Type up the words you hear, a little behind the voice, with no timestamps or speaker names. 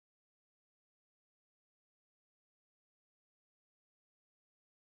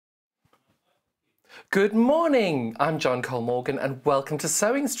Good morning, I'm John Cole Morgan and welcome to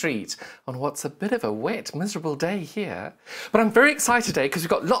Sewing Street on what's a bit of a wet, miserable day here. But I'm very excited today because we've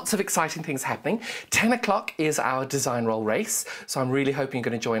got lots of exciting things happening. 10 o'clock is our design roll race, so I'm really hoping you're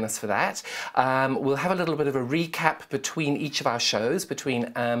going to join us for that. We'll have a little bit of a recap between each of our shows, between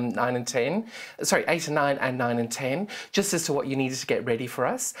 8 and 9 and 9 and 10, just as to what you needed to get ready for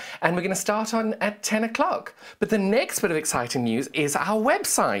us. And we're going to start on at 10 o'clock. But the next bit of exciting news is our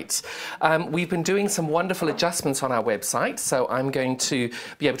website. We've been doing some wonderful adjustments on our website, so I'm going to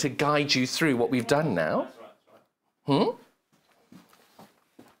be able to guide you through what we've done now.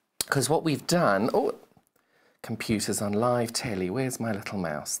 Because what we've done, computers on live telly, where's my little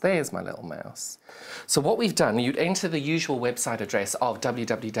mouse? There's my little mouse. So what we've done, you'd enter the usual website address of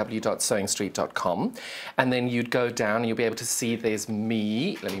www.sewingstreet.com, and then you'd go down and you'll be able to see there's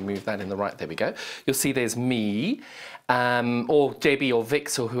me. Let me move that in the right, there we go. You'll see there's me, or Debbie or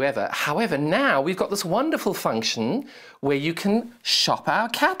Vix or whoever. However, now we've got this wonderful function where you can shop our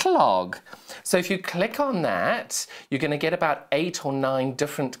catalogue. So if you click on that, you're going to get about 8 or 9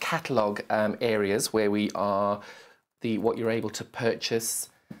 different catalogue areas where we are, what you're able to purchase.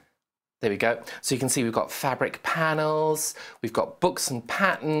 There we go. So you can see we've got fabric panels, we've got books and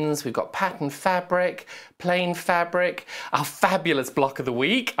patterns, we've got pattern fabric, plain fabric, our fabulous block of the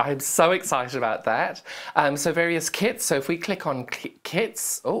week. I'm so excited about that. So various kits. So if we click on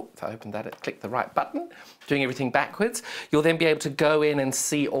kits, if I open that, click the right button, doing everything backwards, you'll then be able to go in and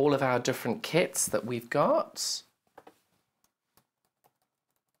see all of our different kits that we've got.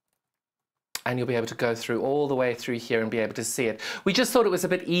 And you'll be able to go through all the way through here and be able to see it. We just thought it was a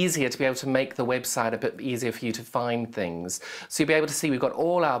bit easier to be able to make the website a bit easier for you to find things. So you'll be able to see we've got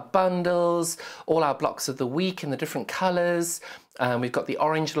all our bundles, all our blocks of the week in the different colours. We've got the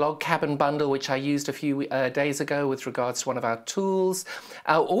orange log cabin bundle, which I used a few days ago with regards to one of our tools.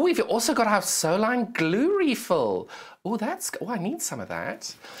 We've also got our Sewline glue refill. I need some of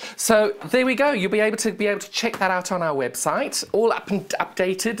that. So there we go. You'll be able to check that out on our website, all up and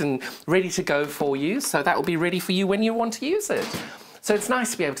updated and ready to go for you. So that will be ready for you when you want to use it. So it's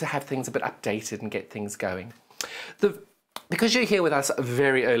nice to be able to have things a bit updated and get things going. Because you're here with us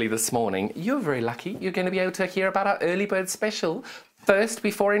very early this morning, you're very lucky. You're going to be able to hear about our early bird special first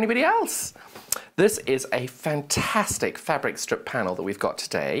before anybody else. This is a fantastic fabric strip panel that we've got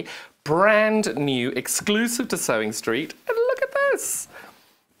today. Brand new, exclusive to Sewing Street. And look at this.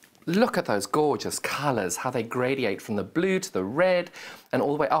 Look at those gorgeous colours, how they gradiate from the blue to the red and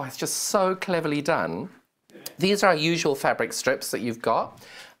all the way. Oh, it's just so cleverly done. These are our usual fabric strips that you've got.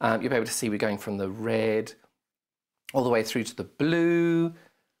 You'll be able to see we're going from the red all the way through to the blue.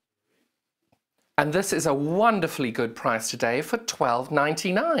 And this is a wonderfully good price today for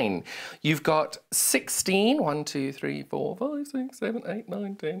 $12.99. You've got 16, 1, 2, 3, 4, 5, 6, 7, 8,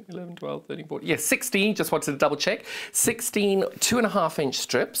 9, 10, 11, 12, 13, 14. Yes, 16, just wanted to double check. 16 2.5-inch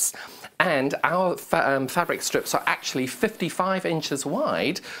strips. And our fabric strips are actually 55 inches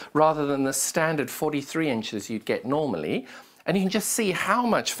wide rather than the standard 43 inches you'd get normally. And you can just see how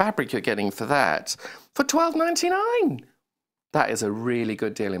much fabric you're getting for that for $12.99. That is a really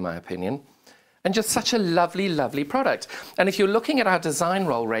good deal in my opinion. And just such a lovely, lovely product. And if you're looking at our design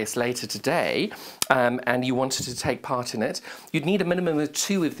roll race later today and you wanted to take part in it, you'd need a minimum of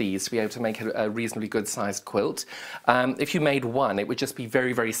 2 of these to be able to make a reasonably good sized quilt. If you made 1, it would just be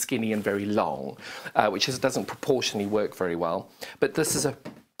very, very skinny and very long, which doesn't proportionally work very well. But this is a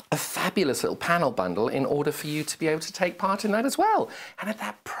fabulous little panel bundle in order for you to be able to take part in that as well. And at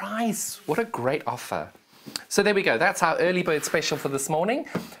that price, what a great offer. So there we go, that's our early bird special for this morning.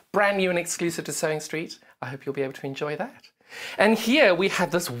 Brand new and exclusive to Sewing Street. I hope you'll be able to enjoy that. And here we have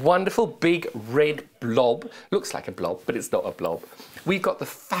this wonderful big red blob. Looks like a blob, but it's not a blob. We've got the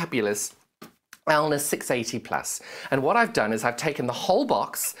fabulous Elna 680 Plus. And what I've done is I've taken the whole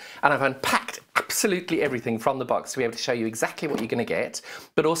box and I've unpacked absolutely everything from the box to be able to show you exactly what you're going to get,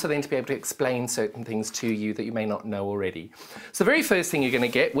 but also then to be able to explain certain things to you that you may not know already. So the very first thing you're going to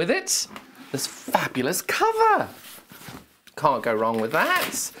get with it, this fabulous cover. Can't go wrong with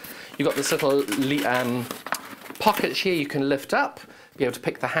that. You've got this little pockets here you can lift up, be able to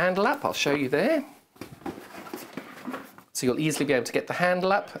pick the handle up. I'll show you there. So you'll easily be able to get the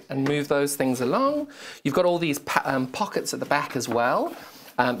handle up and move those things along. You've got all these pockets at the back as well.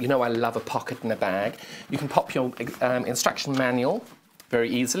 You know I love a pocket in a bag. You can pop your instruction manual very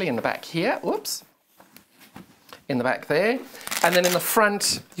easily in the back here. Whoops. In the back there. And then in the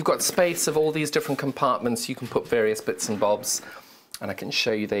front, you've got space of all these different compartments. You can put various bits and bobs. And I can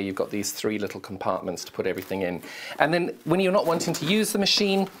show you there, you've got these 3 little compartments to put everything in. And then when you're not wanting to use the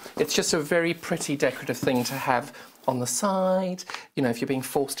machine, it's just a very pretty decorative thing to have on the side, you know, if you're being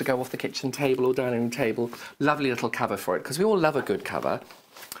forced to go off the kitchen table or dining room table, lovely little cover for it, because we all love a good cover.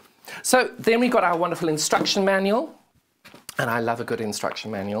 So then we've got our wonderful instruction manual, and I love a good instruction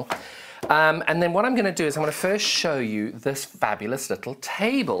manual. And then what I'm going to do is I'm going to first show you this fabulous little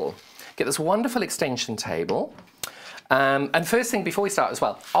table. Get this wonderful extension table. And first thing, before we start as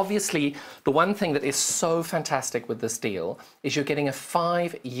well, obviously the one thing that is so fantastic with this deal is you're getting a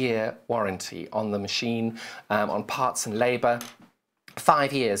 5-year warranty on the machine, on parts and labour.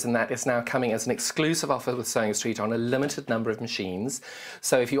 5 years, and that is now coming as an exclusive offer with Sewing Street on a limited number of machines.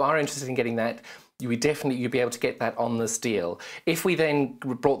 So if you are interested in getting that, you'd be able to get that on this deal. If we then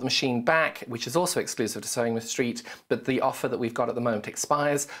brought the machine back, which is also exclusive to Sewing Street, but the offer that we've got at the moment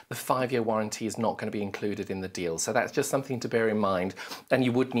expires, the 5-year warranty is not going to be included in the deal. So that's just something to bear in mind, and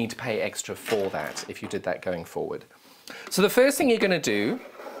you would need to pay extra for that if you did that going forward. So the first thing you're going to do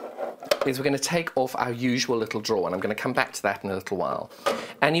is we're going to take off our usual little drawer, and I'm going to come back to that in a little while.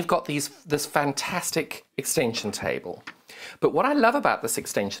 And you've got this fantastic extension table. But what I love about this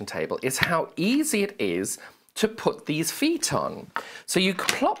extension table is how easy it is to put these feet on. So you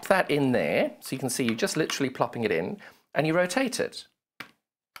plop that in there, so you can see you're just literally plopping it in, and you rotate it.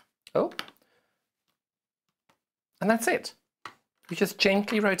 Oh. And that's it. You're just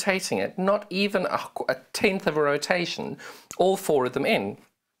gently rotating it, not even a tenth of a rotation, all 4 of them in.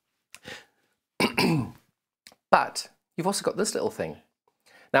 But you've also got this little thing.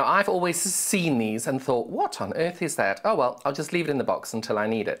 Now, I've always seen these and thought, what on earth is that? Oh, well, I'll just leave it in the box until I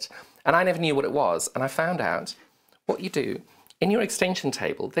need it. And I never knew what it was. And I found out what you do. In your extension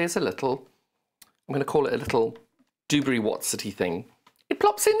table, there's a little, I'm going to call it a little Dubry-Watsity thing. It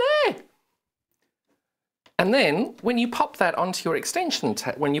plops in there. And then when you pop that onto your extension,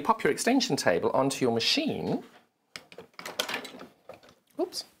 when you pop your extension table onto your machine,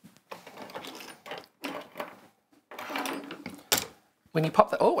 oops. When you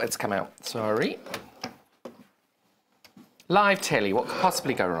pop that, oh, it's come out, sorry. Live telly, what could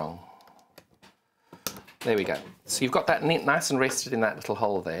possibly go wrong? There we go. So you've got that nice and rested in that little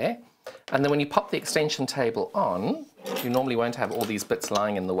hole there. And then when you pop the extension table on, you normally won't have all these bits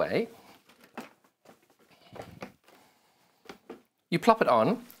lying in the way. You plop it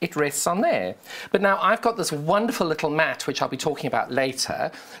on, it rests on there. But now I've got this wonderful little mat, which I'll be talking about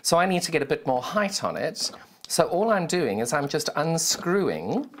later, so I need to get a bit more height on it. So all I'm doing is I'm just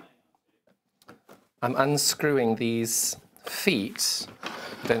unscrewing these feet.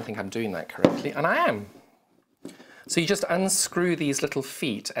 I don't think I'm doing that correctly, and I am. So you just unscrew these little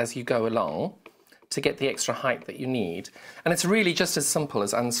feet as you go along to get the extra height that you need. And it's really just as simple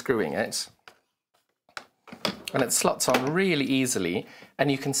as unscrewing it. And it slots on really easily,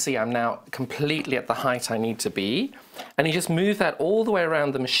 and you can see I'm now completely at the height I need to be. And you just move that all the way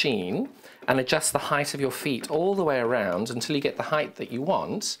around the machine and adjust the height of your feet all the way around until you get the height that you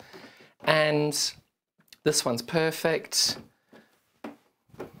want. And this one's perfect.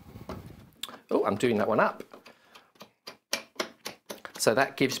 Oh, I'm doing that one up. So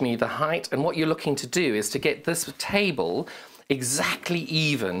that gives me the height, and what you're looking to do is to get this table exactly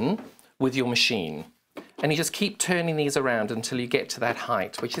even with your machine. And you just keep turning these around until you get to that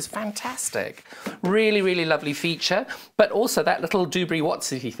height, which is fantastic. Really, really lovely feature. But also that little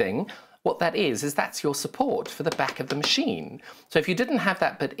Dubry-Watsity thing, what that is that's your support for the back of the machine. So if you didn't have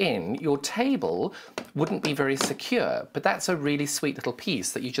that bit in, your table wouldn't be very secure. But that's a really sweet little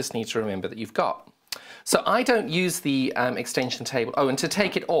piece that you just need to remember that you've got. So I don't use the extension table. Oh, and to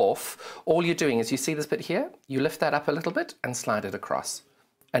take it off, all you're doing is, you see this bit here? You lift that up a little bit and slide it across.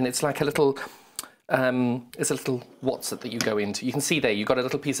 And it's like a little... it's a little Watsit that you go into. You can see there, you've got a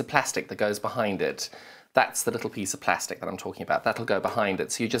little piece of plastic that goes behind it. That's the little piece of plastic that I'm talking about. That'll go behind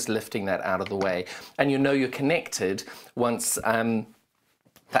it. So you're just lifting that out of the way. And you know you're connected once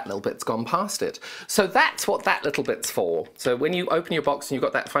that little bit's gone past it. So that's what that little bit's for. So when you open your box and you've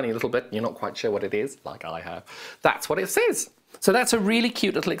got that funny little bit, and you're not quite sure what it is, like I have, that's what it says. So that's a really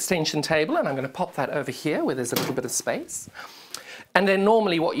cute little extension table, and I'm going to pop that over here where there's a little bit of space. And then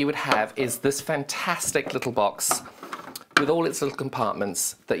normally what you would have is this fantastic little box with all its little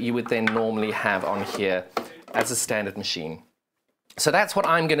compartments that you would then normally have on here as a standard machine. So that's what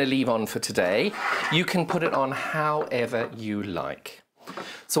I'm going to leave on for today. You can put it on however you like.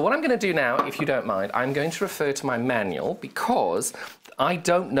 So what I'm going to do now, if you don't mind, I'm going to refer to my manual, because I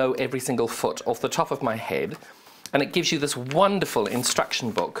don't know every single foot off the top of my head, and it gives you this wonderful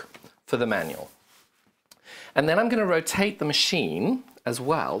instruction book for the manual. And then I'm going to rotate the machine as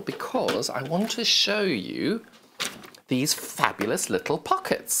well, because I want to show you these fabulous little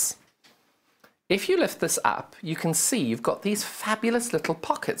pockets. if you lift this up, you can see you've got these fabulous little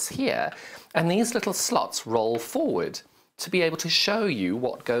pockets here, and these little slots roll forward to be able to show you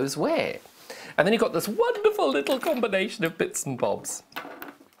what goes where. And then you've got this wonderful little combination of bits and bobs.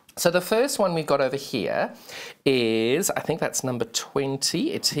 So the first one we've got over here is, I think that's number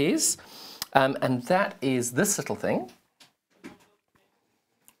 20, it is, and that is this little thing.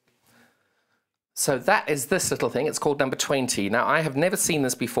 So that is this little thing, it's called number 20. Now I have never seen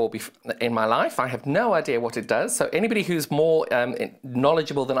this before in my life, I have no idea what it does, so anybody who's more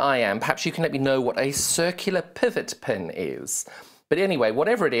knowledgeable than I am, perhaps you can let me know what a circular pivot pin is. But anyway,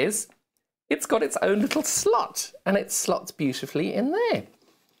 whatever it is, it's got its own little slot, and it slots beautifully in there.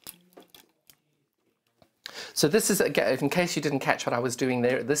 So this is, in case you didn't catch what I was doing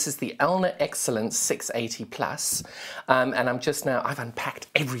there, this is the Elna Excellence 680 Plus, and I've unpacked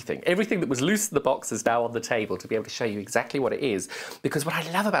everything. Everything that was loose in the box is now on the table to be able to show you exactly what it is, because what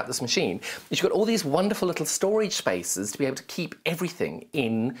I love about this machine is you've got all these wonderful little storage spaces to be able to keep everything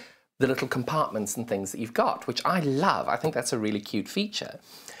in the little compartments and things that you've got, which I love. I think that's a really cute feature.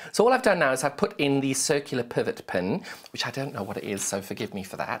 So all I've done now is I've put in the circular pivot pin, which I don't know what it is, so forgive me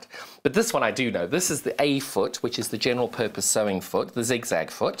for that. But this one I do know. This is the A foot, which is the general purpose sewing foot, the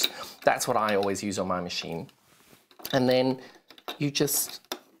zigzag foot. That's what I always use on my machine. And then you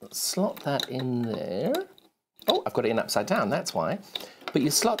just slot that in there. Oh, I've got it in upside down, that's why. But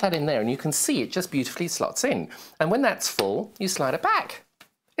you slot that in there and you can see it just beautifully slots in. And when that's full, you slide it back.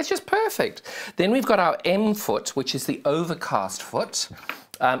 It's just perfect. Then we've got our M foot, which is the overcast foot.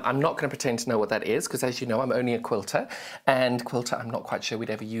 I'm not going to pretend to know what that is, because as you know, I'm only a quilter, and quilter, I'm not quite sure we'd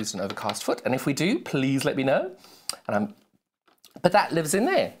ever use an overcast foot. And if we do, please let me know. But that lives in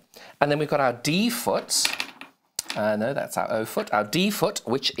there. And then we've got our D foot. No, that's our O foot. Our D foot,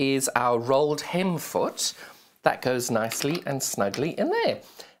 which is our rolled hem foot. That goes nicely and snugly in there.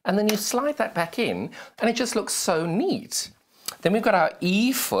 And then you slide that back in, and it just looks so neat. Then we've got our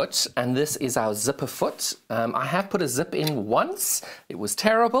E foot, and this is our zipper foot. I have put a zip in once. It was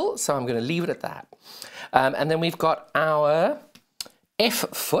terrible, so I'm going to leave it at that. And then we've got our F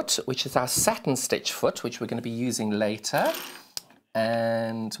foot, which is our satin stitch foot, which we're going to be using later.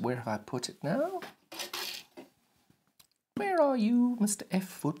 And where have I put it now? Where are you, Mr. F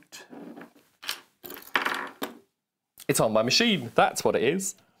foot? It's on my machine. That's what it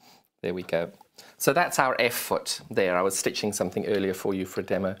is. There we go. So that's our F foot there. I was stitching something earlier for you for a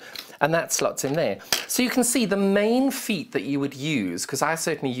demo. And that slots in there. So you can see the main feet that you would use, because I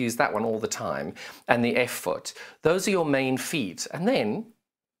certainly use that one all the time, and the F foot. Those are your main feet. And then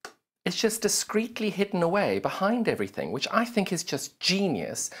it's just discreetly hidden away behind everything, which I think is just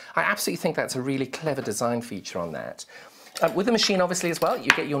genius. I absolutely think that's a really clever design feature on that. With the machine, obviously, as well, you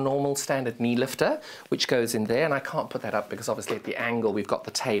get your normal standard knee lifter, which goes in there, and I can't put that up because obviously at the angle we've got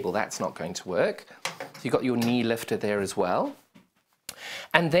the table, that's not going to work. So you've got your knee lifter there as well.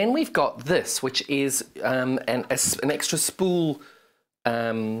 And then we've got this, which is an extra spool,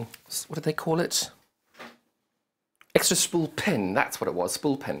 what do they call it? Extra spool pin, that's what it was,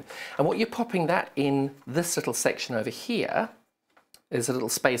 spool pin. And what you're popping that in this little section over here, there's a little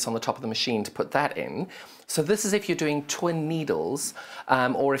space on the top of the machine to put that in. So this is if you're doing twin needles,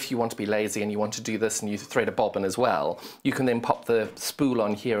 or if you want to be lazy and you want to do this and you thread a bobbin as well, you can then pop the spool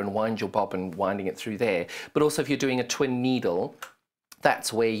on here and wind your bobbin, winding it through there. But also if you're doing a twin needle,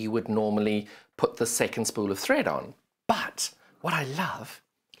 that's where you would normally put the second spool of thread on. But what I love,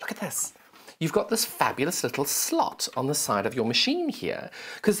 look at this. You've got this fabulous little slot on the side of your machine here,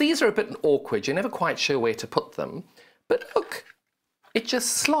 because these are a bit awkward. You're never quite sure where to put them. But look, it just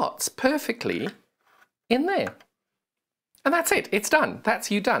slots perfectly in there. And that's it, it's done. That's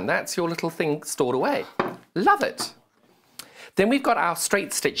you done. That's your little thing stored away. Love it. Then we've got our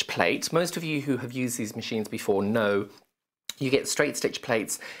straight stitch plate. Most of you who have used these machines before know you get straight stitch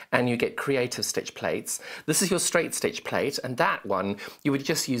plates and you get creative stitch plates. This is your straight stitch plate, and that one you would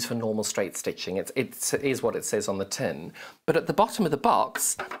just use for normal straight stitching. It is what it says on the tin. But at the bottom of the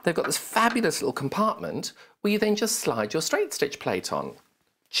box, they've got this fabulous little compartment where you then just slide your straight stitch plate on.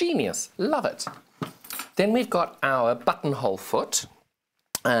 Genius, love it. Then we've got our buttonhole foot.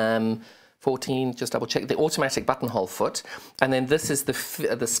 14, just double check, the automatic buttonhole foot, and then this is the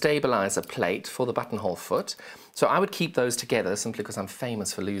stabilizer plate for the buttonhole foot. So I would keep those together simply because I'm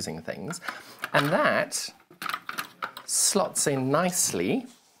famous for losing things. And that slots in nicely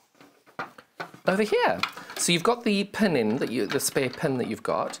over here. So you've got the pin in, the spare pin that you've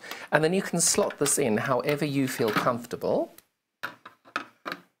got, and then you can slot this in however you feel comfortable.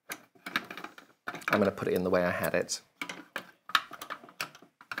 I'm going to put it in the way I had it.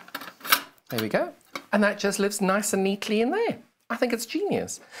 There we go. And that just lives nice and neatly in there. I think it's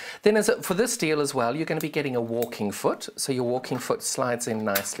genius. Then for this deal as well, you're going to be getting a walking foot. So your walking foot slides in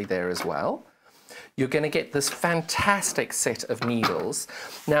nicely there as well. You're going to get this fantastic set of needles.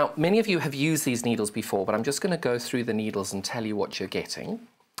 Now, many of you have used these needles before, but I'm just going to go through the needles and tell you what you're getting.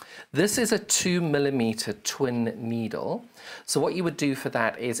 This is a 2mm twin needle. So what you would do for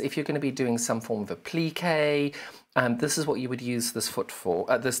that is, if you're going to be doing some form of applique, this is what you would use this foot for,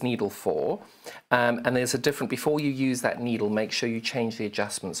 this needle for. And there's a different, before you use that needle, make sure you change the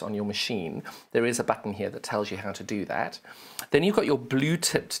adjustments on your machine. There is a button here that tells you how to do that. Then you've got your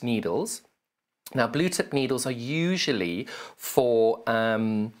blue-tipped needles. Now, blue-tipped needles are usually for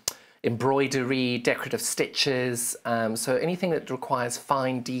embroidery, decorative stitches, so anything that requires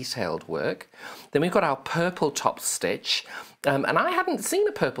fine detailed work. Then we've got our purple top stitch, and I hadn't seen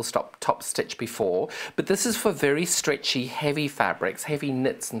a purple top stitch before, but this is for very stretchy, heavy fabrics, heavy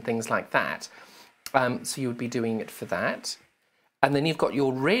knits and things like that. So you would be doing it for that. And then you've got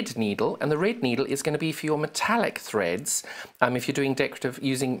your red needle, and the red needle is going to be for your metallic threads. If you're doing decorative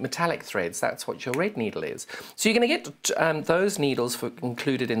using metallic threads, that's what your red needle is. So you're going to get those needles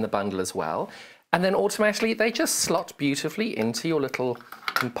included in the bundle as well. And then automatically they just slot beautifully into your little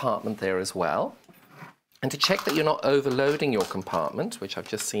compartment there as well. And to check that you're not overloading your compartment, which I've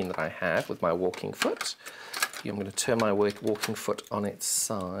just seen that I have with my walking foot, I'm going to turn my walking foot on its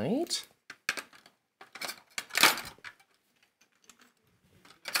side.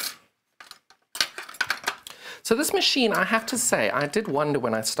 So this machine, I have to say, I did wonder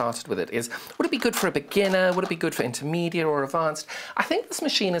when I started with it, would it be good for a beginner? Would it be good for intermediate or advanced? I think this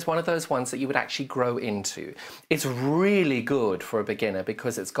machine is one of those ones that you would actually grow into. It's really good for a beginner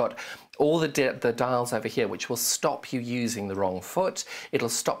because it's got all the dials over here, which will stop you using the wrong foot. It'll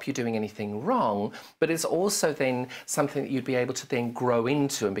stop you doing anything wrong, but it's also then something that you'd be able to then grow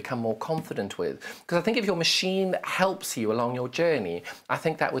into and become more confident with. Because I think if your machine helps you along your journey, I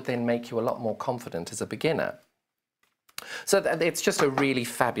think that would then make you a lot more confident as a beginner. So it's just a really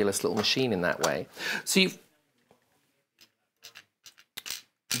fabulous little machine in that way. So you've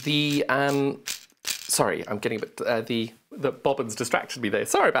sorry, I'm getting a bit, the bobbins distracted me there.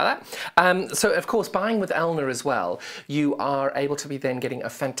 Sorry about that. So of course, buying with Elna as well, you are able to be then getting a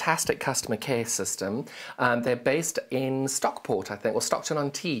fantastic customer care system. They're based in Stockport, I think, or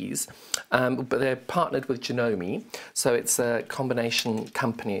Stockton-on-Tees, but they're partnered with Janome. So it's a combination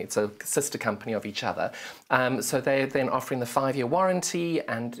company. It's a sister company of each other. So they're then offering the 5-year warranty,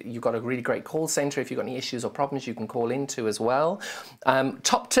 and you've got a really great call centre. If you've got any issues or problems, you can call into as well.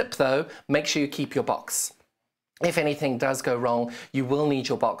 Top tip though, make sure you keep your box. If anything does go wrong, you will need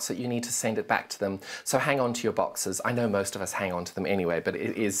your box, that you need to send it back to them. So hang on to your boxes. I know most of us hang on to them anyway, but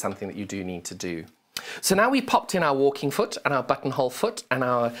it is something that you do need to do. So now we've popped in our walking foot and our buttonhole foot and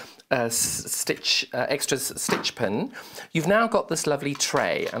our extra stitch pin. You've now got this lovely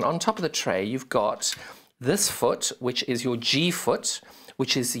tray, and on top of the tray you've got this foot, which is your G foot,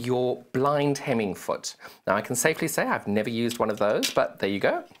 which is your blind hemming foot. Now I can safely say I've never used one of those, but there you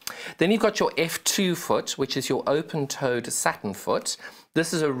go. Then you've got your F2 foot, which is your open-toed satin foot.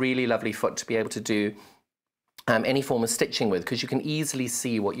 This is a really lovely foot to be able to do any form of stitching with, because you can easily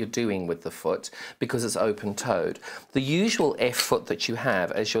see what you're doing with the foot because it's open-toed. The usual F foot that you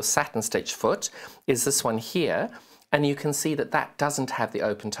have as your satin stitch foot is this one here, and you can see that that doesn't have the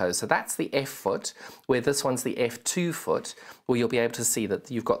open toe. So that's the F foot, where this one's the F2 foot, where you'll be able to see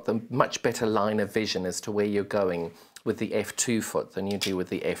that you've got the much better line of vision as to where you're going with the F2 foot than you do with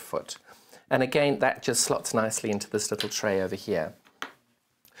the F foot. And again, that just slots nicely into this little tray over here.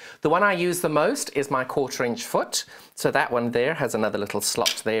 The one I use the most is my 1/4 inch foot. So that one there has another little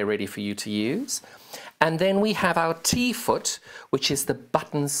slot there ready for you to use. And then we have our T foot, which is the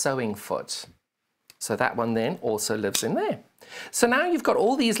button sewing foot. So that one then also lives in there. So now you've got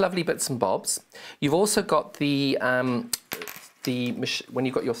all these lovely bits and bobs. You've also got when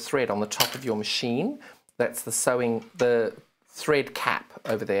you've got your thread on the top of your machine, that's the thread cap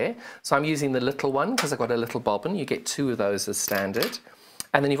over there. So I'm using the little one because I've got a little bobbin. You get 2 of those as standard.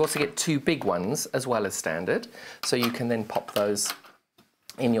 And then you've also get 2 big ones as well as standard. So you can then pop those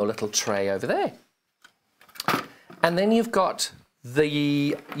in your little tray over there. And then you've got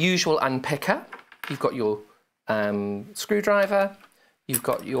the usual unpicker. You've got your screwdriver, you've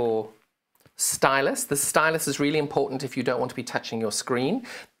got your stylus. The stylus is really important if you don't want to be touching your screen.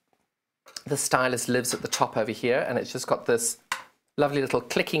 The stylus lives at the top over here, and it's just got this lovely little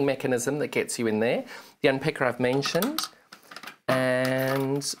clicking mechanism that gets you in there. The unpicker I've mentioned,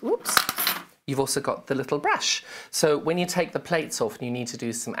 and whoops, you've also got the little brush. So when you take the plates off and you need to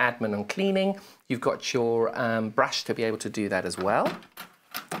do some admin on cleaning, you've got your brush to be able to do that as well.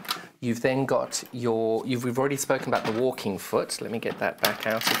 You've then got we've already spoken about the walking foot. Let me get that back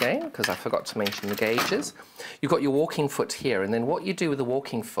out again because I forgot to mention the gauges. You've got your walking foot here, and then what you do with the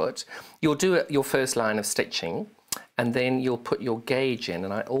walking foot, you'll do your first line of stitching, and then you'll put your gauge in,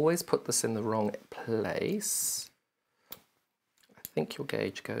 and I always put this in the wrong place. I think your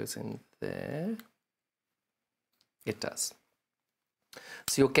gauge goes in there. It does.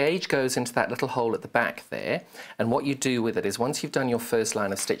 So your gauge goes into that little hole at the back there, and what you do with it is once you've done your first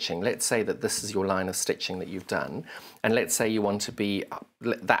line of stitching, let's say that this is your line of stitching that you've done, and let's say you want to be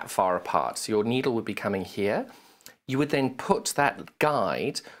that far apart, so your needle would be coming here, you would then put that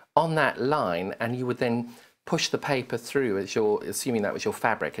guide on that line, and you would then push the paper through, as assuming that was your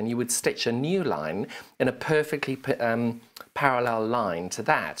fabric, and you would stitch a new line in a perfectly parallel line to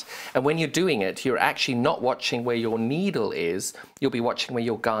that. And when you're doing it, you're actually not watching where your needle is, you'll be watching where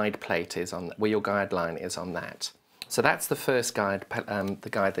your guide plate is, where your guide line is on that. So that's the first guide, the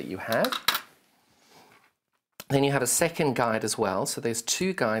guide that you have. Then you have a second guide as well, so there's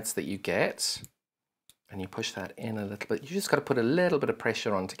two guides that you get. And you push that in a little bit. You just got to put a little bit of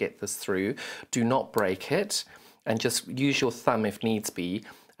pressure on to get this through. Do not break it, and just use your thumb if needs be,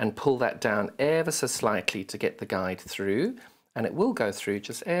 and pull that down ever so slightly to get the guide through, and it will go through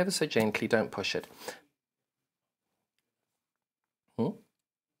just ever so gently. Don't push it.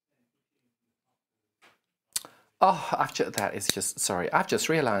 Oh, I've just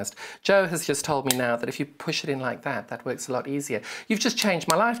realised. Joe has just told me now that if you push it in like that, that works a lot easier. You've just changed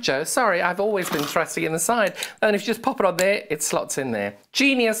my life, Joe. Sorry, I've always been thrusting in the side. And if you just pop it on there, it slots in there.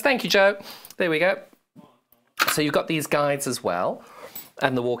 Genius, thank you, Joe. There we go. So you've got these guides as well,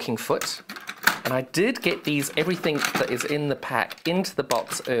 and the walking foot. And I did get everything that is in the pack into the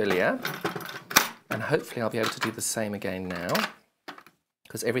box earlier. And hopefully I'll be able to do the same again now,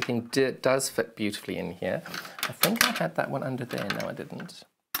 because everything does fit beautifully in here. I think I had that one under there. No, I didn't.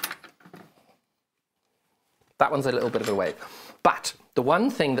 That one's a little bit of a wave. But the one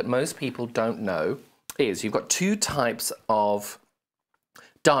thing that most people don't know is you've got two types of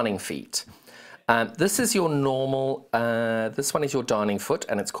darning feet. This is your normal, this one is your darning foot,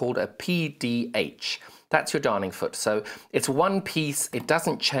 and it's called a PDH. That's your darning foot. So it's one piece, it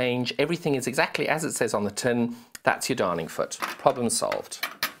doesn't change, everything is exactly as it says on the tin. That's your darning foot. Problem solved.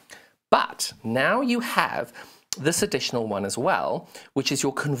 But now you have this additional one as well, which is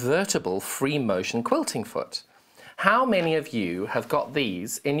your convertible free motion quilting foot. How many of you have got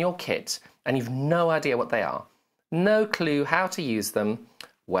these in your kit and you've no idea what they are? No clue how to use them?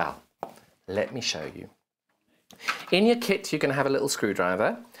 Well, let me show you. In your kit, you're going to have a little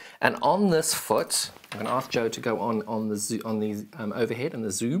screwdriver, and on this foot, I'm going to ask Joe to go on the overhead and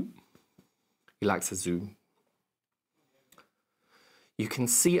the zoom. He likes a zoom. You can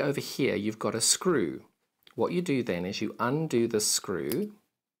see over here you've got a screw. What you do then is you undo the screw,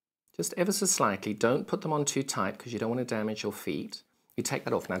 just ever so slightly. Don't put them on too tight because you don't want to damage your feet. You take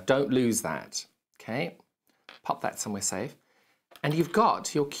that off. Now don't lose that, okay? Pop that somewhere safe. And you've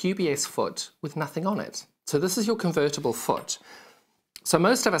got your QBS foot with nothing on it. So this is your convertible foot. So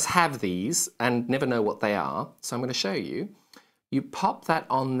most of us have these and never know what they are. So I'm going to show you. You pop that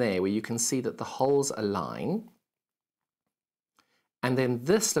on there where you can see that the holes align. And then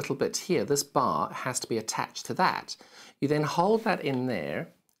this little bit here, this bar, has to be attached to that. You then hold that in there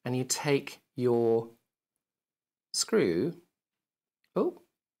and you take your screw. Oh,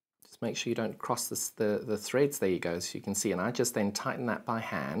 just make sure you don't cross the threads. There you go, so you can see. And I just then tighten that by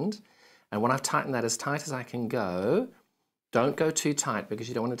hand. And when I've tightened that as tight as I can go, don't go too tight because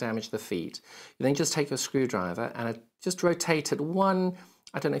you don't want to damage the feet. You then just take your screwdriver and just rotate it one.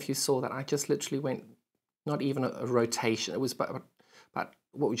 I don't know if you saw that. I just literally went, not even a rotation. It was about,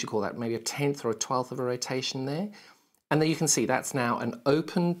 what would you call that? Maybe a 10th or a 12th of a rotation there. And there you can see that's now an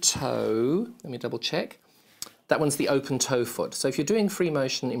open toe. Let me double check. That one's the open toe foot. So if you're doing free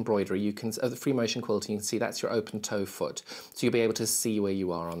motion embroidery, you can, the free motion quilting, you can see that's your open toe foot. So you'll be able to see where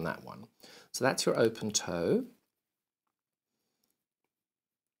you are on that one. So that's your open toe.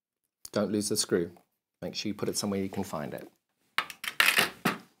 Don't lose the screw. Make sure you put it somewhere you can find it.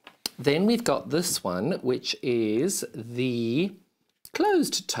 Then we've got this one, which is the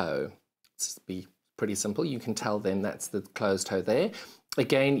closed toe. This will be pretty simple. You can tell then that's the closed toe there.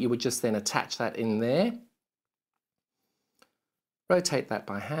 Again, you would just then attach that in there. Rotate that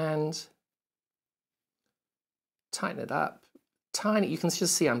by hand. Tighten it up. Tiny, you can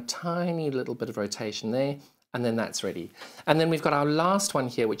just see a tiny little bit of rotation there. And then that's ready. And then we've got our last one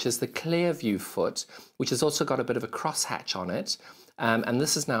here, which is the clear view foot, which has also got a bit of a crosshatch on it. And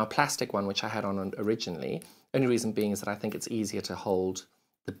this is now a plastic one, which I had on originally. Only reason being is that I think it's easier to hold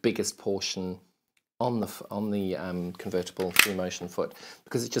the biggest portion on the convertible free motion foot,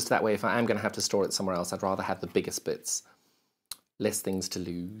 because it's just that way. If I am going to have to store it somewhere else, I'd rather have the biggest bits, less things to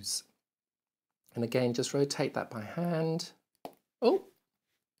lose. And again, just rotate that by hand. Oh,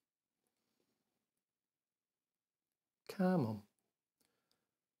 come on.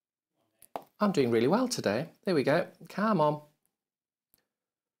 I'm doing really well today. There we go. Come on.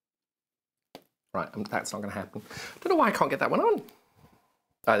 Right, that's not going to happen. Don't know why I can't get that one on.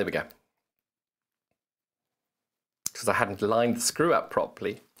 Oh, there we go. Because I hadn't lined the screw up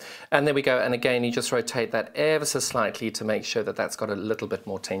properly. And there we go. And again, you just rotate that ever so slightly to make sure that that's got a little bit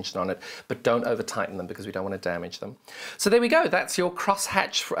more tension on it, but don't over tighten them because we don't want to damage them. So there we go. That's your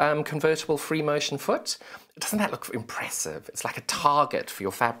crosshatch convertible free motion foot. Doesn't that look impressive? It's like a target for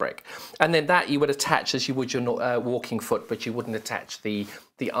your fabric. And then that you would attach as you would your walking foot, but you wouldn't attach the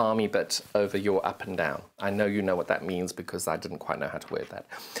army bit over your up and down. I know you know what that means because I didn't quite know how to word that.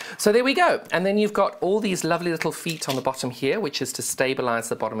 So there we go. And then you've got all these lovely little feet on the bottom here, which is to stabilize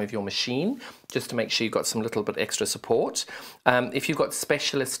the bottom of your machine, just to make sure you've got some little bit extra support. If you've got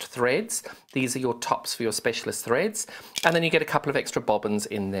specialist threads, these are your tops for your specialist threads. And then you get a couple of extra bobbins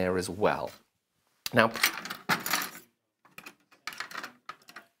in there as well. Now,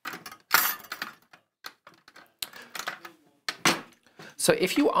 so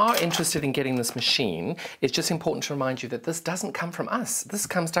if you are interested in getting this machine, it's just important to remind you that this doesn't come from us. This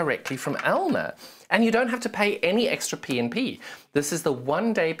comes directly from Elna. And you don't have to pay any extra P&P. This is the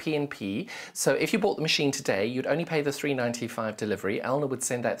one-day P&P. So if you bought the machine today, you'd only pay the $3.95 delivery. Elna would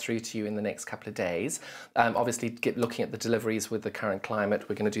send that through to you in the next couple of days. Obviously, looking at the deliveries with the current climate,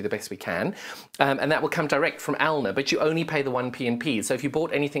 we're going to do the best we can. And that will come direct from Elna, but you only pay the one P&P. So if you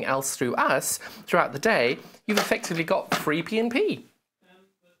bought anything else through us throughout the day, you've effectively got free P&P.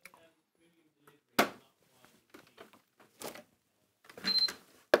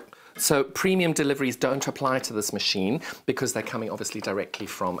 So premium deliveries don't apply to this machine because they're coming obviously directly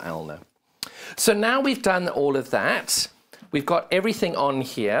from Elna. So now we've done all of that. We've got everything on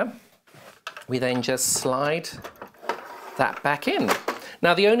here. We then just slide that back in.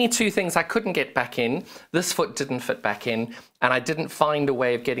 Now the only two things I couldn't get back in, this foot didn't fit back in, and I didn't find a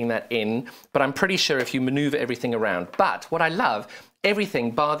way of getting that in, but I'm pretty sure if you maneuver everything around. But what I love,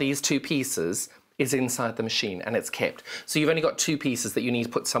 everything bar these two pieces is inside the machine and it's kept. So you've only got two pieces that you need to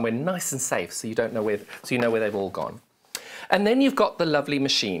put somewhere nice and safe so you know where they've all gone. And then you've got the lovely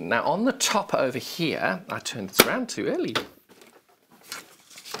machine. Now on the top over here, I turned this around too early.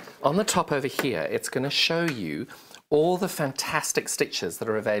 On the top over here, it's going to show you all the fantastic stitches that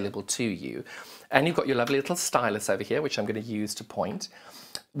are available to you. And you've got your lovely little stylus over here, which I'm going to use to point.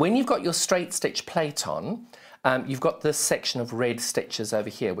 When you've got your straight stitch plate on, you've got this section of red stitches over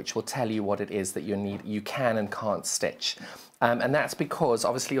here, which will tell you what it is that you can and can't stitch. And that's because,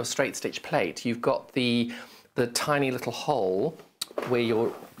 obviously, your straight stitch plate, you've got the tiny little hole where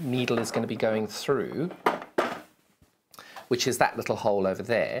your needle is going to be going through, which is that little hole over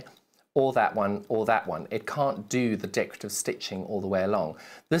there, or that one, or that one. It can't do the decorative stitching all the way along.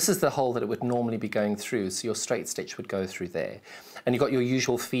 This is the hole that it would normally be going through, so your straight stitch would go through there. And you've got your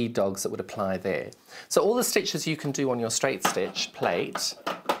usual feed dogs that would apply there. So all the stitches you can do on your straight stitch plate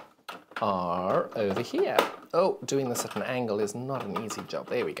are over here. Oh, doing this at an angle is not an easy job.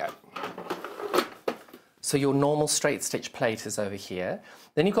 There we go. So your normal straight stitch plate is over here.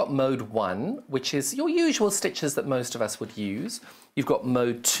 Then you've got mode 1, which is your usual stitches that most of us would use. You've got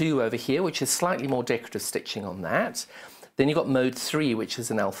mode 2 over here, which is slightly more decorative stitching on that. Then you've got mode 3, which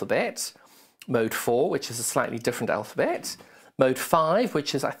is an alphabet. Mode 4, which is a slightly different alphabet. Mode 5,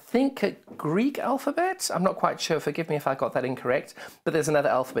 which is, I think, a Greek alphabet. I'm not quite sure, forgive me if I got that incorrect, but there's another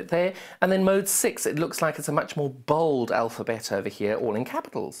alphabet there. And then mode 6, it looks like it's a much more bold alphabet over here, all in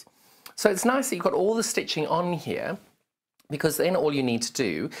capitals. So it's nice that you've got all the stitching on here, because then all you need to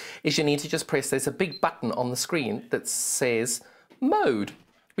do is you need to just press, there's a big button on the screen that says mode,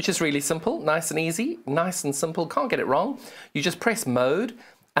 which is really simple, nice and easy, nice and simple, can't get it wrong. You just press mode,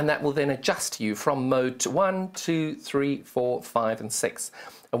 and that will then adjust you from mode to 1, 2, 3, 4, 5, and 6.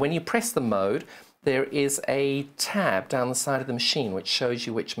 And when you press the mode, there is a tab down the side of the machine which shows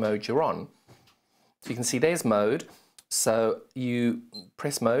you which mode you're on. So you can see there's mode. So you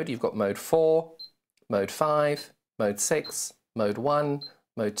press mode, you've got mode 4, mode 5, mode 6, mode 1,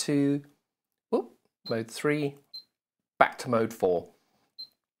 mode 2, whoop, mode 3, back to mode 4.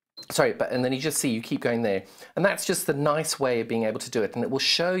 Sorry, and then you just see, you keep going there. And that's just the nice way of being able to do it. And it will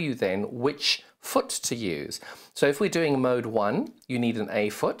show you then which foot to use. So if we're doing mode 1, you need an A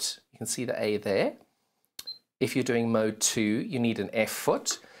foot. You can see the A there. If you're doing mode 2, you need an F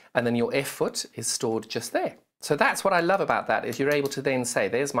foot. And then your F foot is stored just there. So that's what I love about that, is you're able to then say,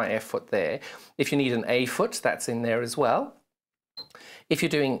 there's my F foot there. If you need an A foot, that's in there as well. If you're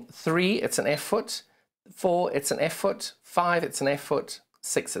doing 3, it's an F foot. 4, it's an F foot. 5, it's an F foot.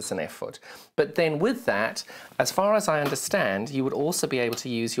 6, it's an F foot. But then with that, as far as I understand, you would also be able to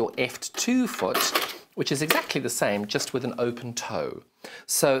use your F2 foot, which is exactly the same, just with an open toe.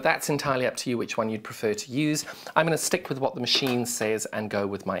 So that's entirely up to you which one you'd prefer to use. I'm going to stick with what the machine says and go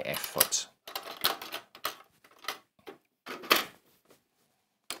with my F foot.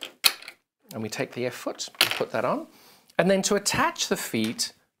 And we take the F foot and put that on. And then to attach the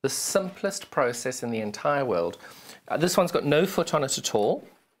feet, the simplest process in the entire world. This one's got no foot on it at all.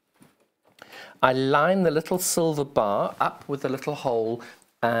 I line the little silver bar up with the little hole,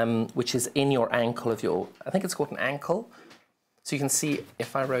 which is in your ankle of your, I think it's called an ankle. So you can see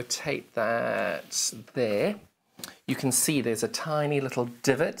if I rotate that there, you can see there's a tiny little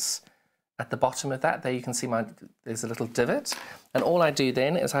divot at the bottom of that. There you can see there's a little divot. And all I do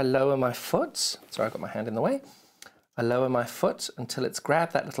then is I lower my foot. Sorry, I've got my hand in the way. I lower my foot until it's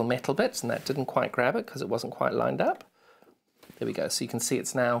grabbed that little metal bit, and that didn't quite grab it because it wasn't quite lined up. There we go. So you can see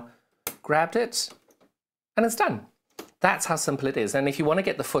it's now grabbed it and it's done. That's how simple it is. And if you want to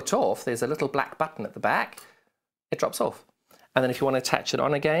get the foot off, there's a little black button at the back. It drops off. And then if you want to attach it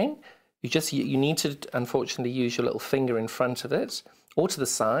on again, you need to unfortunately use your little finger in front of it or to the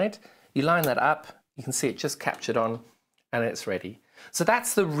side. You line that up, you can see it just captured on, and it's ready. So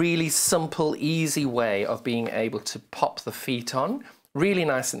that's the really simple, easy way of being able to pop the feet on. Really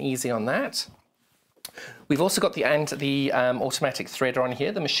nice and easy on that. We've also got the automatic threader on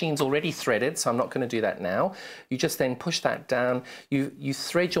here. The machine's already threaded, so I'm not going to do that now. You just then push that down. You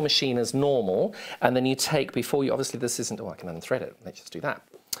thread your machine as normal, and then you take, before you, obviously this isn't, oh, I can unthread it. Let's just do that.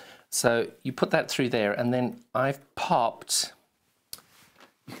 So you put that through there, and then I've popped,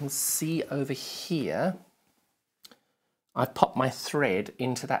 you can see over here, I've popped my thread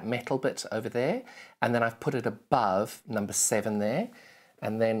into that metal bit over there, and then I've put it above number 7 there,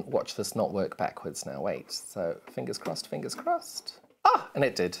 and then watch this not work backwards now. Wait, so fingers crossed, fingers crossed. Ah, and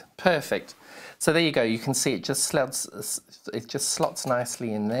it did. Perfect. So there you go. You can see it just slots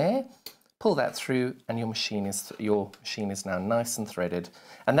nicely in there. Pull that through, and your machine is now nice and threaded.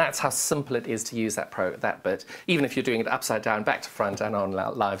 And that's how simple it is to use that bit, even if you're doing it upside down, back to front, and on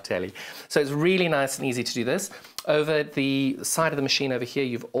live telly. So it's really nice and easy to do this. Over the side of the machine over here,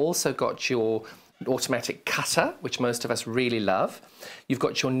 you've also got your automatic cutter, which most of us really love. You've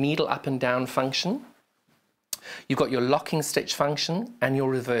got your needle up and down function. You've got your locking stitch function and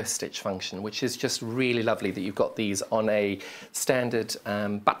your reverse stitch function, which is just really lovely that you've got these on a standard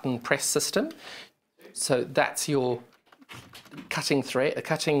button press system. So that's your cutting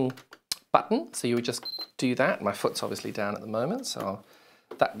button. So you would just do that. My foot's obviously down at the moment, so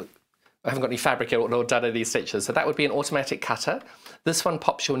I haven't got any fabric or done any stitches. So that would be an automatic cutter. This one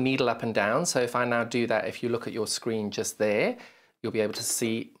pops your needle up and down. So if I now do that, if you look at your screen just there, you'll be able to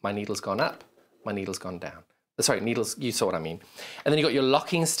see my needle's gone up, my needle's gone down. Sorry, needles, you saw what I mean. And then you've got your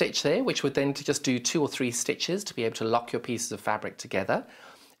locking stitch there, which would then just do 2 or 3 stitches to be able to lock your pieces of fabric together.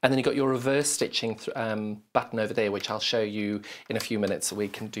 And then you've got your reverse stitching button over there, which I'll show you in a few minutes. So we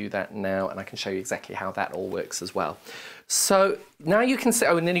can do that now, and I can show you exactly how that all works as well. So now you can see,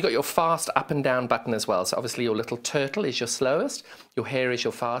 oh, and then you've got your fast up and down button as well. So obviously your little turtle is your slowest, your hare is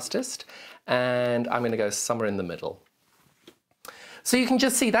your fastest, and I'm going to go somewhere in the middle. So you can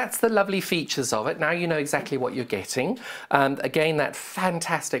just see that's the lovely features of it. Now you know exactly what you're getting. Again, that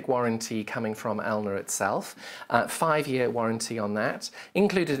fantastic warranty coming from Elna itself. 5-year warranty on that.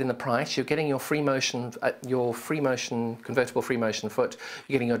 Included in the price, you're getting your convertible free motion foot.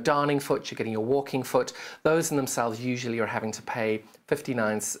 You're getting your darning foot. You're getting your walking foot. Those in themselves usually are having to pay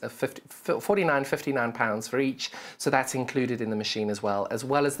 £59 for each, so that's included in the machine as well as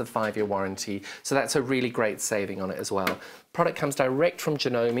the 5-year warranty, so that's a really great saving on it as well. Product comes direct from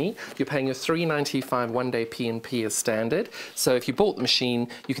Janome. You're paying your $3.95 one-day P&P as standard, so if you bought the machine,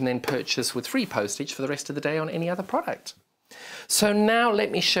 you can then purchase with free postage for the rest of the day on any other product. So now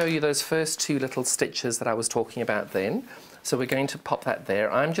let me show you those first 2 little stitches that I was talking about then. So we're going to pop that there.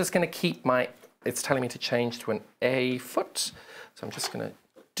 I'm just going to keep it's telling me to change to an A foot. So I'm just going to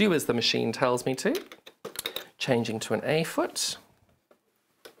do as the machine tells me to, changing to an A foot.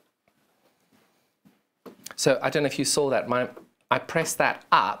 So I don't know if you saw that, I press that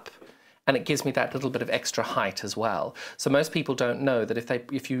up and it gives me that little bit of extra height as well. So most people don't know that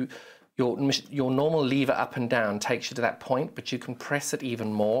your normal lever up and down takes you to that point, but you can press it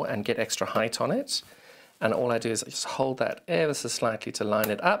even more and get extra height on it. And all I do is I just hold that ever so slightly to line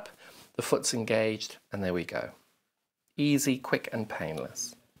it up, the foot's engaged, and there we go. Easy, quick and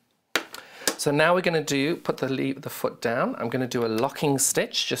painless. So now we're going to put the foot down. I'm going to do a locking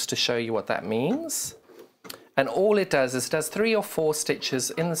stitch just to show you what that means. And all it does is it does 3 or 4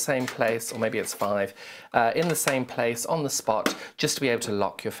 stitches in the same place, or maybe it's 5, in the same place on the spot, just to be able to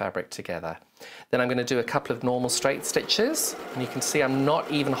lock your fabric together. Then I'm going to do a couple of normal straight stitches, and you can see I'm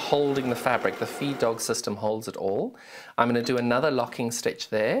not even holding the fabric. The feed dog system holds it all. I'm going to do another locking stitch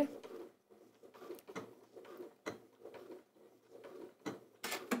there.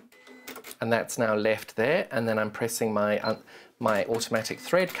 And that's now left there, and then I'm pressing my automatic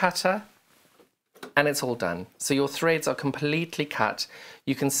thread cutter. And it's all done. So your threads are completely cut.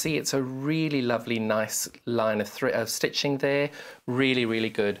 You can see it's a really lovely, nice line of stitching there. Really,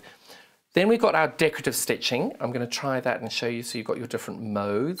 really good. Then we've got our decorative stitching. I'm going to try that and show you so you've got your different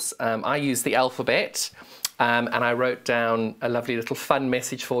modes. I use the alphabet. And I wrote down a lovely little fun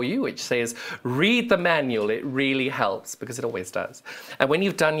message for you, which says, read the manual, it really helps, because it always does. And when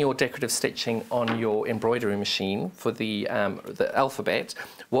you've done your decorative stitching on your embroidery machine for the alphabet,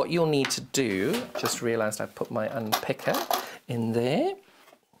 what you'll need to do, just realised I put my unpicker in there.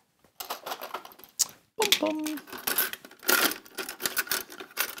 Boom, boom.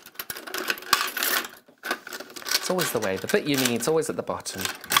 It's always the way, the bit you need is always at the bottom.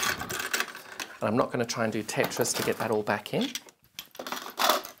 And I'm not going to try and do Tetris to get that all back in.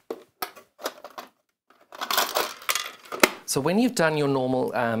 So when you've done your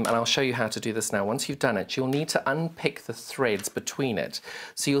normal, and I'll show you how to do this now, once you've done it, you'll need to unpick the threads between it.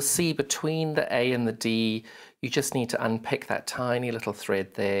 So you'll see between the A and the D, you just need to unpick that tiny little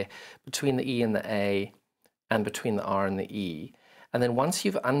thread there, between the E and the A, and between the R and the E. And then once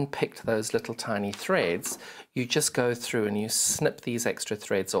you've unpicked those little tiny threads, you just go through and you snip these extra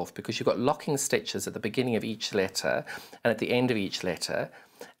threads off, because you've got locking stitches at the beginning of each letter and at the end of each letter,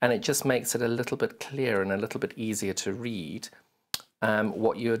 and it just makes it a little bit clearer and a little bit easier to read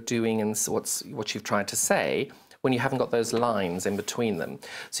what you're doing and what you've tried to say when you haven't got those lines in between them.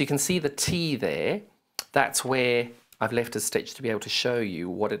 So you can see the T there, that's where I've left a stitch to be able to show you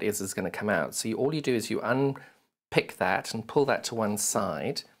what it is going to come out. So all you do is you unpick that and pull that to one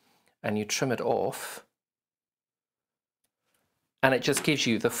side and you trim it off, and it just gives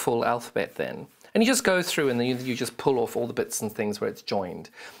you the full alphabet then. And you just go through and then you just pull off all the bits and things where it's joined.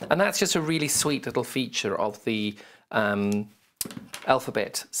 And that's just a really sweet little feature of the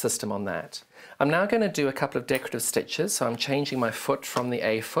alphabet system on that. I'm now going to do a couple of decorative stitches. So I'm changing my foot from the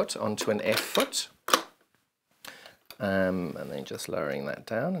A foot onto an F foot. And then just lowering that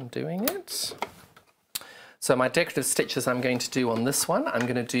down and doing it. So my decorative stitches I'm going to do on this one, I'm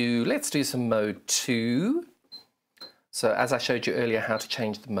going to do, let's do some mode 2. So as I showed you earlier how to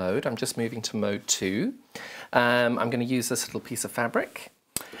change the mode, I'm just moving to mode 2. I'm going to use this little piece of fabric.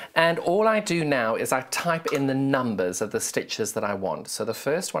 And all I do now is I type in the numbers of the stitches that I want. So the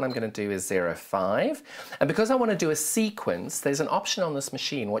first one I'm going to do is 05. And because I want to do a sequence, there's an option on this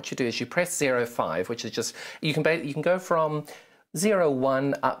machine. What you do is you press 05, which is just, you can go from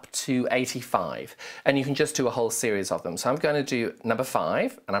 01 up to 85, and you can just do a whole series of them. So I'm going to do number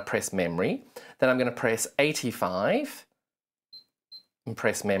 5 and I press memory, then I'm going to press 85 and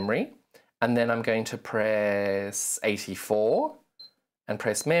press memory, and then I'm going to press 84 and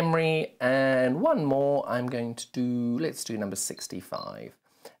press memory, and one more I'm going to do, let's do number 65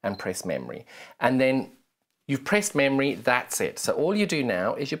 and press memory. And then you've pressed memory, that's it. So all you do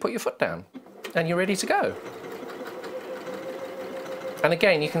now is you put your foot down and you're ready to go. And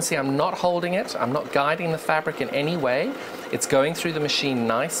again, you can see I'm not holding it, I'm not guiding the fabric in any way. It's going through the machine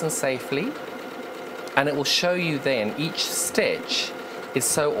nice and safely, and it will show you then each stitch is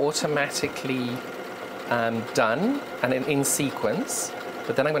so automatically done and in sequence.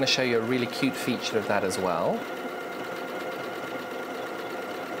 But then I'm going to show you a really cute feature of that as well.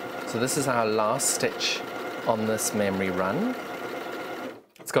 So this is our last stitch on this memory run.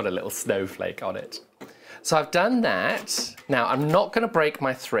 It's got a little snowflake on it. So I've done that. Now I'm not going to break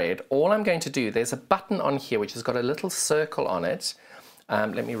my thread. All I'm going to do, there's a button on here which has got a little circle on it.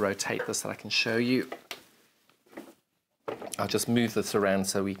 Let me rotate this so I can show you. I'll just move this around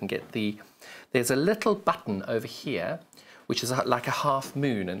so we can get there's a little button over here which is like a half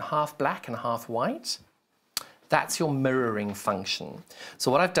moon and half black and half white. That's your mirroring function.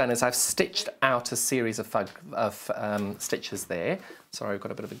 So what I've done is I've stitched out a series of stitches there. Sorry, I've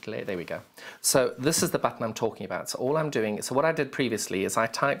got a bit of a glare. There we go. So this is the button I'm talking about. So all I'm doing, so what I did previously is I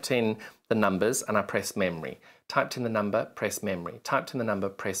typed in the numbers and I pressed memory. Typed in the number, press memory. Typed in the number,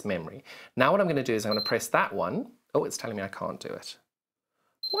 press memory. Now what I'm going to do is I'm going to press that one. Oh, it's telling me I can't do it.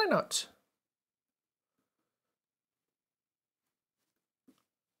 Why not?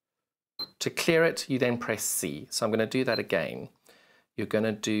 To clear it, you then press C. So I'm going to do that again. you're going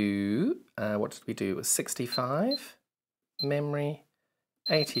to do, what did we do? It was 65, memory,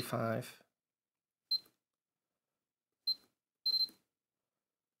 85.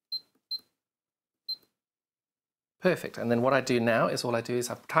 Perfect. And then what I do now is all I do is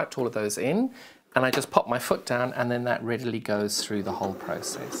I've typed all of those in and I just pop my foot down and then that readily goes through the whole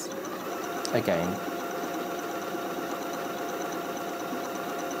process. Again.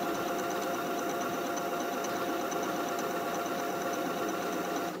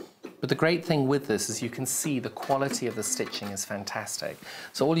 But the great thing with this is you can see the quality of the stitching is fantastic.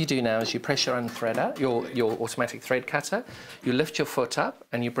 So all you do now is you press your unthreader, your automatic thread cutter, you lift your foot up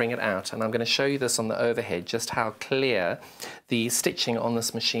and you bring it out. And I'm going to show you this on the overhead, just how clear the stitching on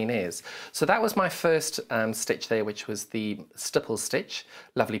this machine is. So that was my first stitch there, which was the stipple stitch.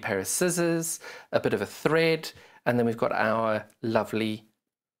 Lovely pair of scissors, a bit of a thread, and then we've got our lovely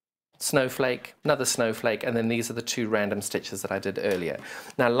snowflake, another snowflake, and then these are the two random stitches that I did earlier.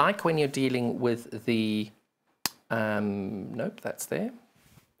 Now, like when you're dealing with the, nope, that's there.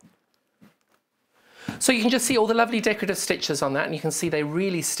 So you can just see all the lovely decorative stitches on that, and you can see they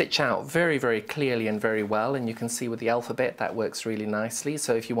really stitch out very, very clearly and very well. And you can see with the alphabet that works really nicely.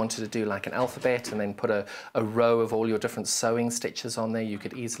 So if you wanted to do like an alphabet and then put a row of all your different sewing stitches on there, you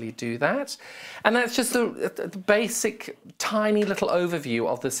could easily do that. And that's just the basic tiny little overview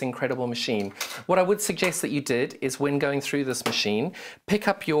of this incredible machine. What I would suggest that you did is when going through this machine, pick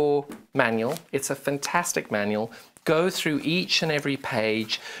up your manual. It's a fantastic manual. Go through each and every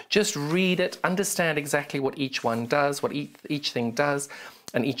page, just read it, understand exactly what each one does, what each thing does,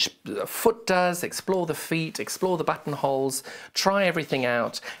 and each foot does, explore the feet, explore the buttonholes, try everything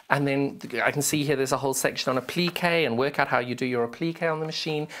out, and then I can see here there's a whole section on applique and work out how you do your applique on the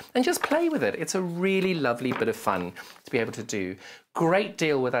machine, and just play with it. It's a really lovely bit of fun to be able to do. Great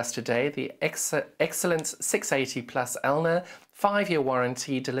deal with us today, the Excellence 680 Plus Elna, 5-year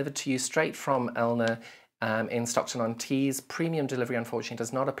warranty, delivered to you straight from Elna, in Stockton-on-Tees. Premium delivery unfortunately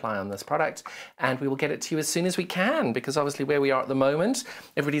does not apply on this product, and we will get it to you as soon as we can, because obviously where we are at the moment,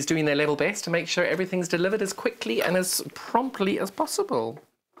 everybody's doing their level best to make sure everything's delivered as quickly and as promptly as possible.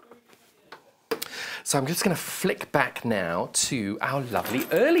 So I'm just going to flick back now to our lovely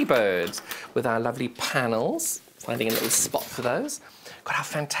early birds with our lovely panels, finding a little spot for those. Got our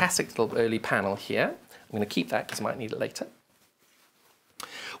fantastic little early panel here. I'm going to keep that because I might need it later.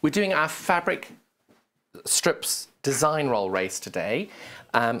 We're doing our fabric strips design roll race today.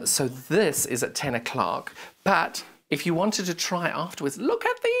 So this is at 10 o'clock, but if you wanted to try afterwards, look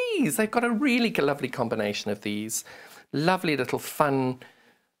at these. They've got a really lovely combination of these. Lovely little fun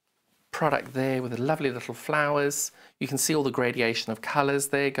product there with the lovely little flowers. You can see all the gradation of colors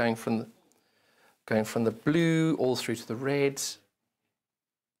there going from the blue all through to the red.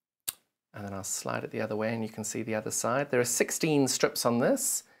 And then I'll slide it the other way and you can see the other side. There are 16 strips on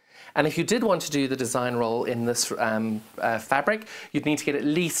this. And if you did want to do the design roll in this fabric, you'd need to get at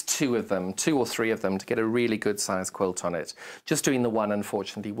least 2 of them, 2 or 3 of them, to get a really good size quilt on it. Just doing the one,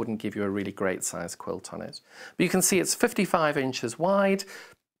 unfortunately, wouldn't give you a really great size quilt on it. But you can see it's 55 inches wide,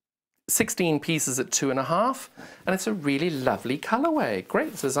 16 pieces at 2.5, and it's a really lovely colorway.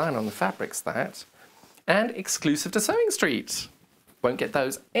 Great design on the fabrics, that. And exclusive to Sewing Street. Won't get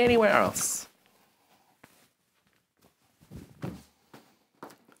those anywhere else.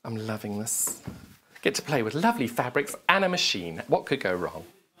 I'm loving this. Get to play with lovely fabrics and a machine. What could go wrong?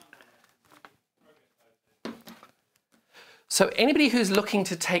 So anybody who's looking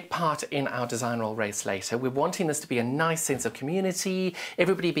to take part in our design roll race later, we're wanting this to be a nice sense of community,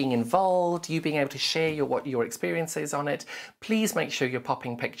 everybody being involved, you being able to share what your experience is on it. Please make sure you're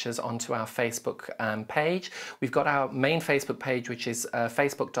popping pictures onto our Facebook page. We've got our main Facebook page, which is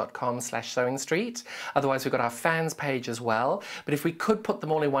facebook.com/sewingstreet. Otherwise, we've got our fans page as well. But if we could put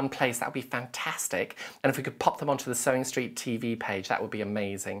them all in one place, that would be fantastic. And if we could pop them onto the Sewing Street TV page, that would be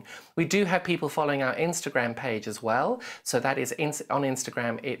amazing. We do have people following our Instagram page as well. So that is on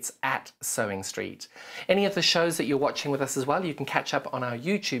Instagram, it's at Sewing Street. Any of the shows that you're watching with us as well, you can catch up on our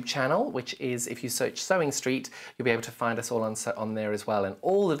YouTube channel, which is, if you search Sewing Street, you'll be able to find us all on there as well. And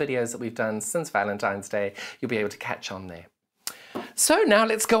all the videos that we've done since Valentine's Day, you'll be able to catch on there. So now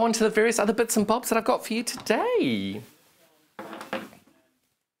let's go on to the various other bits and bobs that I've got for you today.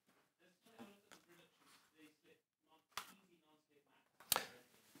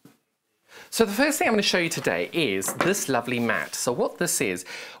 So the first thing I'm going to show you today is this lovely mat. So what this is,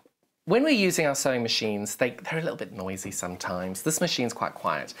 when we're using our sewing machines, they're a little bit noisy sometimes. This machine's quite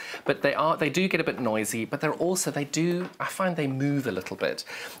quiet, but they do get a bit noisy, but they're also, I find they move a little bit.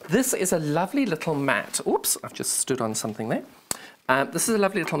 This is a lovely little mat. Oops, I've just stood on something there. This is a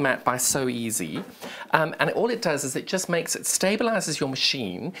lovely little mat by So Easy, and all it does is it just makes it stabilizes your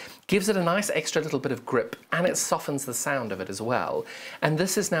machine, gives it a nice extra little bit of grip, and it softens the sound of it as well. And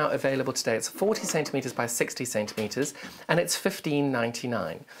this is now available today. It's 40 centimeters by 60 centimeters, and it's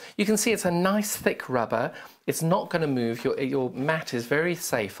 $15.99. You can see it's a nice thick rubber. It's not going to move. Your mat is very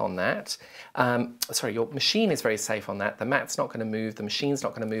safe on that. Sorry, your machine is very safe on that. The mat's not going to move. The machine's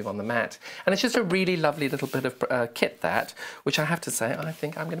not going to move on the mat. And it's just a really lovely little bit of kit that, which I have to say, I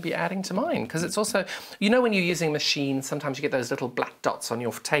think I'm going to be adding to mine. Because it's also, you know, when you're using a machine, sometimes you get those little black dots on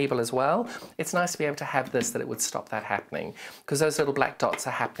your table as well. It's nice to be able to have this, that it would stop that happening. Because those little black dots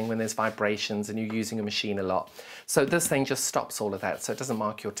are happening when there's vibrations and you're using a machine a lot. So this thing just stops all of that. So it doesn't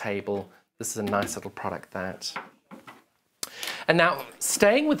mark your table. This is a nice little product that. And now,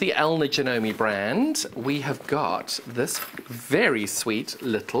 staying with the Elna Janome brand, we have got this very sweet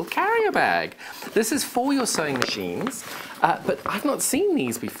little carrier bag. This is for your sewing machines, but I've not seen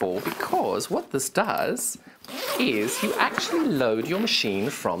these before because what this does is you actually load your machine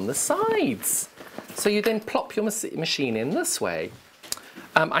from the sides. So you then plop your machine in this way.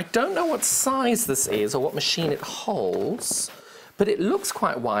 I don't know what size this is or what machine it holds, but it looks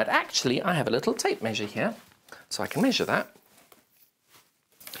quite wide. Actually, I have a little tape measure here, so I can measure that.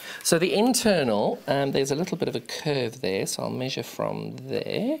 So the internal, there's a little bit of a curve there, so I'll measure from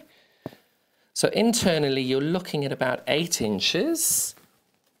there. So internally, you're looking at about 8 inches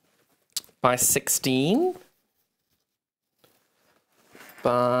by 16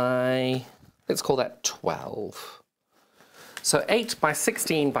 by, let's call that 12. So 8 by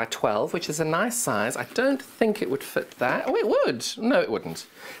 16 by 12, which is a nice size. I don't think it would fit that. Oh, it would. No, it wouldn't.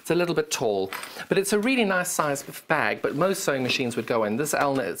 It's a little bit tall, but it's a really nice size bag, but most sewing machines would go in. This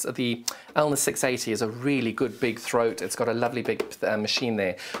Elna, the Elna 680 is a really good big throat. It's got a lovely big machine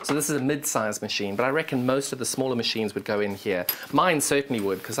there. So this is a mid-sized machine, but I reckon most of the smaller machines would go in here. Mine certainly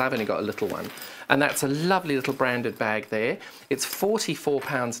would, because I've only got a little one. And that's a lovely little branded bag there. It's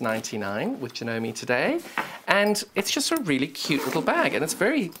 £44.99 with Janome today. And it's just a really cute little bag. And it's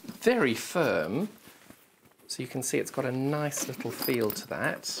very, very firm. So you can see it's got a nice little feel to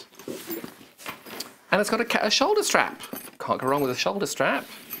that. And it's got a shoulder strap. Can't go wrong with a shoulder strap.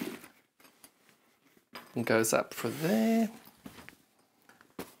 And goes up for there.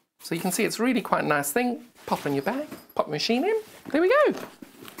 So you can see it's really quite a nice thing. Pop in your bag, pop your machine in. There we go.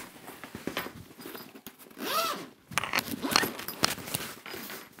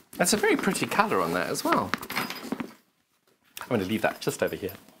 That's a very pretty colour on that as well. I'm going to leave that just over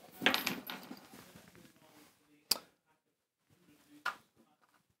here.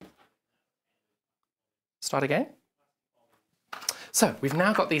 Start again. So we've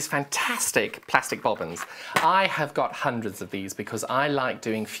now got these fantastic plastic bobbins. I have got hundreds of these because I like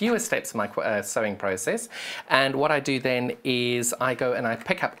doing fewer steps in my sewing process. And what I do then is I go and I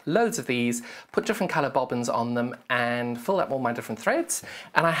pick up loads of these, put different colour bobbins on them and fill up all my different threads.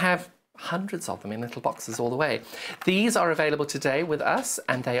 And I have hundreds of them in little boxes all the way. These are available today with us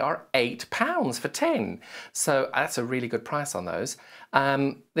and they are £8 for 10. So that's a really good price on those.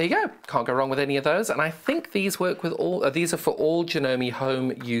 There you go, can't go wrong with any of those. And I think these work with all, these are for all Janome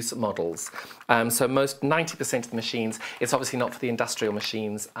home use models. So most 90% of the machines, it's obviously not for the industrial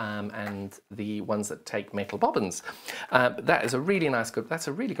machines and the ones that take metal bobbins. But that is a really nice, that's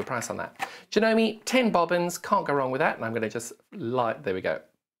a really good price on that. Janome, 10 bobbins, can't go wrong with that. And I'm going to just there we go.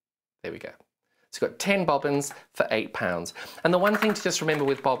 There we go. So you've got 10 bobbins for £8. And the one thing to just remember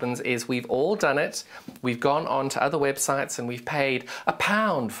with bobbins is we've all done it. We've gone on to other websites and we've paid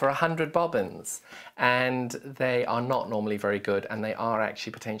 £1 for 100 bobbins. And they are not normally very good and they are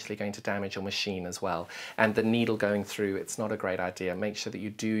actually potentially going to damage your machine as well. And the needle going through, it's not a great idea. Make sure that you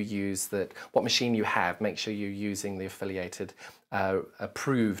do use what machine you have, make sure you're using the affiliated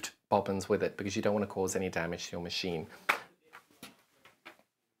approved bobbins with it because you don't want to cause any damage to your machine.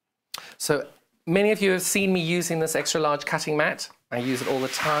 So many of you have seen me using this extra large cutting mat. I use it all the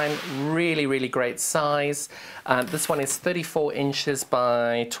time. Really, really great size. This one is 34 inches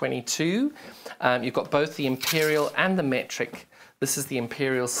by 22. You've got both the imperial and the metric. This is the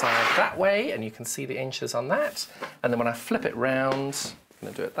imperial side that way, and you can see the inches on that. And then when I flip it round, I'm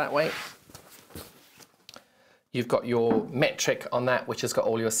going to do it that way. You've got your metric on that, which has got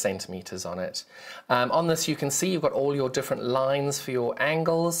all your centimeters on it. On this, you can see you've got all your different lines for your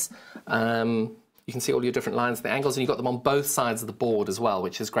angles. You can see all your different lines, the angles, and you've got them on both sides of the board as well,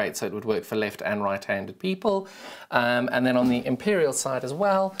 which is great. So it would work for left and right-handed people. And then on the imperial side as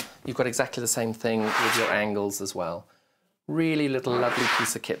well, you've got exactly the same thing with your angles as well. Really little lovely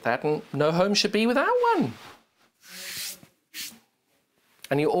piece of kit that, and no home should be without one.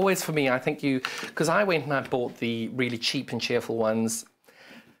 And you always, for me, I think because I went and I bought the really cheap and cheerful ones.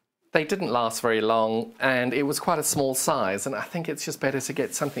 They didn't last very long, and it was quite a small size, and I think it's just better to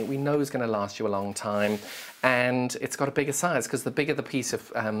get something we know is going to last you a long time, and it's got a bigger size, because the bigger the piece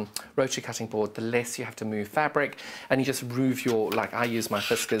of rotary cutting board, the less you have to move fabric, and you just move like I use my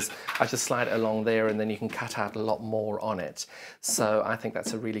Fiskars, I just slide it along there, and then you can cut out a lot more on it. So I think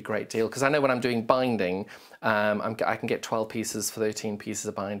that's a really great deal, because I know when I'm doing binding, I can get 12 pieces, 13 pieces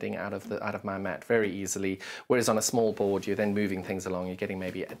of binding out of my mat very easily, whereas on a small board you're then moving things along, you're getting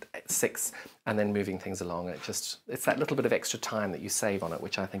maybe 6 and then moving things along. It's that little bit of extra time that you save on it,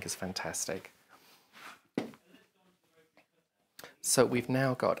 which I think is fantastic. So we've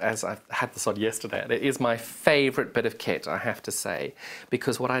now got, as I had this on yesterday, and it is my favourite bit of kit, I have to say,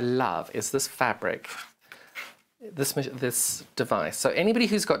 because what I love is this fabric, this device. So anybody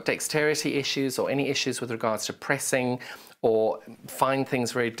who's got dexterity issues or any issues with regards to pressing or find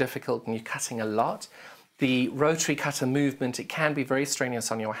things very difficult and you're cutting a lot, the rotary cutter movement, it can be very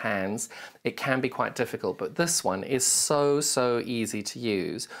strenuous on your hands. It can be quite difficult, but this one is so easy to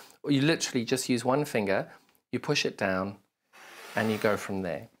use. You literally just use one finger, you push it down, and you go from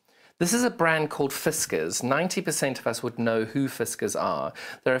there. This is a brand called Fiskars. 90% of us would know who Fiskars are.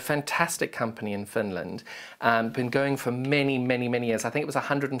 They're a fantastic company in Finland. Been going for many years. I think it was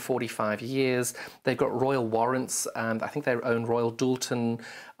 145 years. They've got royal warrants. I think they own Royal Doulton,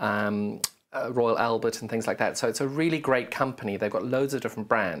 Royal Albert and things like that. So it's a really great company. They've got loads of different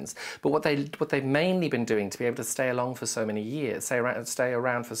brands. But what they've mainly been doing to be able to stay along for so many years, stay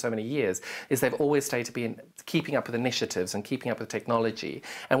around for so many years, is they've always stayed to be keeping up with initiatives and keeping up with technology.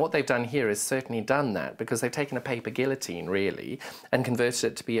 And what they've done here is certainly done that, because they've taken a paper guillotine really and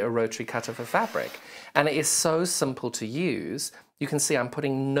converted it to be a rotary cutter for fabric. And it is so simple to use. You can see I'm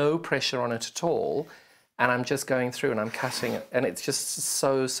putting no pressure on it at all. And I'm just going through and I'm cutting it, and it's just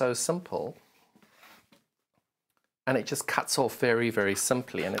so simple. And it just cuts off very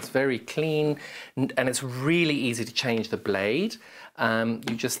simply, and it's very clean, and it's really easy to change the blade.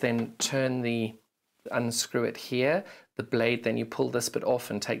 You just then unscrew it here. The blade, then you pull this bit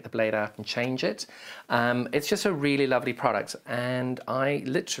off and take the blade out and change it. It's just a really lovely product, and I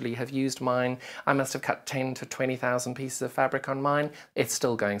literally have used mine. I must have cut 10 to 20,000 pieces of fabric on mine. It's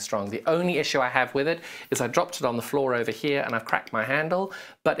still going strong. The only issue I have with it is I dropped it on the floor over here and I've cracked my handle,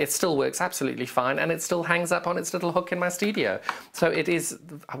 but it still works absolutely fine, and it still hangs up on its little hook in my studio. So it is,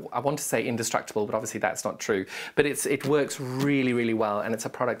 I want to say indestructible, but obviously that's not true. But it works really well, and it's a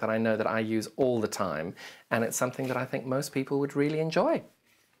product that I know that I use all the time, and it's something that I think most people would really enjoy. And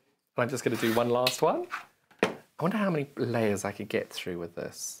I'm just going to do one last one. I wonder how many layers I could get through with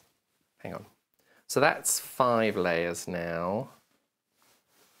this. Hang on. So that's 5 layers now.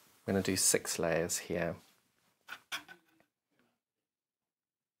 I'm going to do 6 layers here.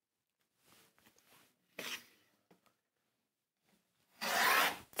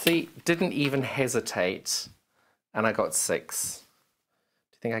 See, didn't even hesitate, and I got 6. Do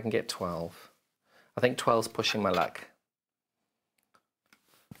you think I can get 12? I think 12's pushing my luck.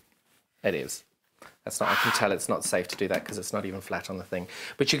 It is. That's not, I can tell it's not safe to do that because it's not even flat on the thing.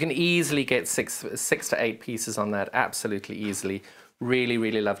 But you can easily get 6 to 8 pieces on that, absolutely easily.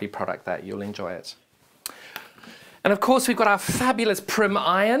 Really lovely product that. You'll enjoy it. And of course we've got our fabulous Prim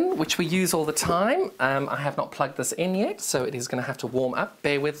iron, which we use all the time. I have not plugged this in yet, so it is going to have to warm up.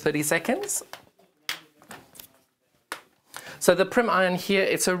 Bear with 30 seconds. So the Prim iron here,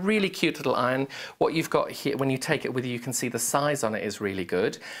 it's a really cute little iron. What you've got here, when you take it with you, you can see the size on it is really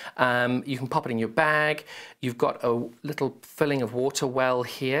good. You can pop it in your bag. You've got a little filling of water well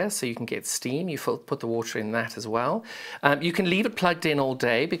here, so you can get steam. You put the water in that as well. You can leave it plugged in all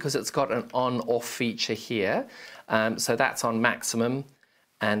day because it's got an on-off feature here. So that's on maximum,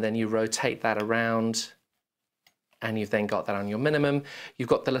 and then you rotate that around, and you've then got that on your minimum. You've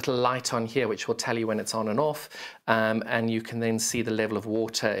got the little light on here which will tell you when it's on and off, and you can then see the level of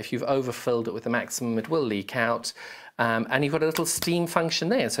water. If you've overfilled it with the maximum, it will leak out. And you've got a little steam function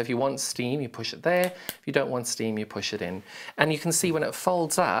there. So if you want steam, you push it there. If you don't want steam, you push it in. And you can see when it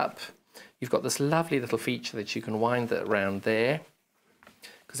folds up, you've got this lovely little feature that you can wind that around there,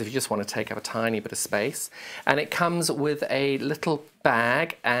 because if you just want to take up a tiny bit of space. And it comes with a little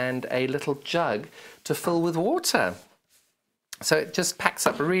bag and a little jug to fill with water. So it just packs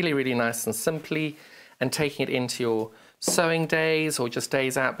up really nice and simply, and taking it into sewing days or just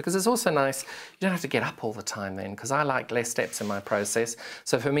days out, because it's also nice, you don't have to get up all the time then, because I like less steps in my process.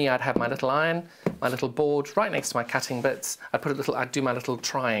 So for me, I'd have my little iron, my little board right next to my cutting bits. I'd do my little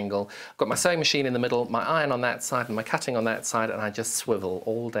triangle. I've got my sewing machine in the middle, my iron on that side and my cutting on that side, and I just swivel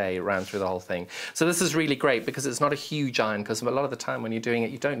all day around through the whole thing. So this is really great because it's not a huge iron, because a lot of the time when you're doing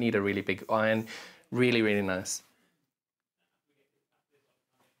it, you don't need a really big iron. Really, really nice.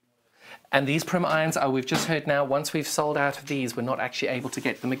 And these Prim irons, we've just heard now, once we've sold out of these, we're not actually able to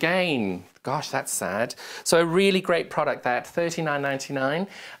get them again. Gosh, that's sad. So a really great product, that, $39.99,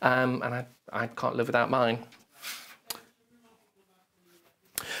 and I can't live without mine.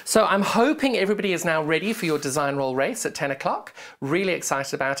 So I'm hoping everybody is now ready for your design roll race at 10 o'clock. Really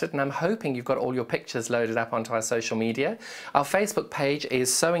excited about it, and I'm hoping you've got all your pictures loaded up onto our social media. Our Facebook page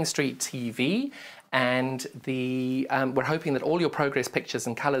is Sewing Street TV, and we're hoping that all your progress pictures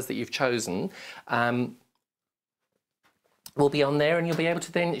and colours that you've chosen will be on there, and you'll be able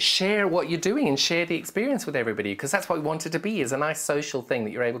to then share what you're doing and share the experience with everybody, because that's what we want it to be, is a nice social thing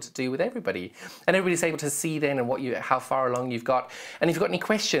that you're able to do with everybody, and everybody's able to see then and how far along you've got. And if you've got any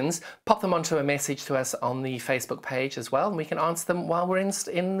questions, pop them onto a message to us on the Facebook page as well, and we can answer them while we're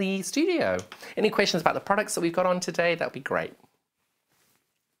in the studio. Any questions about the products that we've got on today, that would be great.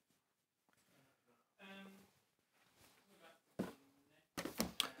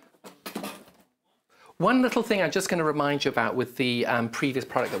 One little thing I'm just going to remind you about with the previous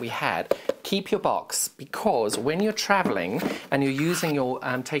product that we had, keep your box, because when you're traveling and you're using your,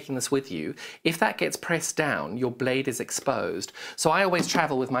 taking this with you, if that gets pressed down, your blade is exposed. So I always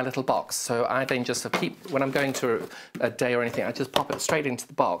travel with my little box. So I then just when I'm going to a day or anything, I just pop it straight into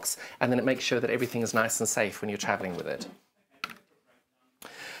the box, and then it makes sure that everything is nice and safe when you're traveling with it.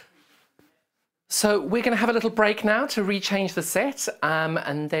 So we're going to have a little break now to rechange the set,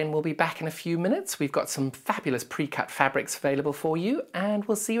 and then we'll be back in a few minutes. We've got some fabulous pre-cut fabrics available for you, and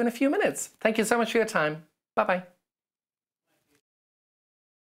we'll see you in a few minutes. Thank you so much for your time. Bye-bye.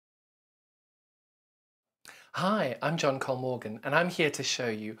 Hi, I'm John Cole Morgan, and I'm here to show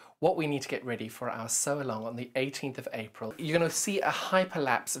you what we need to get ready for our sew along on the 18th of April. You're going to see a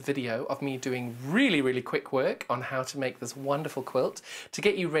hyperlapse video of me doing really, really quick work on how to make this wonderful quilt to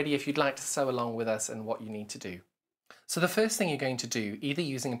get you ready if you'd like to sew along with us and what you need to do. So the first thing you're going to do, either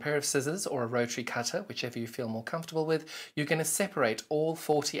using a pair of scissors or a rotary cutter, whichever you feel more comfortable with, you're going to separate all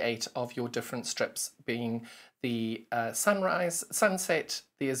 48 of your different strips, being the sunrise, sunset,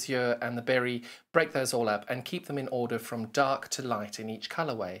 the azure and the berry. Break those all up and keep them in order from dark to light in each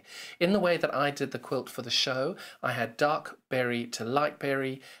colourway. In the way that I did the quilt for the show, I had dark berry to light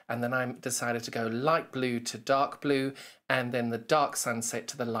berry, and then I decided to go light blue to dark blue, and then the dark sunset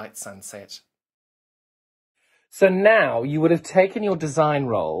to the light sunset. So now you would have taken your design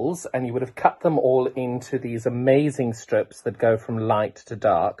rolls and you would have cut them all into these amazing strips that go from light to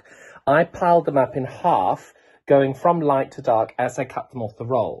dark. I piled them up in half, going from light to dark as I cut them off the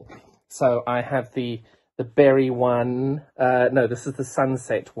roll. So I have the berry one, no, this is the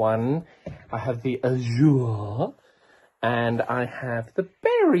sunset one. I have the azure, and I have the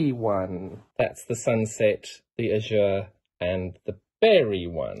berry one. That's the sunset, the azure, and the berry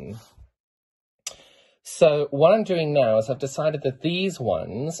one. So what I'm doing now is I've decided that these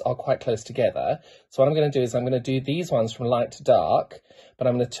ones are quite close together. So what I'm going to do is I'm going to do these ones from light to dark, but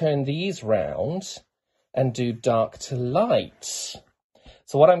I'm going to turn these round and do dark to light.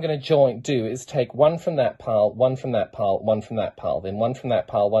 So what I'm going to do is take one from that pile, one from that pile, one from that pile, then one from that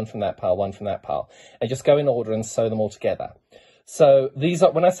pile, one from that pile, one from that pile, and just go in order and sew them all together. So these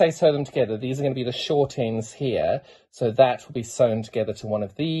are, when I say sew them together, these are going to be the short ends here. So that will be sewn together to one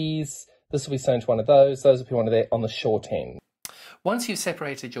of these. This will be sewn to one of those will be one of on the short end. Once you've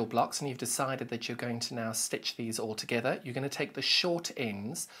separated your blocks and you've decided that you're going to now stitch these all together, you're going to take the short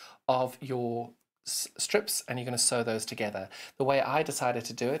ends of your strips and you're going to sew those together. The way I decided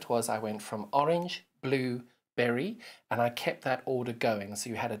to do it was I went from orange, blue, berry, and I kept that order going. So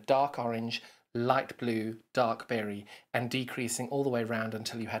you had a dark orange, light blue, dark berry, and decreasing all the way around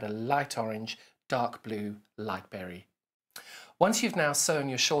until you had a light orange, dark blue, light berry. Once you've now sewn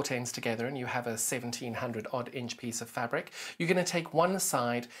your short ends together and you have a 1700 odd inch piece of fabric, you're going to take one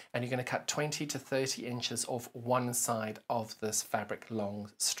side and you're going to cut 20 to 30 inches off one side of this fabric long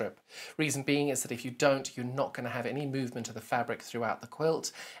strip. Reason being is that if you don't, you're not going to have any movement of the fabric throughout the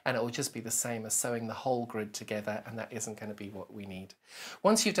quilt, and it will just be the same as sewing the whole grid together, and that isn't going to be what we need.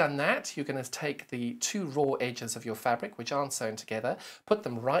 Once you've done that, you're going to take the two raw edges of your fabric, which aren't sewn together, put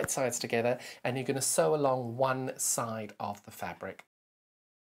them right sides together, and you're going to sew along one side of the fabric.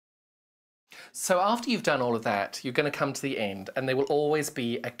 So after you've done all of that, you're going to come to the end, and there will always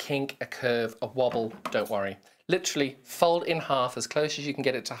be a kink, a curve, a wobble. Don't worry. literally fold in half as close as you can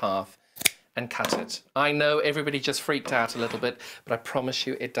get it to half and cut it. I know everybody just freaked out a little bit, but I promise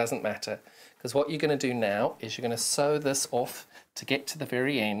you it doesn't matter. Because what you're going to do now is you're going to sew this off to get to the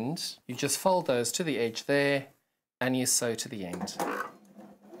very end. You just fold those to the edge there and you sew to the end.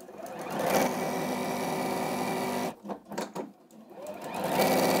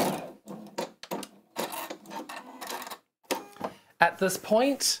 At this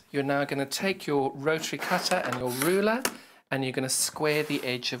point, you're now going to take your rotary cutter and your ruler and you're going to square the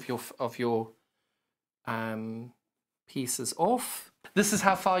edge of your pieces off. This is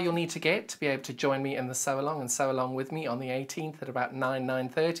how far you'll need to get to be able to join me in the sew along and sew along with me on the 18th at about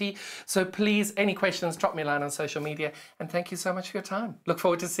 9:30. So please, any questions, drop me a line on social media, and thank you so much for your time. Look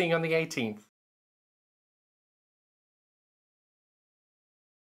forward to seeing you on the 18th.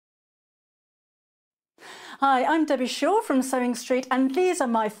 Hi, I'm Debbie Shaw from Sewing Street, and these are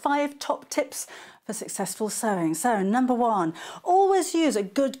my 5 top tips for successful sewing. So, number 1, always use a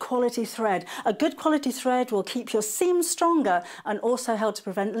good quality thread. A good quality thread will keep your seams stronger and also help to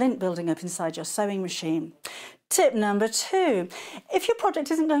prevent lint building up inside your sewing machine. Tip number 2, if your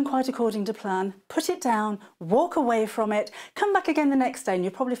project isn't going quite according to plan, put it down, walk away from it, come back again the next day and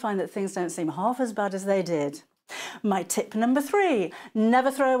you'll probably find that things don't seem half as bad as they did. My tip number 3,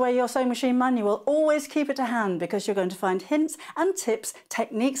 never throw away your sewing machine manual, always keep it to hand because you're going to find hints and tips,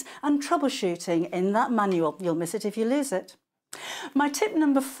 techniques and troubleshooting in that manual. You'll miss it if you lose it. My tip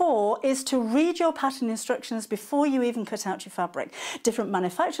number 4 is to read your pattern instructions before you even cut out your fabric. Different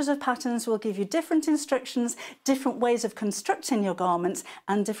manufacturers of patterns will give you different instructions, different ways of constructing your garments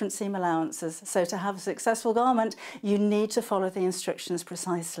and different seam allowances. So to have a successful garment, you need to follow the instructions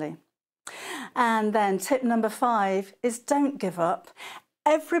precisely. And then tip number 5 is don't give up.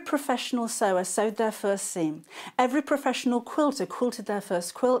 Every professional sewer sewed their first seam. Every professional quilter quilted their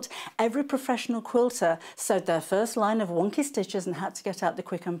first quilt. Every professional quilter sewed their first line of wonky stitches and had to get out the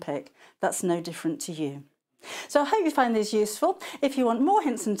quick and pick. That's no different to you. So I hope you find these useful. If you want more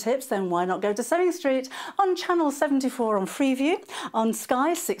hints and tips, then why not go to Sewing Street on channel 74 on Freeview, on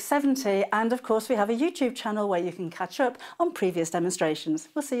Sky 670, and of course we have a YouTube channel where you can catch up on previous demonstrations.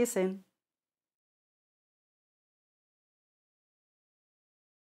 We'll see you soon.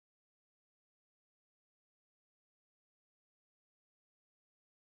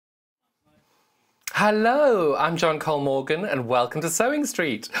 Hello, I'm John Cole Morgan and welcome to Sewing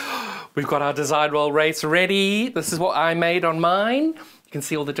Street. We've got our design roll race ready. This is what I made on mine. You can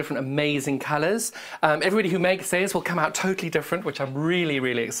see all the different amazing colours. Everybody who makes theirs will come out totally different, which I'm really,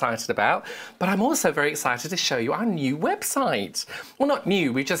 really excited about. But I'm also very excited to show you our new website. Well, not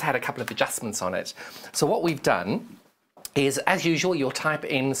new, we've just had a couple of adjustments on it. So what we've done is, as usual, you'll type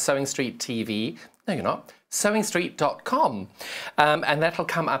in Sewing Street TV. No, you're not. sewingstreet.com, and that'll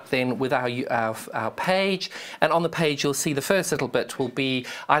come up then with our page, and on the page you'll see the first little bit will be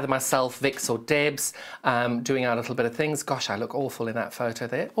either myself, Vix or Debs doing our little bit of things. Gosh, I look awful in that photo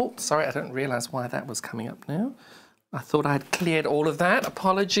there. Oh, sorry, I don't realise why that was coming up now. I thought I'd cleared all of that.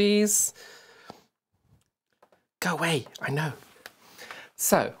 Apologies. Go away, I know.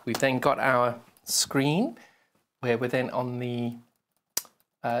 So we've then got our screen where we're then on the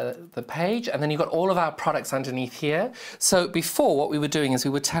page, and then you've got all of our products underneath here. So before, what we were doing is we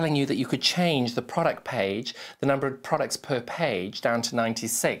were telling you that you could change the product page, the number of products per page, down to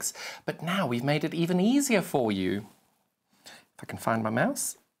 96. But now we've made it even easier for you. If I can find my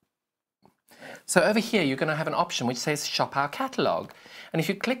mouse. So over here, you're going to have an option which says Shop Our Catalogue. And if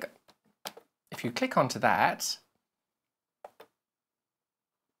you click onto that,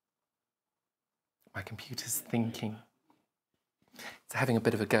 my computer's thinking. It's having a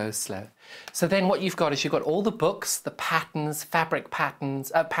bit of a go slow. So then what you've got is you've got all the books, the patterns, fabric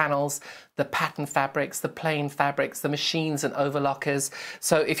patterns, panels, the pattern fabrics, the plain fabrics, the machines and overlockers.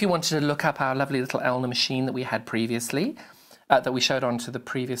 So if you wanted to look up our lovely little Elna machine that we had previously, that we showed on to the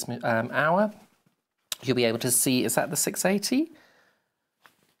previous hour, you'll be able to see, is that the 680?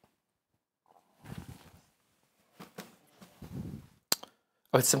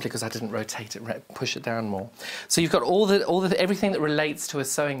 Oh, it's simply because I didn't rotate it, push it down more. So you've got everything that relates to a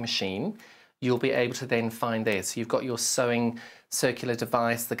sewing machine, you'll be able to then find there. So you've got your sewing circular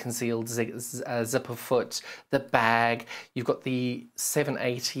device, the concealed zipper foot, the bag, you've got the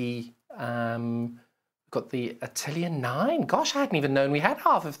 780, got the Atelier 9. Gosh, I hadn't even known we had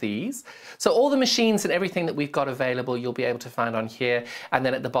half of these. So all the machines and everything that we've got available, you'll be able to find on here. And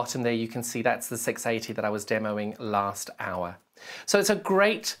then at the bottom there, you can see that's the 680 that I was demoing last hour. So it's a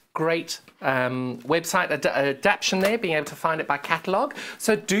great website adaptation there, being able to find it by catalogue.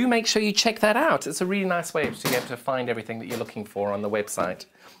 So do make sure you check that out. It's a really nice way to be able to find everything that you're looking for on the website.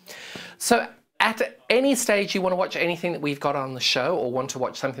 So at Any stage you want to watch anything that we've got on the show or want to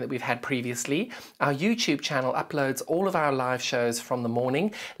watch something that we've had previously, our YouTube channel uploads all of our live shows from the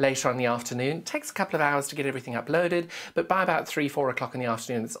morning, later on in the afternoon. It takes a couple of hours to get everything uploaded, but by about 3, 4 o'clock in the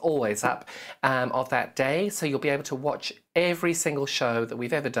afternoon, it's always up of that day. So you'll be able to watch every single show that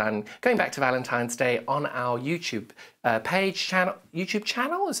we've ever done, going back to Valentine's Day, on our YouTube channel. YouTube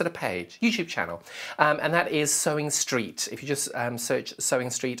channel? Is it a page? YouTube channel. And that is Sewing Street. If you just search Sewing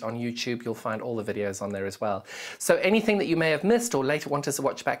Street on YouTube, you'll find all the videos on there as well. So anything that you may have missed or later want us to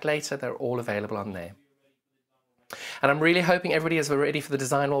watch back later, they're all available on there. And I'm really hoping everybody is ready for the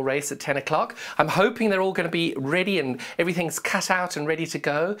design wall race at 10 o'clock. I'm hoping they're all going to be ready and everything's cut out and ready to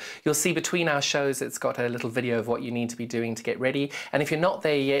go. You'll see between our shows it's got a little video of what you need to be doing to get ready. And if you're not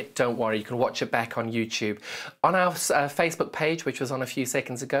there yet, don't worry, you can watch it back on YouTube. On our Facebook page, which was on a few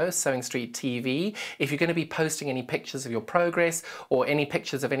seconds ago, Sewing Street TV, if you're going to be posting any pictures of your progress or any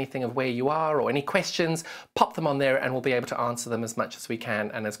pictures of anything of where you are or any questions, pop them on there and we'll be able to answer them as much as we can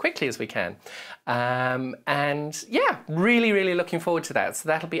and as quickly as we can. And yeah, really looking forward to that. So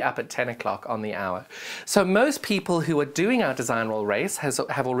that'll be up at 10 o'clock on the hour. So most people who are doing our design roll race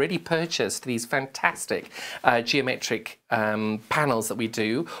have already purchased these fantastic geometric panels that we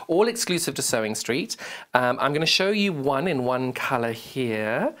do, all exclusive to Sewing Street. I'm going to show you one in one colour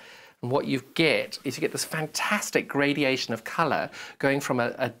here. And what you get is you get this fantastic gradation of colour going from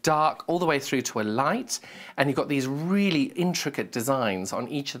a dark all the way through to a light, and you've got these really intricate designs on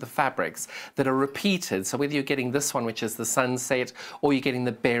each of the fabrics that are repeated. So whether you're getting this one, which is the sunset, or you're getting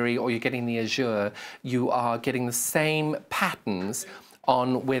the berry, or you're getting the azure, you are getting the same patterns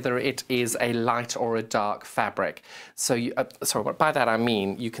on whether it is a light or a dark fabric. So sorry, by that I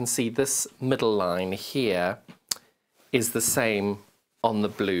mean you can see this middle line here is the same on the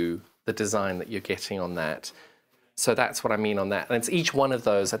blue, the design that you're getting on that. So that's what I mean on that. And it's each one of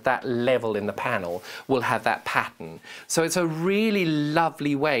those at that level in the panel will have that pattern. So it's a really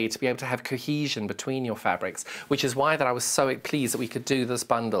lovely way to be able to have cohesion between your fabrics, which is why that I was so pleased that we could do this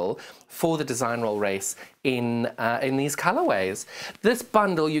bundle for the design roll race in these colorways. This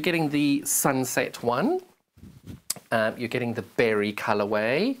bundle, you're getting the sunset one, you're getting the berry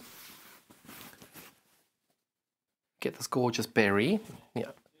colorway, get this gorgeous berry, yeah.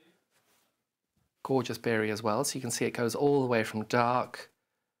 Gorgeous berry as well, so you can see it goes all the way from dark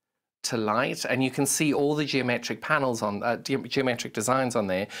to light, and you can see all the geometric panels on geometric designs on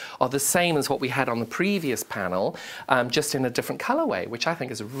there are the same as what we had on the previous panel, just in a different colorway, which I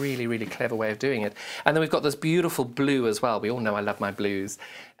think is a really clever way of doing it. And then we've got this beautiful blue as well. We all know I love my blues,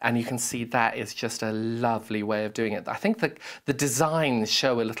 and you can see that is just a lovely way of doing it. I think the designs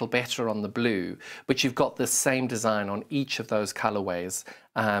show a little better on the blue, but you've got the same design on each of those colorways.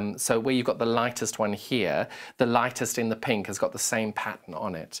 So where you've got the lightest one here, the lightest in the pink has got the same pattern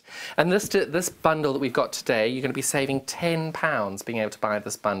on it. And this bundle that we've got today, you're going to be saving £10 being able to buy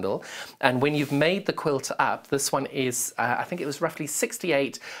this bundle. And when you've made the quilt up, this one is, I think it was roughly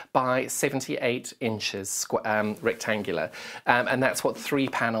 68 by 78 inches rectangular. And that's what 3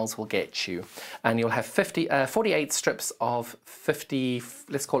 panels will get you. And you'll have 48 strips of 50,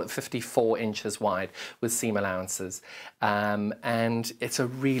 let's call it 54 inches wide with seam allowances. And it's a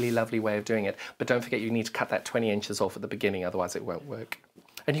really lovely way of doing it, but don't forget you need to cut that 20 inches off at the beginning, otherwise it won't work.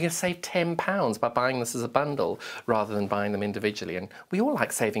 And you're going to save £10 by buying this as a bundle rather than buying them individually, and we all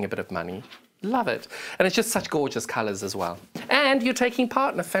like saving a bit of money. Love it. And it's just such gorgeous colours as well. And you're taking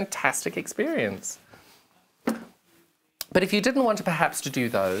part in a fantastic experience. But if you didn't want to perhaps to do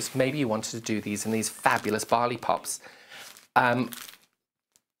those, maybe you wanted to do these in these fabulous barley pops. I've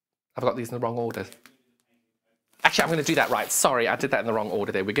got these in the wrong order. Actually, I'm going to do that right. Sorry, I did that in the wrong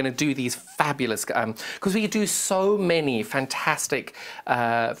order there. We're going to do these fabulous, because we do so many fantastic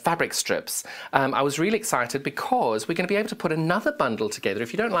fabric strips. I was really excited because we're going to be able to put another bundle together.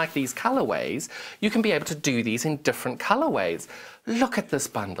 If you don't like these colorways, you can be able to do these in different colorways. Look at this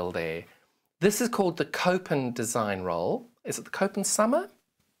bundle there. This is called the Copen Design Roll. Is it the Copen Summer?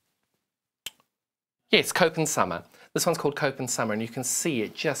 Yes, Copen Summer. This one's called Copen Summer, and you can see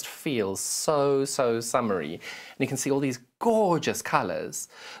it just feels so summery. And you can see all these gorgeous colours.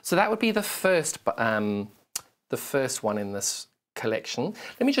 So that would be the first one in this collection.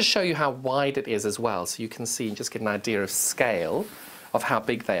 Let me just show you how wide it is as well, so you can see and just get an idea of scale of how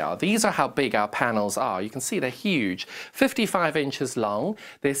big they are. These are how big our panels are. You can see they're huge. 55 inches long.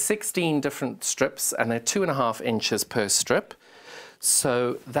 There's 16 different strips, and they're 2.5 inches per strip.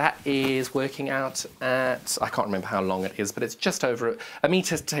 So that is working out at, I can't remember how long it is, but it's just over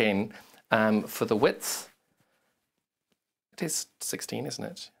 1.10 m for the width. It is 16, isn't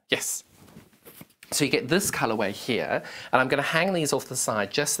it? Yes. So you get this colourway here, and I'm going to hang these off the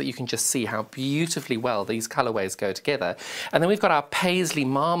side just so that you can just see how beautifully well these colourways go together. And then we've got our paisley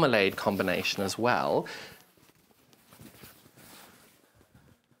marmalade combination as well.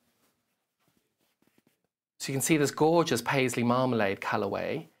 So you can see this gorgeous paisley marmalade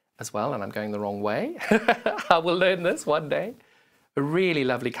colourway as well, and I'm going the wrong way. I will learn this one day. A really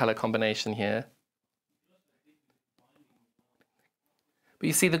lovely colour combination here. But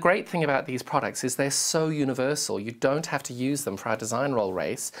you see, the great thing about these products is they're so universal. You don't have to use them for our design roll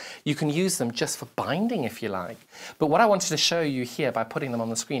race. You can use them just for binding if you like. But what I wanted to show you here by putting them on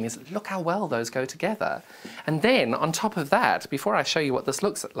the screen is look how well those go together. And then on top of that, before I show you what this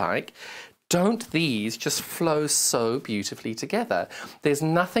looks like, don't these just flow so beautifully together? There's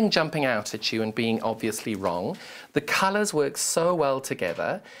nothing jumping out at you and being obviously wrong. The colours work so well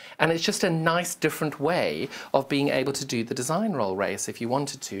together, and it's just a nice different way of being able to do the design roll race if you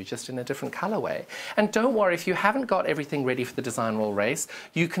wanted to, just in a different colourway. And don't worry, if you haven't got everything ready for the design roll race,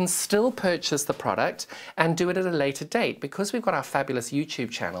 you can still purchase the product and do it at a later date. Because we've got our fabulous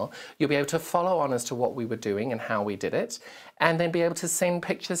YouTube channel, you'll be able to follow on as to what we were doing and how we did it, and then be able to send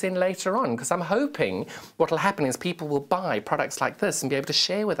pictures in later on, because I'm hoping what will happen is people will buy products like this and be able to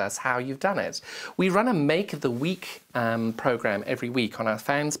share with us how you've done it. We run a Make of the Week program every week on our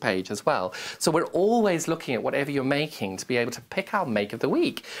fans page as well. So we're always looking at whatever you're making to be able to pick our Make of the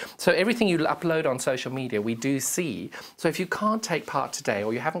Week. So everything you upload on social media, we do see. So if you can't take part today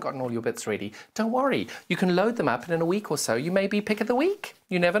or you haven't gotten all your bits ready, don't worry. You can load them up, and in a week or so, you may be Pick of the Week.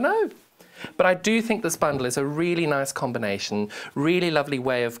 You never know. But I do think this bundle is a really nice combination, really lovely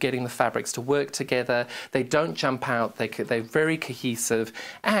way of getting the fabrics to work together. They don't jump out, they're very cohesive,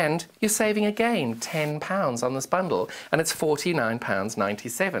 and you're saving again £10 on this bundle, and it's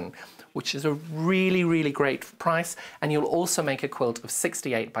 £49.97, which is a really, really great price. And you'll also make a quilt of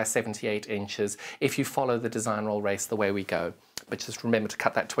 68 by 78 inches if you follow the design roll race the way we go. But just remember to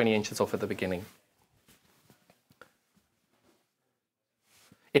cut that 20 inches off at the beginning.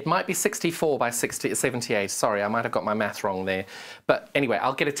 It might be 64 by 78, sorry, I might have got my math wrong there. But anyway,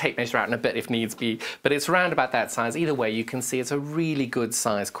 I'll get a tape measure out in a bit if needs be. But it's around about that size. Either way, you can see it's a really good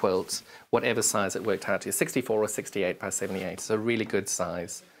size quilt, whatever size it worked out to. 64 or 68 by 78, it's a really good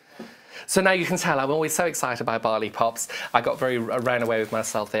size. So now you can tell I'm always so excited by Barley Pops. I ran away with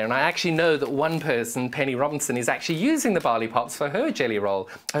myself there. And I actually know that one person, Penny Robinson, is actually using the Barley Pops for her jelly roll,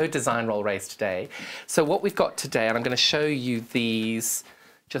 her design roll race today. So what we've got today, and I'm going to show you these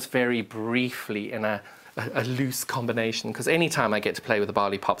just very briefly in a loose combination, because anytime I get to play with the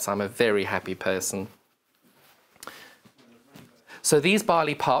Barley Pops, I'm a very happy person. So these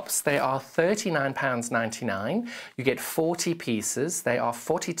Barley Pops, they are £39.99. You get 40 pieces. They are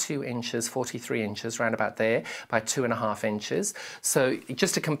 42 inches, 43 inches, round about there, by 2.5 inches. So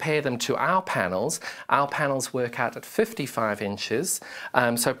just to compare them to our panels work out at 55 inches.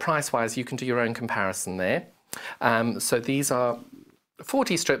 So price-wise, you can do your own comparison there. So these are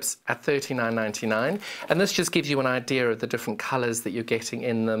 40 strips at £39.99, and this just gives you an idea of the different colours that you're getting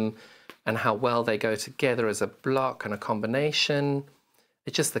in them and how well they go together as a block and a combination.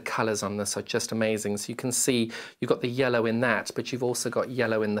 It's just the colours on this are just amazing. So you can see you've got the yellow in that, but you've also got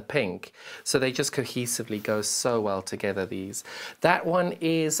yellow in the pink. So they just cohesively go so well together, these. That one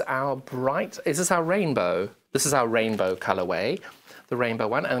is our is this our rainbow? This is our rainbow colourway, the rainbow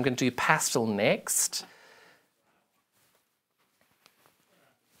one, and I'm going to do pastel next.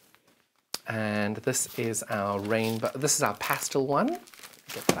 And this is our rainbow, this is our pastel one.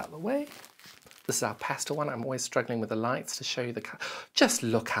 Get that out of the way. This is our pastel one. I'm always struggling with the lights to show you the color. Just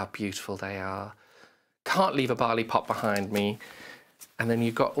look how beautiful they are. Can't leave a Barley Pop behind me. And then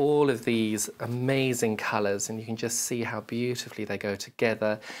you've got all of these amazing colours, and you can just see how beautifully they go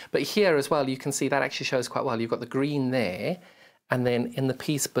together. But here as well, you can see that actually shows quite well. You've got the green there, and then in the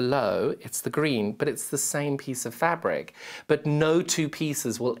piece below, it's the green, but it's the same piece of fabric. But no two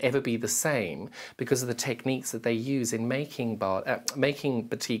pieces will ever be the same because of the techniques that they use in making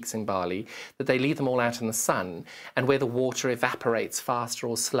batiks in Bali, that they leave them all out in the sun, and where the water evaporates faster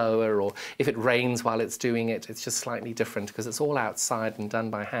or slower, or if it rains while it's doing it, it's just slightly different because it's all outside and done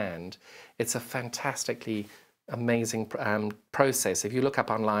by hand. It's a fantastically amazing process. If you look up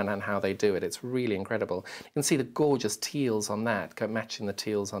online on how they do it, it's really incredible. You can see the gorgeous teals on that, matching the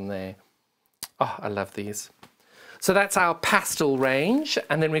teals on there. Oh, I love these. So that's our pastel range,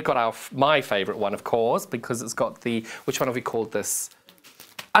 and then we've got my favourite one, of course, because it's got the, which one have we called this?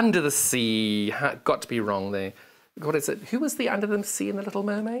 Under the Sea. Got to be wrong there. What is it? Who was the Under the Sea in The Little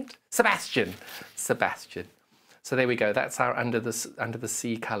Mermaid? Sebastian. Sebastian. So there we go, that's our Under the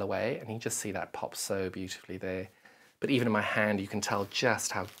Sea colourway, and you can just see that pop so beautifully there. but even in my hand you can tell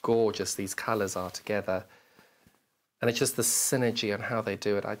just how gorgeous these colours are together. And it's just the synergy on how they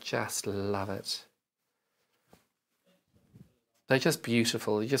do it. I just love it. They're just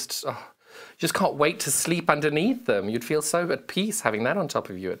beautiful. You just can't wait to sleep underneath them. You'd feel so at peace having that on top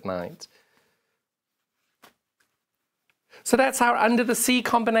of you at night. So that's our under the sea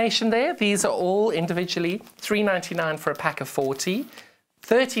combination there. These are all individually $3.99 for a pack of 40.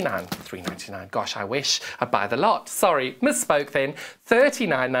 $3.99. Gosh, I wish I'd buy the lot. Sorry, misspoke then.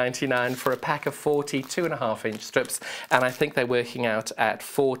 $39.99 for a pack of 40 2.5-inch strips, and I think they're working out at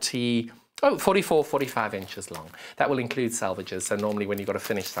 44, 45 inches long. That will include selvages, so normally when you've got a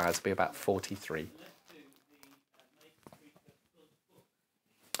finished size, it'll be about 43.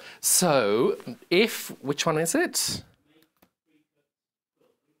 So, which one is it?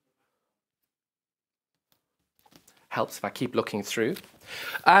 Helps if I keep looking through.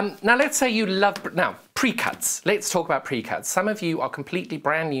 Now let's say you love, pre-cuts. Let's talk about pre-cuts. Some of you are completely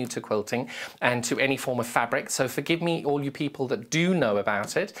brand new to quilting and to any form of fabric, so forgive me all you people that do know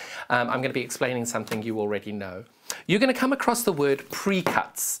about it. I'm going to be explaining something you already know. You're going to come across the word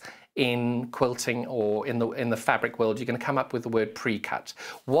pre-cuts in quilting or in the fabric world. You're going to come up with the word pre-cut.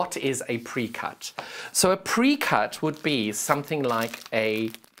 What is a pre-cut? So a pre-cut would be something like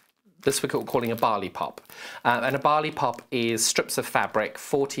this we're calling a barley pop. And a barley pop is strips of fabric,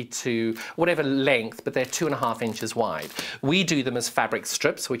 42, whatever length, but they're 2.5 inches wide. We do them as fabric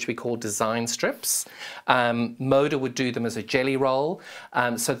strips, which we call design strips. Moda would do them as a jelly roll.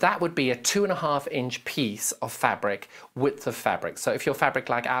 So that would be a 2.5-inch piece of fabric, width of fabric. So if your fabric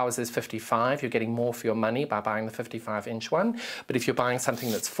like ours is 55, you're getting more for your money by buying the 55-inch one. But if you're buying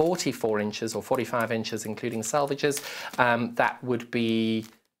something that's 44 inches or 45 inches, including selvages, that would be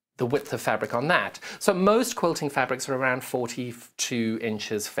the width of fabric on that. So most quilting fabrics are around 42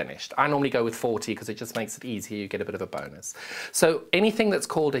 inches finished. I normally go with 40 because it just makes it easier. You get a bit of a bonus. So anything that's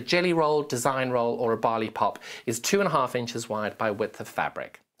called a jelly roll, design roll, or a barley pop is 2.5 inches wide by width of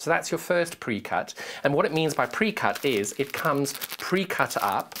fabric. So that's your first pre-cut. And what it means by pre-cut is it comes pre-cut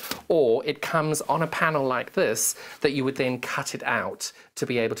up, or it comes on a panel like this that you would then cut it out to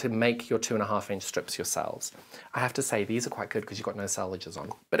be able to make your 2.5-inch strips yourselves. I have to say these are quite good because you've got no selvages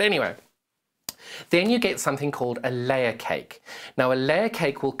on. But anyway, then you get something called a layer cake. Now a layer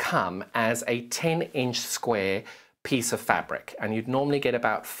cake will come as a 10-inch square piece of fabric, and you'd normally get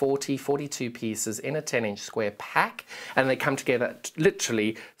about 42 pieces in a 10-inch square pack, and they come together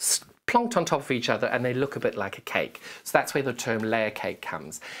literally plonked on top of each other, and they look a bit like a cake. So that's where the term layer cake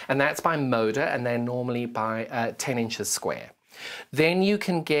comes, and that's by Moda, and they're normally by 10 inches square. Then you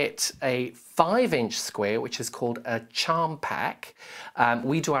can get a 5-inch square, which is called a charm pack.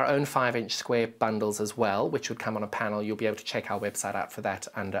 We do our own 5-inch square bundles as well, which would come on a panel. You'll be able to check our website out for that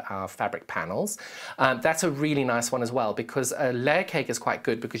under our fabric panels. That's a really nice one as well, because a layer cake is quite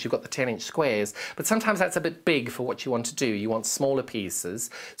good because you've got the 10-inch squares, but sometimes that's a bit big for what you want to do. You want smaller pieces,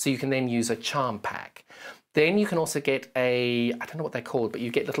 so you can then use a charm pack. Then you can also get I don't know what they're called, but you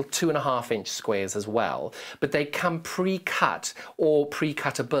get little 2.5-inch squares as well, but they come pre-cut or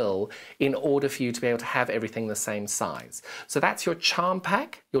pre-cuttable in order for you to be able to have everything the same size. So that's your charm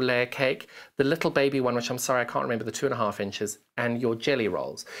pack, your layer cake, the little baby one, which I'm sorry, I can't remember the 2.5 inches, and your jelly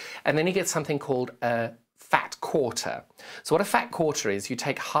rolls. And then you get something called a fat quarter. So what a fat quarter is, you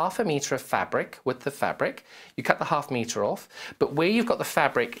take 1/2 meter of fabric, width of fabric, you cut the 1/2 meter off, but where you've got the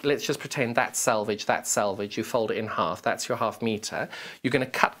fabric, let's just pretend that's selvage, you fold it in half, that's your 1/2 meter. You're going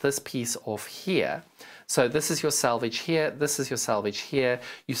to cut this piece off here. So this is your selvage here, this is your selvage here,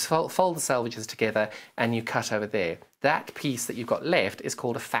 you fold the selvages together and you cut over there. That piece that you've got left is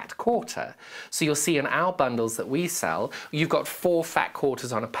called a fat quarter. So you'll see in our bundles that we sell, you've got 4 fat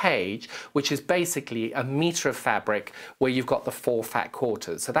quarters on a page, which is basically a meter of fabric where you've got the 4 fat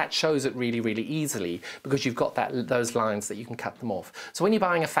quarters. So that shows it really, really easily because you've got those lines that you can cut them off. So when you're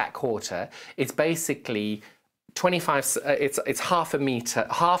buying a fat quarter, it's basically 25, it's 1/2 a meter,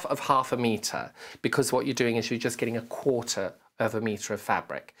 half of 1/2 a meter, because what you're doing is you're just getting 1/4 of a meter of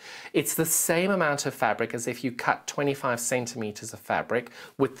fabric. It's the same amount of fabric as if you cut 25 centimeters of fabric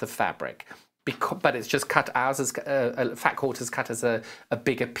with the fabric, but it's just cut, ours is a fat quarter is cut as a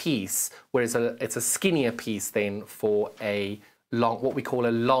bigger piece, whereas it's a skinnier piece then for a long, what we call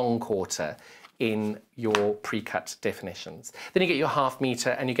a long quarter in your pre-cut definitions. Then you get your 1/2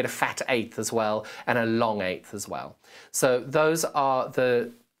 meter and you get a fat 1/8 as well and a long 1/8 as well. So those are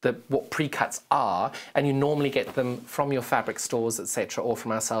the what pre-cuts are, and you normally get them from your fabric stores, etc., or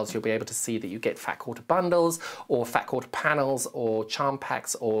from ourselves. You'll be able to see that you get fat quarter bundles or fat quarter panels or charm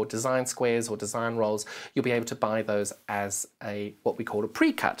packs or design squares or design rolls. You'll be able to buy those as what we call a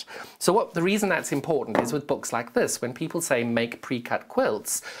pre-cut. So the reason that's important is with books like this, when people say make pre-cut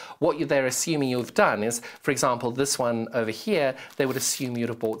quilts, what they're assuming you've done is, for example, this one over here, they would assume you'd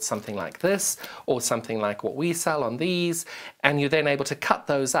have bought something like this or something like what we sell on these, and you're then able to cut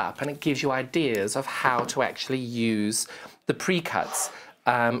those up, and it gives you ideas of how to actually use the pre-cuts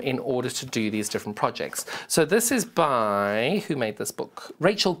in order to do these different projects. So this is by, who made this book?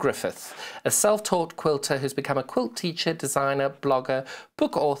 Rachel Griffith, a self-taught quilter who's become a quilt teacher, designer, blogger,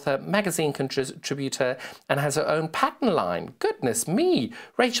 book author, magazine contributor, and has her own pattern line. Goodness me,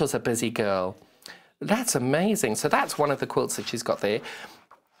 Rachel's a busy girl. That's amazing. So that's one of the quilts that she's got there.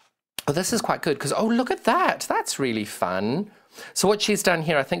 Oh, this is quite good because, oh, look at that. That's really fun. So what she's done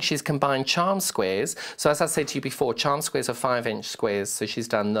here, I think she's combined charm squares. So as I said to you before, charm squares are 5-inch squares, so she's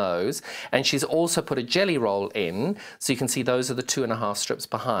done those. And she's also put a jelly roll in, so you can see those are the 2.5 strips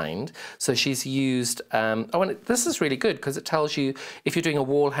behind. So she's used, oh, and this is really good because it tells you if you're doing a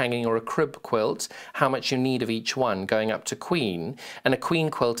wall hanging or a crib quilt, how much you need of each one going up to queen. And a queen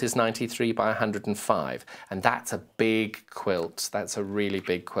quilt is 93 by 105. And that's a big quilt. That's a really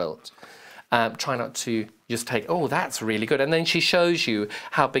big quilt. Try not to just take, oh, that's really good. And then she shows you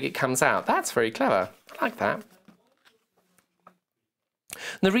how big it comes out. That's very clever. I like that.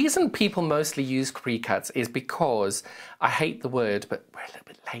 The reason people mostly use pre-cuts is because, I hate the word, but we're a little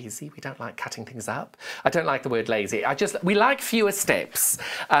bit lazy. We don't like cutting things up. I don't like the word lazy. We like fewer steps.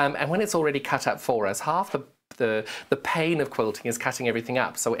 And when it's already cut up for us, half the pain of quilting is cutting everything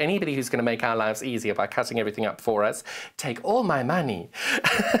up. So anybody who's going to make our lives easier by cutting everything up for us, take all my money.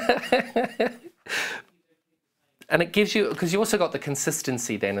 And it gives you, because you also got the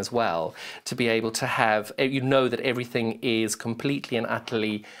consistency then as well, to be able to have, you know that everything is completely and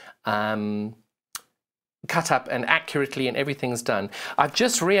utterly cut up and accurately and everything's done. I've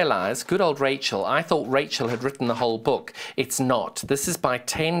just realized, good old Rachel, I thought Rachel had written the whole book. It's not. This is by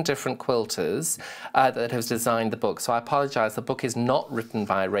 10 different quilters that have designed the book. So I apologize, the book is not written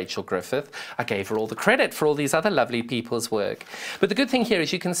by Rachel Griffith. I gave her all the credit for all these other lovely people's work. But the good thing here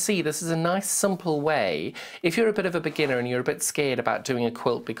is you can see this is a nice simple way. If you're a bit of a beginner and you're a bit scared about doing a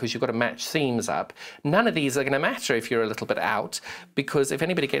quilt because you've got to match seams up, none of these are going to matter if you're a little bit out, because if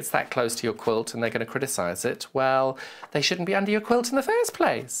anybody gets that close to your quilt and they're going to criticize it, well, they shouldn't be under your quilt in the first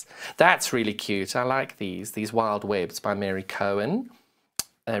place. That's really cute. I like these Wild Webs by Mary Cohen.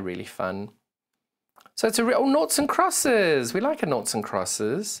 They're really fun. So it's a real, oh, noughts and crosses. We like a noughts and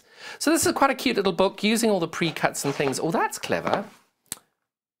crosses. So this is quite a cute little book using all the pre-cuts and things. Oh, that's clever.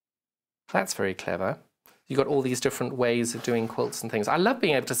 That's very clever. You've got all these different ways of doing quilts and things. I love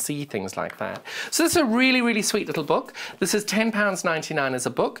being able to see things like that. So this is a really, really sweet little book. This is £10.99 as a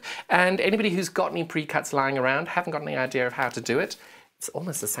book. And anybody who's got any pre-cuts lying around, haven't got any idea of how to do it, it's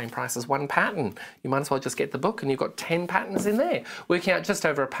almost the same price as one pattern. You might as well just get the book and you've got 10 patterns in there, working out just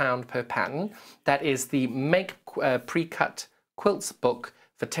over £1 per pattern. That is the Make Pre-Cut Quilts book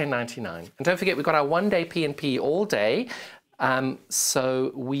for £10.99. And don't forget, we've got our one-day P&P all day.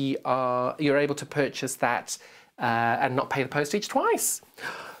 So you're able to purchase that and not pay the postage twice.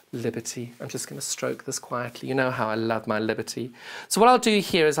 Liberty. I'm just going to stroke this quietly. You know how I love my Liberty. So what I'll do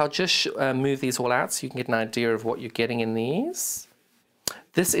here is I'll just move these all out so you can get an idea of what you're getting in these.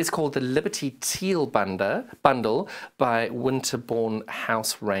 This is called the Liberty Teal Bundle by Winterbourne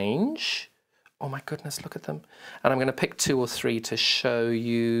House Range. Oh my goodness, look at them. And I'm going to pick 2 or 3 to show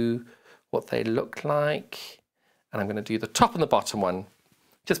you what they look like. And I'm going to do the top and the bottom one,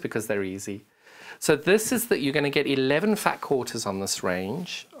 just because they're easy. So this is that you're going to get 11 fat quarters on this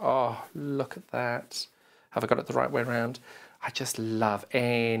range. Oh, look at that. Have I got it the right way around? I just love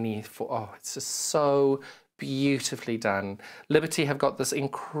oh, it's just so beautifully done. Liberty have got this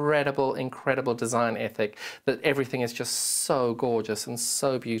incredible, incredible design ethic that everything is just so gorgeous and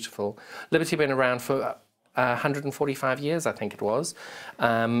so beautiful. Liberty have been around for 145 years, I think it was,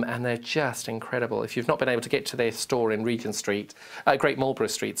 and they're just incredible. If you've not been able to get to their store in Regent Street, Great Marlborough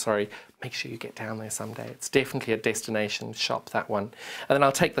Street, sorry, make sure you get down there someday. It's definitely a destination shop, that one. And then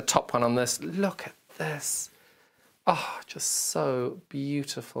I'll take the top one on this. Look at this. Oh, just so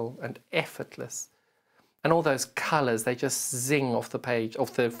beautiful and effortless. And all those colours, they just zing off the page,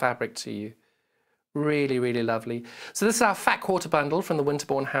 off the fabric to you. Really, really lovely. So this is our fat quarter bundle from the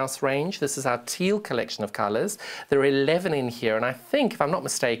Winterbourne House range. This is our teal collection of colours. There are 11 in here, and I think, if I'm not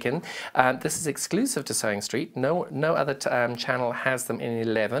mistaken, this is exclusive to Sewing Street. No other channel has them in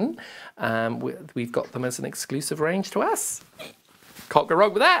 11. We've got them as an exclusive range to us. Can't go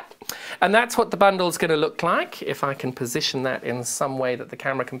wrong with that. And that's what the bundle's going to look like, if I can position that in some way that the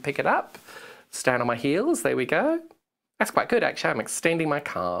camera can pick it up. Stand on my heels, there we go. That's quite good, actually. I'm extending my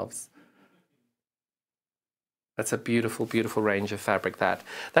calves. That's a beautiful, beautiful range of fabric, that.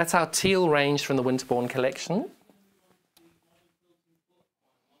 That's our teal range from the Winterbourne collection.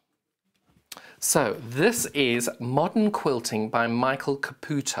 So this is Modern Quilting by Michael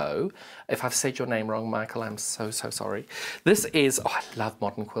Caputo. If I've said your name wrong, Michael, I'm so, so sorry. This is, oh, I love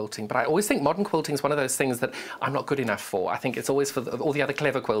modern quilting, but I always think modern quilting is one of those things that I'm not good enough for. I think it's always for all the other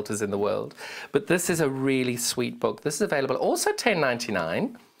clever quilters in the world. But this is a really sweet book. This is available also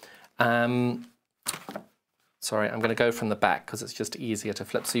 $10.99. Sorry, I'm going to go from the back because it's just easier to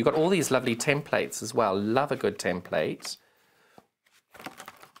flip. So you've got all these lovely templates as well. Love a good template.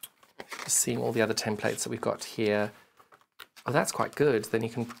 Just seeing all the other templates that we've got here. Oh, that's quite good. Then you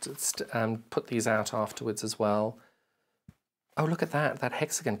can put these out afterwards as well. Oh, look at that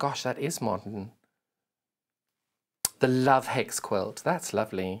hexagon. Gosh, that is modern. The Love Hex quilt. That's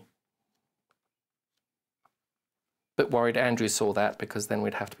lovely. Bit worried Andrew saw that because then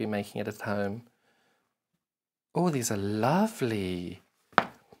we'd have to be making it at home. Oh, these are lovely.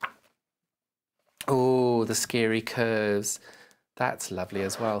 Oh, the scary curves. That's lovely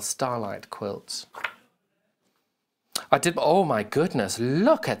as well. Starlight quilt. Oh my goodness,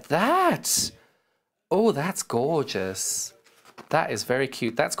 look at that. Oh, that's gorgeous. That is very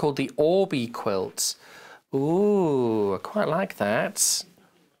cute. That's called the Orby quilt. Ooh, I quite like that.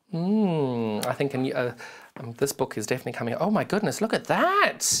 I think this book is definitely coming. Oh my goodness, look at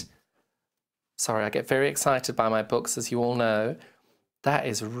that. Sorry, I get very excited by my books, as you all know. That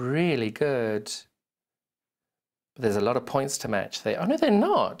is really good. But there's a lot of points to match there. Oh, no, they're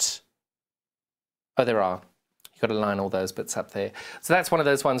not. Oh, there are. You've got to line all those bits up there. So that's one of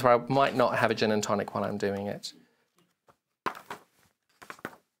those ones where I might not have a gin and tonic while I'm doing it.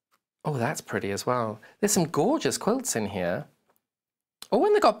 Oh, that's pretty as well. There's some gorgeous quilts in here. Oh,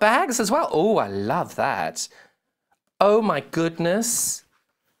 and they've got bags as well. Oh, I love that. Oh, my goodness.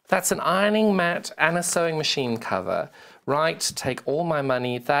 That's an ironing mat and a sewing machine cover. Right, take all my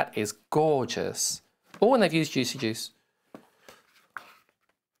money. That is gorgeous. Oh, and they've used Juicy Juice.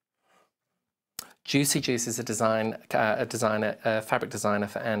 Juicy Juice is a fabric designer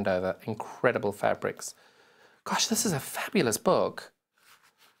for Andover. Incredible fabrics. Gosh, this is a fabulous book.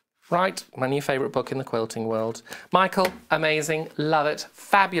 Right, my new favourite book in the quilting world. Michael, amazing, love it,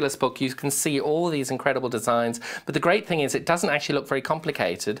 fabulous book. You can see all these incredible designs, but the great thing is it doesn't actually look very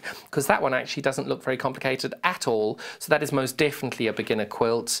complicated, because that one actually doesn't look very complicated at all. So that is most definitely a beginner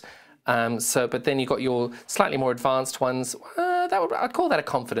quilt. But then you've got your slightly more advanced ones. I'd call that a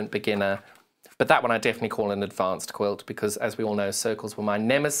confident beginner. But that one I definitely call an advanced quilt because, as we all know, circles were my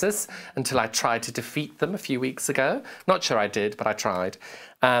nemesis until I tried to defeat them a few weeks ago. Not sure I did, but I tried.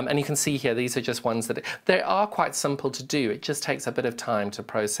 And you can see here, these are just ones that they are quite simple to do. It just takes a bit of time to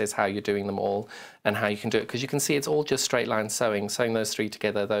process how you're doing them all and how you can do it. Because you can see it's all just straight line sewing those three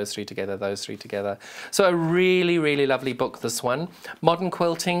together, those three together, those three together. So a really, really lovely book, this one. Modern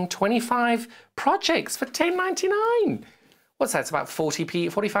Quilting, 25 projects for $10.99. What's that? It's about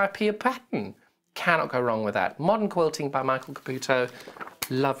 40p, 45p a pattern. Cannot go wrong with that. Modern Quilting by Michael Caputo.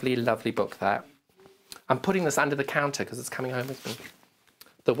 Lovely, lovely book, that. I'm putting this under the counter because it's coming home with me.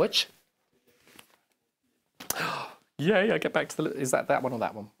 The which? Yay, I get back to the... Is that one or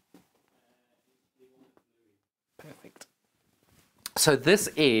that one? Perfect. So this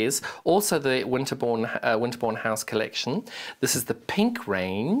is also the Winterbourne House collection. This is the pink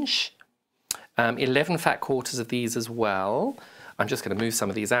range. 11 fat quarters of these as well. I'm just going to move some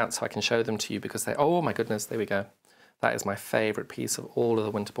of these out so I can show them to you because they... Oh my goodness, there we go. That is my favourite piece of all of the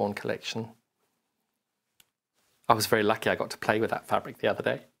Winterbourne collection. I was very lucky I got to play with that fabric the other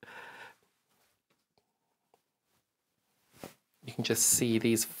day. You can just see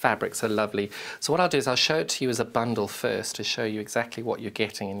these fabrics are lovely. So what I'll do is I'll show it to you as a bundle first to show you exactly what you're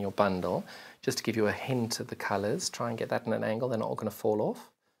getting in your bundle, just to give you a hint of the colours. Try and get that in an angle, they're not all going to fall off.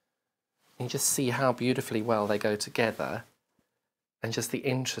 And you just see how beautifully well they go together and just the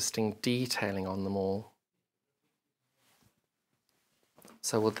interesting detailing on them all.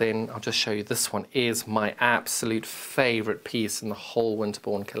 So I'll just show you, this one is my absolute favourite piece in the whole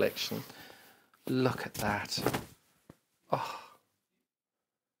Winterbourne collection. Look at that. Oh,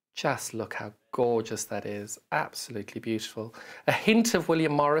 just look how gorgeous that is. Absolutely beautiful. A hint of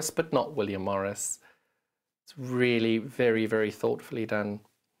William Morris, but not William Morris. It's really very, very thoughtfully done.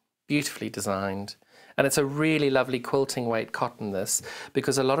 Beautifully designed. And it's a really lovely quilting weight cotton, this,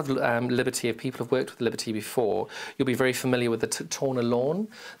 because a lot of Liberty, if people have worked with Liberty before, you'll be very familiar with the Torna lawn.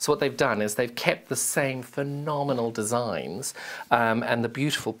 So what they've done is they've kept the same phenomenal designs and the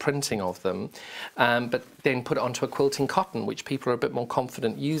beautiful printing of them, but then put it onto a quilting cotton, which people are a bit more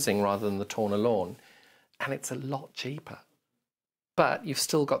confident using rather than the Torna lawn. And it's a lot cheaper. But you've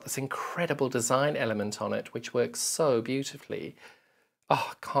still got this incredible design element on it, which works so beautifully.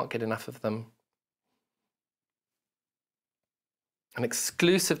 Oh, I can't get enough of them. An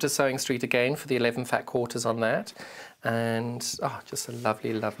exclusive to Sewing Street again for the 11 fat quarters on that. And oh, just a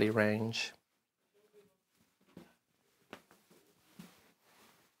lovely, lovely range.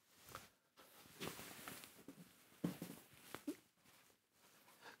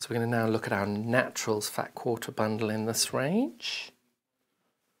 So we're going to now look at our Naturals fat quarter bundle in this range.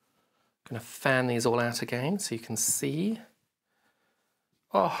 I'm going to fan these all out again so you can see.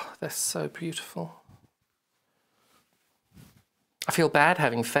 Oh, they're so beautiful. I feel bad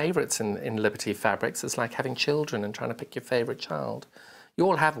having favourites in Liberty fabrics. It's like having children and trying to pick your favourite child. You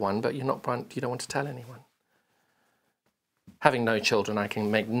all have one, but you don't want to tell anyone. Having no children, I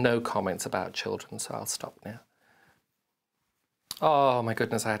can make no comments about children, so I'll stop now. Oh my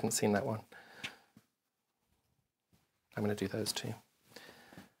goodness, I hadn't seen that one. I'm going to do those too.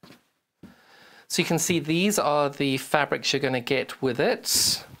 So you can see these are the fabrics you're going to get with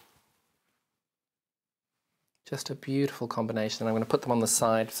it. Just a beautiful combination. I'm going to put them on the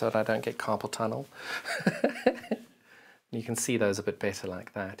side so that I don't get carpal tunnel. You can see those a bit better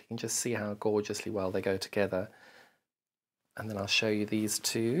like that. You can just see how gorgeously well they go together. And then I'll show you these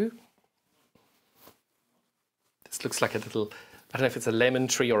two. This looks like a little, I don't know if it's a lemon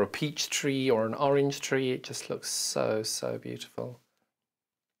tree or a peach tree or an orange tree. It just looks so, so beautiful.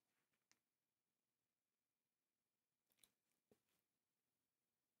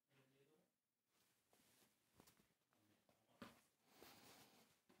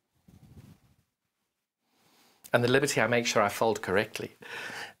 And the Liberty, I make sure I fold correctly.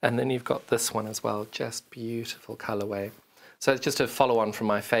 And then you've got this one as well, just beautiful colorway. So it's just a follow on from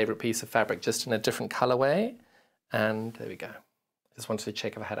my favorite piece of fabric, just in a different colorway. And there we go. Just wanted to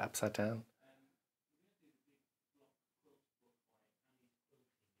check if I had it upside down.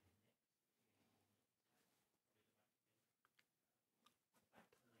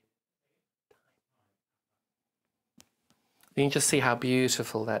 You can just see how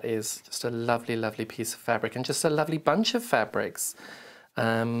beautiful that is. Just a lovely, lovely piece of fabric and just a lovely bunch of fabrics.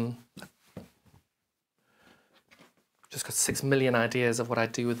 Just got 6 million ideas of what I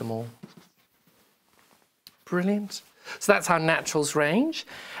do with them all. Brilliant. So that's our Naturals range.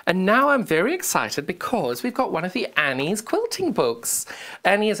 And now I'm very excited because we've got one of the Annie's quilting books.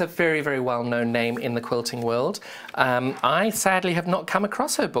 Annie is a very, very well-known name in the quilting world. I sadly have not come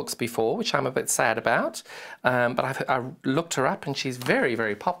across her books before, which I'm a bit sad about. But I looked her up and she's very,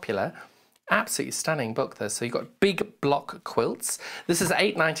 very popular. Absolutely stunning book this. So you've got big block quilts. This is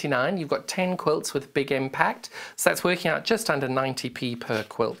 $8.99. You've got 10 quilts with big impact. So that's working out just under 90p per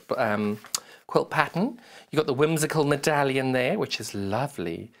quilt. Quilt pattern. You've got the whimsical medallion there, which is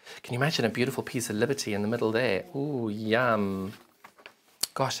lovely. Can you imagine a beautiful piece of Liberty in the middle there? Ooh, yum.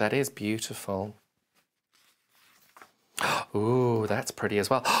 Gosh, that is beautiful. Ooh, that's pretty as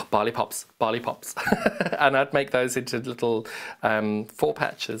well. Barley pops, barley pops. And I'd make those into little 4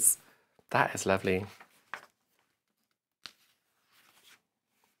 patches. That is lovely.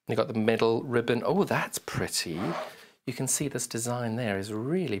 You've got the middle ribbon. Oh, that's pretty. You can see this design there is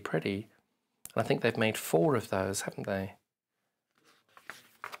really pretty. I think they've made 4 of those, haven't they?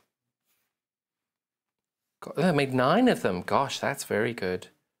 They made 9 of them. Gosh, that's very good.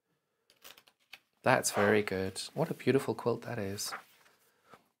 That's very good. What a beautiful quilt that is.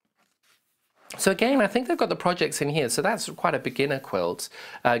 So again, I think they've got the projects in here. So that's quite a beginner quilt,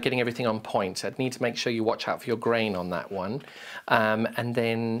 getting everything on point. I'd need to make sure you watch out for your grain on that one. And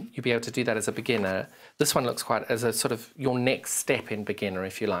then you'll be able to do that as a beginner. This one looks quite as a sort of your next step in beginner,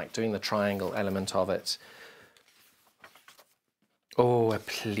 if you like, doing the triangle element of it. Oh, a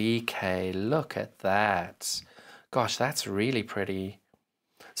plique. Look at that. Gosh, that's really pretty.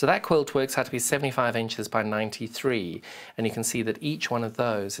 So that quilt works out to be 75 inches by 93, and you can see that each one of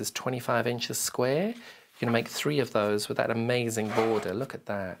those is 25 inches square. You're going to make 3 of those with that amazing border. Look at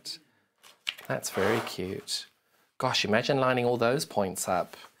that. That's very cute. Gosh, imagine lining all those points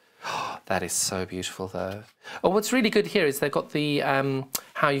up. Oh, that is so beautiful though. Oh, what's really good here is they've got the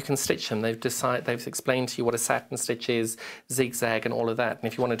how you can stitch them. They've explained to you what a satin stitch is, zigzag and all of that. And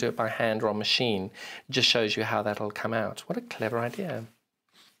if you want to do it by hand or on machine, it just shows you how that'll come out. What a clever idea.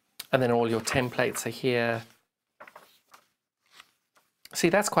 And then all your templates are here. See,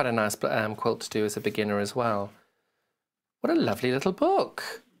 that's quite a nice quilt to do as a beginner as well. What a lovely little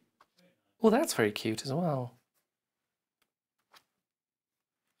book. Oh, that's very cute as well.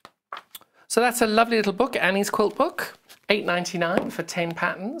 So that's a lovely little book, Annie's Quilt Book, $8.99 for 10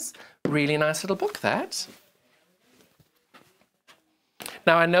 patterns. Really nice little book, that.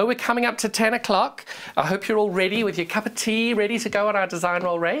 Now, I know we're coming up to 10 o'clock. I hope you're all ready with your cup of tea, ready to go on our design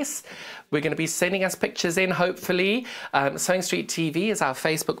roll race. We're going to be sending us pictures in, hopefully. Sewing Street TV is our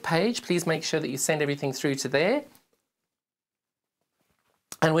Facebook page. Please make sure that you send everything through to there.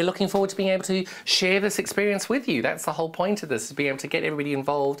 And we're looking forward to being able to share this experience with you. That's the whole point of this, is being able to get everybody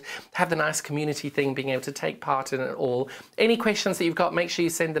involved, have the nice community thing, being able to take part in it all. Any questions that you've got, make sure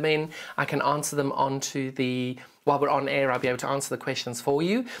you send them in. I can answer them while we're on air, I'll be able to answer the questions for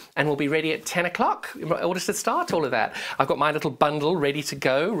you. And we'll be ready at 10 o'clock in order to start all of that. I've got my little bundle ready to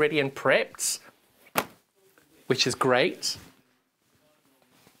go, ready and prepped, which is great.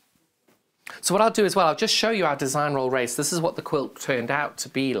 So what I'll do as well, I'll just show you our design roll race. This is what the quilt turned out to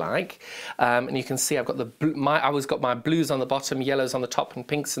be like. And you can see I've got I always got my blues on the bottom, yellows on the top and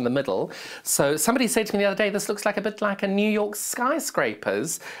pinks in the middle. So somebody said to me the other day, this looks like a bit like a New York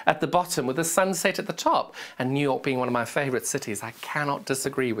skyscrapers at the bottom with the sunset at the top. And New York being one of my favorite cities, I cannot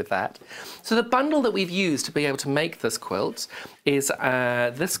disagree with that. So the bundle that we've used to be able to make this quilt is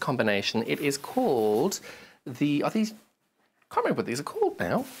this combination. It is called I can't remember what these are called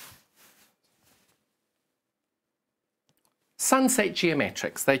now. Sunset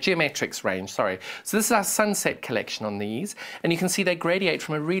Geometrics, they're Geometrics range, sorry. So this is our Sunset collection on these, and you can see they gradiate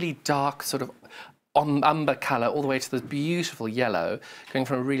from a really dark sort of umber colour all the way to this beautiful yellow, going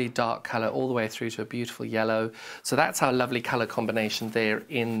from a really dark colour all the way through to a beautiful yellow. So that's our lovely colour combination there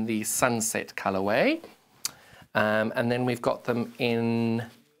in the Sunset colourway. And then we've got them in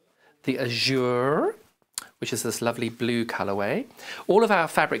the Azure, which is this lovely blue colourway. All of our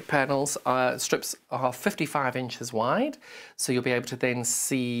fabric panels strips are 55 inches wide, so you'll be able to then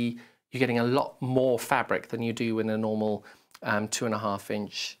see you're getting a lot more fabric than you do in a normal 2.5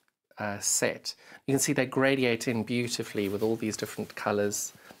 inch set. You can see they gradiate in beautifully with all these different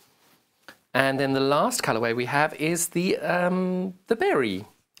colours. And then the last colourway we have is the berry. I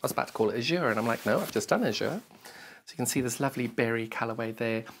was about to call it Azure, and I'm like, no, I've just done Azure. So you can see this lovely berry colourway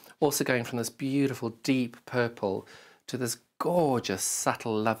there. Also going from this beautiful deep purple to this gorgeous,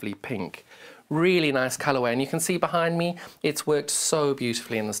 subtle, lovely pink. Really nice colourway, and you can see behind me, it's worked so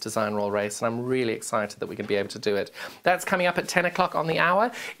beautifully in this design roll race, and I'm really excited that we're going to be able to do it. That's coming up at 10 o'clock on the hour.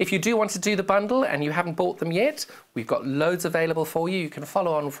 If you do want to do the bundle and you haven't bought them yet, we've got loads available for you. You can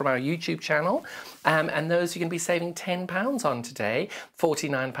follow on from our YouTube channel, and those you can be saving £10 on today,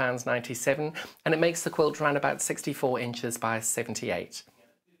 £49.97, and it makes the quilt around about 64 inches by 78.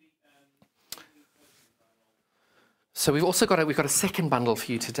 So we've also got a second bundle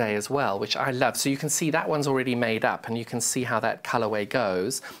for you today as well, which I love. So you can see that one's already made up, and you can see how that colourway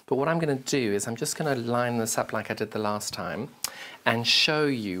goes. But what I'm going to do is I'm just going to line this up like I did the last time and show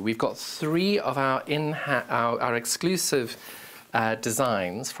you. We've got 3 of our exclusive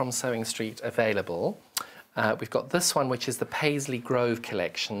designs from Sewing Street available. We've got this one, which is the Paisley Grove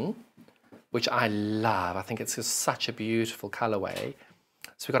collection, which I love. I think it's just such a beautiful colourway.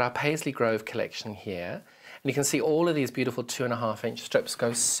 So we've got our Paisley Grove collection here. And you can see all of these beautiful 2.5 inch strips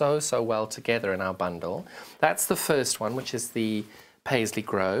go so, so well together in our bundle. That's the first one, which is the Paisley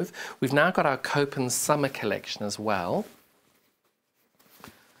Grove. We've now got our Copen's Summer collection as well.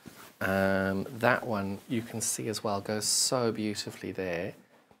 That one you can see as well goes so beautifully there.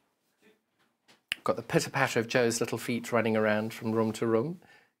 Got the pitter-patter of Joe's little feet running around from room to room,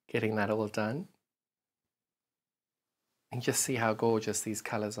 getting that all done. And just see how gorgeous these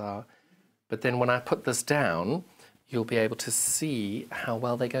colours are. But then when I put this down, you'll be able to see how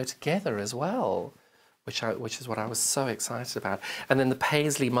well they go together as well, which is what I was so excited about. And then the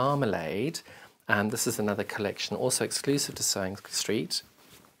Paisley Marmalade, and this is another collection, also exclusive to Sewing Street.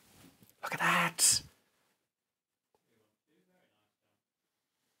 Look at that.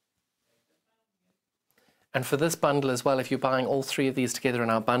 And for this bundle as well, if you're buying all 3 of these together in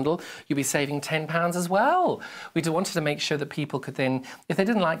our bundle, you'll be saving £10 as well. We wanted to make sure that people could then, if they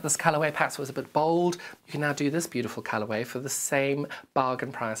didn't like this colourway, perhaps it was a bit bold, you can now do this beautiful colourway for the same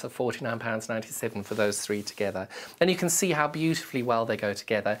bargain price of £49.97 for those 3 together. And you can see how beautifully well they go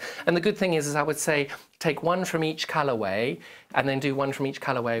together. And the good thing is I would say, take 1 from each colourway, and then do 1 from each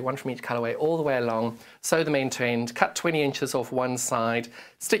colourway, 1 from each colourway, all the way along, sew them end to end, cut 20 inches off one side,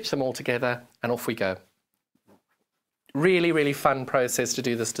 stitch them all together, and off we go. Really, really fun process to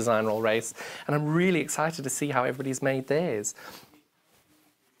do this design roll race, and I'm really excited to see how everybody's made theirs.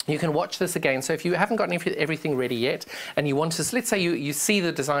 You can watch this again. So if you haven't got everything ready yet and you want to, let's say you see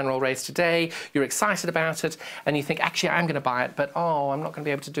the design roll race today, you're excited about it, and you think, actually, I'm going to buy it, but oh, I'm not going to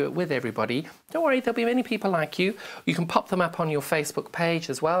be able to do it with everybody. Don't worry, there'll be many people like you. You can pop them up on your Facebook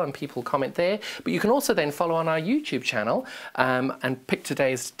page as well, and people comment there. But you can also then follow on our YouTube channel and pick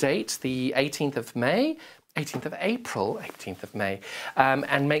today's date, the 18th of May. 18th of April, 18th of May,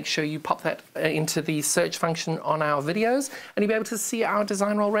 and make sure you pop that into the search function on our videos and you'll be able to see our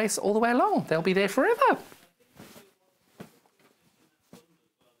design roll race all the way along. They'll be there forever.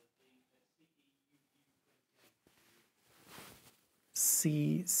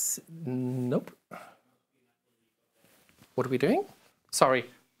 Nope. What are we doing? Sorry,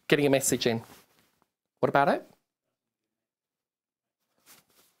 getting a message in. What about it?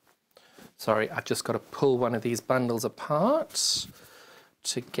 Sorry, I've just got to pull one of these bundles apart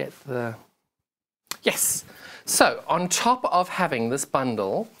to get the... Yes! So, on top of having this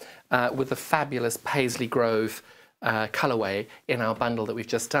bundle with the fabulous Paisley Grove colourway in our bundle that we've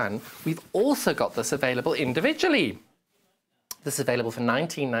just done, we've also got this available individually. This is available for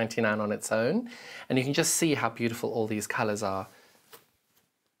 $19.99 on its own, and you can just see how beautiful all these colours are.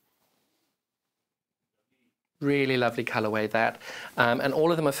 Really lovely colourway that. And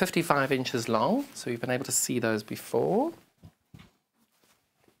all of them are 55 inches long, so you've been able to see those before.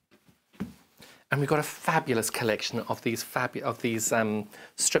 And we've got a fabulous collection of these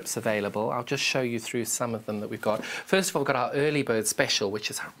strips available. I'll just show you through some of them that we've got. First of all, we've got our early bird special, which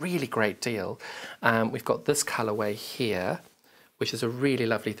is a really great deal. We've got this colourway here, which is a really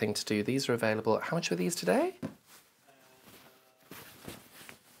lovely thing to do. These are available. How much are these today?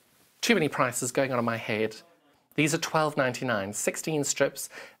 Too many prices going on in my head. These are $12.99, 16 strips.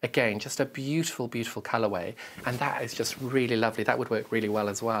 Again, just a beautiful, beautiful colourway. And that is just really lovely. That would work really well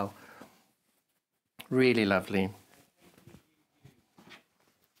as well. Really lovely.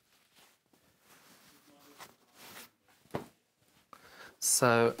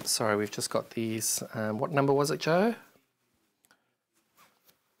 So, sorry, we've just got these. What number was it, Joe?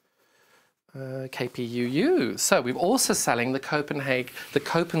 KPUU. So we're also selling the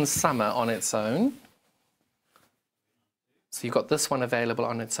Copen Summer on its own. So you've got this one available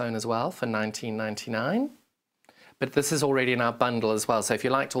on its own as well for $19.99. But this is already in our bundle as well. So if you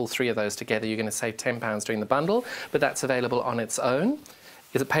liked all three of those together, you're going to save £10 doing the bundle. But that's available on its own.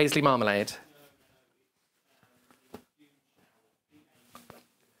 Is it Paisley Marmalade?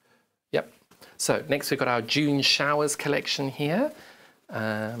 Yep. So next we've got our June Showers collection here.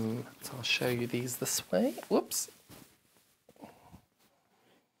 So I'll show you these this way. Whoops.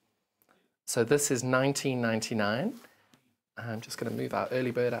 So this is $19.99. I'm just going to move our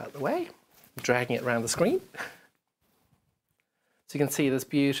early bird out of the way, dragging it around the screen. So you can see this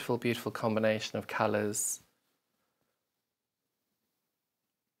beautiful, beautiful combination of colours.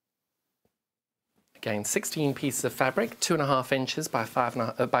 Again, 16 pieces of fabric, 2.5 inches by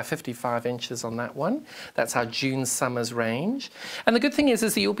 55 inches on that one. That's our June Summers range. And the good thing is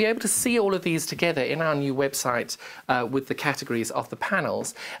that you'll be able to see all of these together in our new website with the categories of the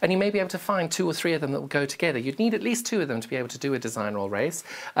panels. And you may be able to find 2 or 3 of them that will go together. You'd need at least 2 of them to be able to do a design roll race,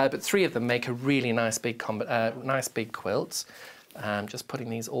 but 3 of them make a really nice big quilt. Just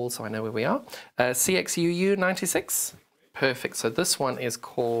putting these all so I know where we are. CXUU 96. Perfect. So this one is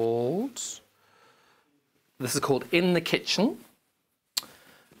called... This is called In the Kitchen.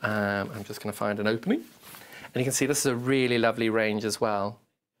 I'm just going to find an opening. And you can see this is a really lovely range as well.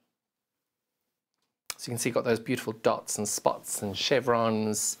 So you can see you've got those beautiful dots and spots and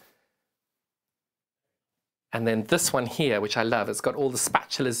chevrons. And then this one here, which I love, it's got all the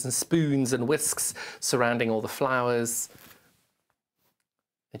spatulas and spoons and whisks surrounding all the flowers.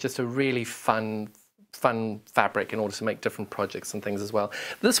 It's just a really fun fabric in order to make different projects and things as well.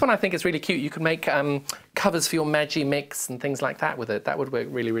 This one I think is really cute. You can make covers for your Magi Mix and things like that with it. That would work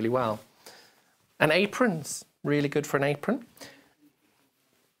really, really well. And aprons, really good for an apron.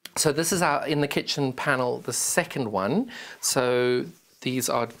 So this is our In the Kitchen panel, the second one. So these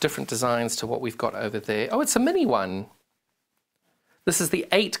are different designs to what we've got over there. Oh, it's a mini one. This is the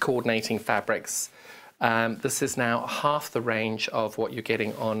 8 coordinating fabrics. This is now half the range of what you're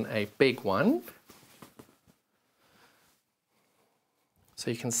getting on a big one. So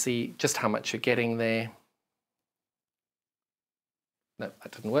you can see just how much you're getting there. No,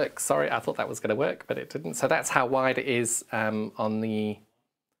 that didn't work. Sorry, I thought that was going to work, but it didn't. So that's how wide it is on the...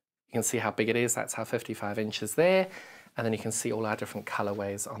 You can see how big it is. That's how 55 inches there. And then you can see all our different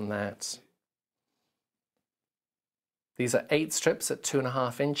colorways on that. These are 8 strips at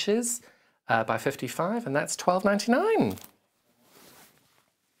 2.5 inches by 55, and that's $12.99.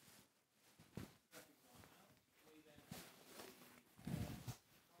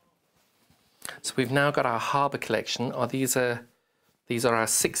 So we've now got our harbour collection. Oh, these are our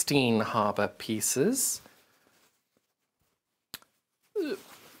 16 harbour pieces.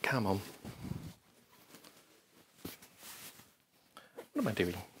 Come on. What am I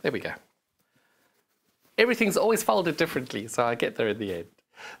doing? There we go. Everything's always folded differently, so I get there in the end.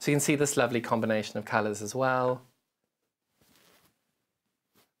 So you can see this lovely combination of colours as well.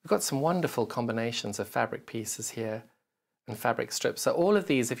 We've got some wonderful combinations of fabric pieces here and fabric strips. So all of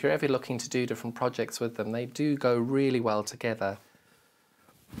these, if you're ever looking to do different projects with them, they do go really well together.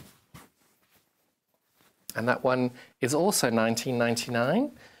 And that one is also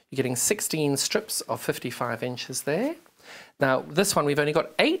 $19.99. You're getting 16 strips of 55 inches there. Now, this one, we've only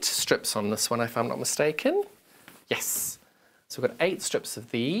got 8 strips on this one, if I'm not mistaken. Yes. So we've got 8 strips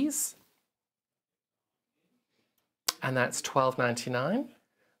of these. And that's $12.99.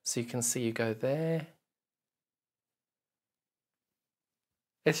 So you can see you go there.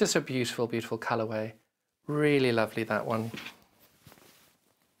 It's just a beautiful, beautiful colourway. Really lovely, that one.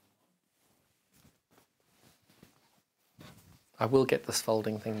 I will get this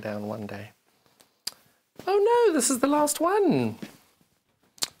folding thing down one day. Oh no, this is the last one.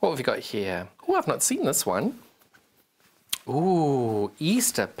 What have we got here? Oh, I've not seen this one. Ooh,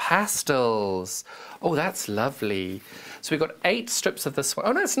 Easter pastels. Oh, that's lovely. So we've got 8 strips of this one.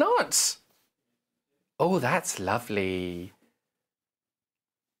 Oh, no, it's not. Oh, that's lovely.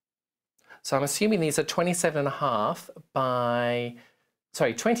 So I'm assuming these are 27.5 by,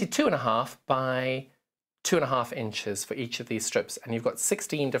 sorry, 22.5 by 2.5 inches for each of these strips. And you've got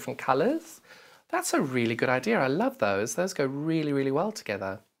 16 different colours. That's a really good idea. I love those. Those go really, really well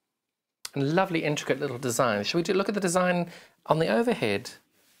together. And lovely, intricate little designs. Shall we look at the design on the overhead?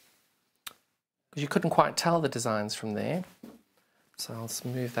 Because you couldn't quite tell the designs from there. So I'll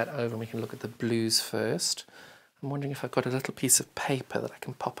move that over and we can look at the blues first. I'm wondering if I've got a little piece of paper that I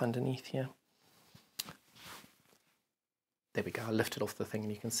can pop underneath here. There we go. I'll lift it off the thing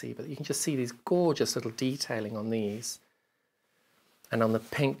and you can see. But you can just see these gorgeous little detailing on these. And on the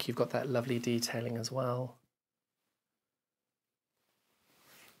pink, you've got that lovely detailing as well.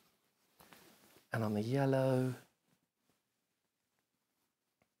 And on the yellow.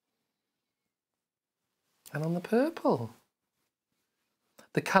 And on the purple.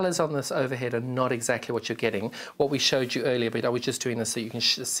 The colours on this overhead are not exactly what you're getting. What we showed you earlier, but I was just doing this so you can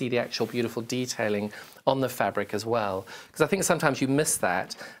see the actual beautiful detailing on the fabric as well. Because I think sometimes you miss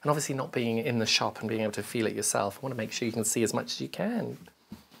that. And obviously not being in the shop and being able to feel it yourself, I want to make sure you can see as much as you can.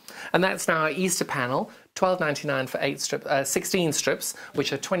 And that's now our Easter panel, $12.99 for 16 strips,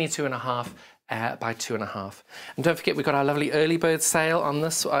 which are 22.5 by 2.5. And don't forget, we've got our lovely early bird sale on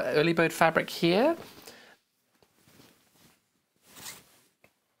this early bird fabric here.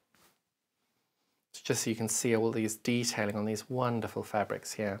 Just so you can see all these detailing on these wonderful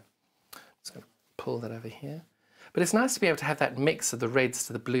fabrics here. Just going to pull that over here. But it's nice to be able to have that mix of the reds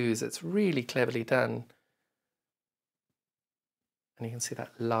to the blues. It's really cleverly done. And you can see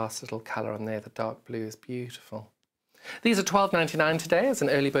that last little colour on there, the dark blue is beautiful. These are $12.99 today as an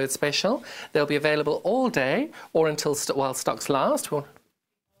early bird special. They'll be available all day or until while stocks last.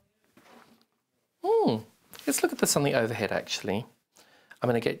 Let's look at this on the overhead actually. I'm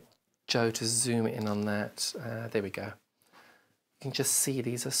going to get Joe to zoom in on that. There we go. You can just see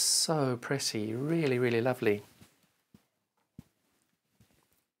these are so pretty, really, really lovely.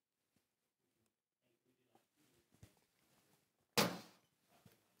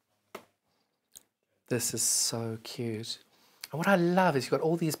 This is so cute. And what I love is you've got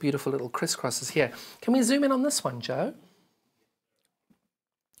all these beautiful little crisscrosses here. Can we zoom in on this one, Joe?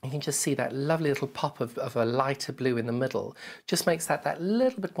 You can just see that lovely little pop of a lighter blue in the middle. Just makes that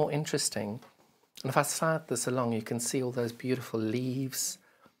little bit more interesting. And if I slide this along, you can see all those beautiful leaves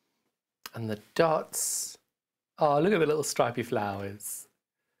and the dots. Oh, look at the little stripy flowers.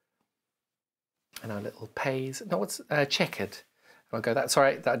 And our little pays. No, what's checkered. I'll go that.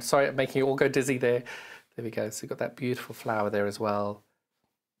 Sorry, I'm making you all go dizzy there. There we go. So you've got that beautiful flower there as well.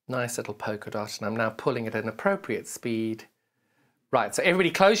 Nice little polka dot. And I'm now pulling it at an appropriate speed. Right, so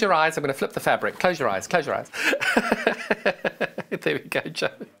everybody close your eyes. I'm going to flip the fabric. Close your eyes, close your eyes. There we go, Joe.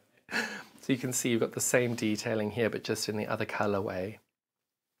 So you can see you've got the same detailing here, but just in the other colourway.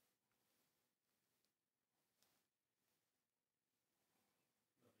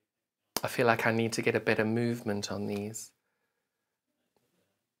 I feel like I need to get a better movement on these.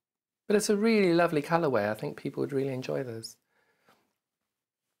 But it's a really lovely colourway. I think people would really enjoy those.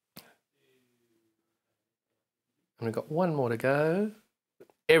 And we've got one more to go.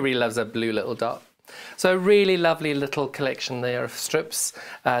 Everybody loves a blue little dot. So a really lovely little collection there of strips.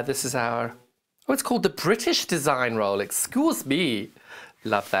 This is our, oh, it's called the British design roll. Excuse me.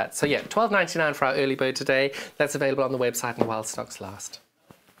 Love that. So yeah, $12.99 for our early bird today. That's available on the website and while stocks last.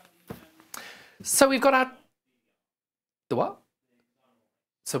 So we've got our... The what?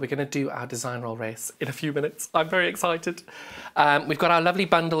 So we're going to do our design roll race in a few minutes. I'm very excited. We've got our lovely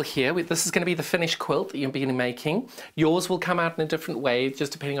bundle here. This is going to be the finished quilt that you've been making. Yours will come out in a different way,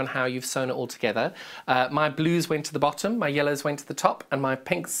 just depending on how you've sewn it all together. My blues went to the bottom, my yellows went to the top, and my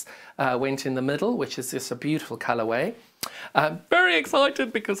pinks went in the middle, which is just a beautiful colourway. Very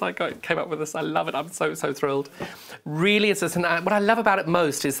excited because I came up with this. I love it. I'm so thrilled. Really, what I love about it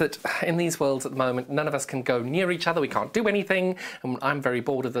most is that in these worlds at the moment, none of us can go near each other. We can't do anything. And I'm very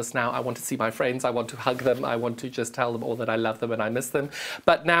bored of this now. I want to see my friends. I want to hug them. I want to just tell them all that I love them and I miss them.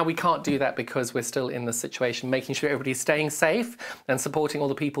 But now we can't do that because we're still in this situation, making sure everybody's staying safe and supporting all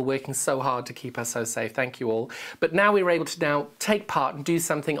the people working so hard to keep us so safe. Thank you all. But now we're able to now take part and do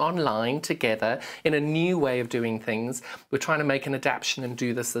something online together in a new way of doing things. We're trying to make an adaptation and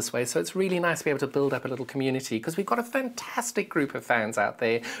do this way. So it's really nice to be able to build up a little community because we've got a fantastic group of fans out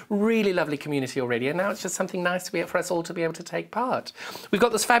there, really lovely community already. And now it's just something nice to for us all to be able to take part. We've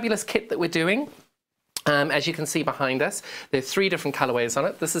got this fabulous kit that we're doing. As you can see behind us, there are 3 different colorways on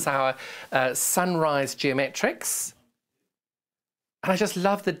it. This is our Sunrise Geometrics. And I just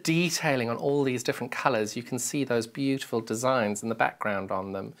love the detailing on all these different colors. You can see those beautiful designs in the background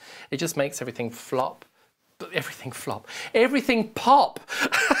on them. It just makes everything flop. Everything pop.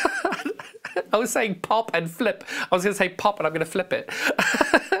 I was saying pop and flip. I was going to say pop and I'm going to flip it.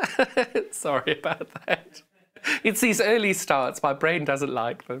 Sorry about that. It's these early starts. My brain doesn't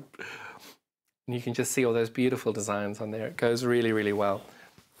like them. And you can just see all those beautiful designs on there. It goes really, really well.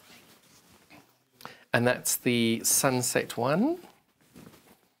 And that's the sunset one.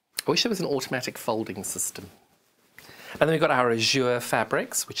 I wish there was an automatic folding system. And then we've got our azure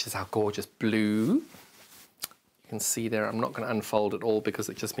fabrics, which is our gorgeous blue. You can see there, I'm not going to unfold it all because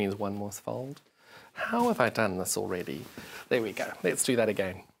it just means one more fold. How have I done this already? There we go. Let's do that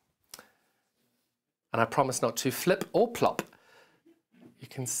again. And I promise not to flip or plop. You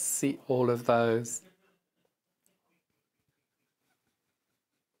can see all of those.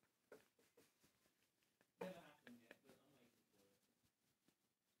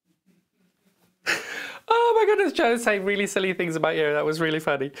 Oh my goodness, Joe's saying really silly things about you. That was really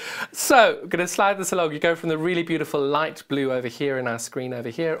funny. So I'm going to slide this along. You go from the really beautiful light blue over here in our screen over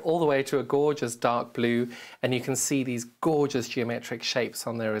here, all the way to a gorgeous dark blue. And you can see these gorgeous geometric shapes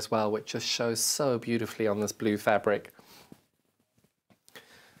on there as well, which just shows so beautifully on this blue fabric.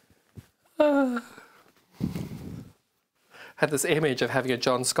 Had this image of having a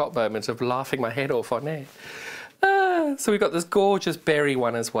John Scott moment of laughing my head off on there. So we've got this gorgeous berry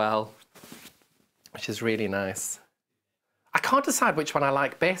one as well, which is really nice. I can't decide which one I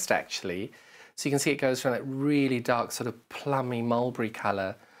like best, actually. So you can see it goes from that really dark sort of plummy mulberry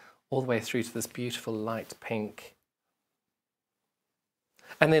colour all the way through to this beautiful light pink.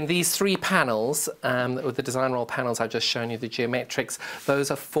 And then these 3 panels, with the design roll panels I've just shown you, the geometrics, those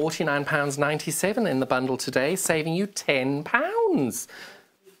are £49.97 in the bundle today, saving you £10.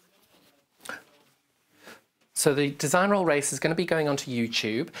 So the design roll race is going to be going onto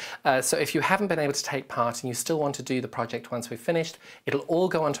YouTube. So if you haven't been able to take part and you still want to do the project once we've finished, it'll all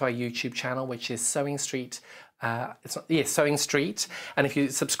go onto our YouTube channel, which is Sewing Street. Sewing Street. And if you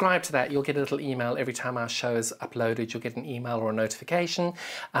subscribe to that, you'll get a little email every time our show is uploaded. You'll get an email or a notification,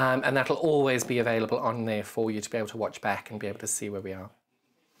 and that'll always be available on there for you to be able to watch back and be able to see where we are.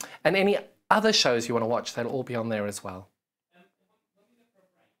 And any other shows you want to watch, they'll all be on there as well.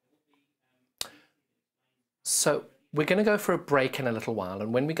 So we're going to go for a break in a little while,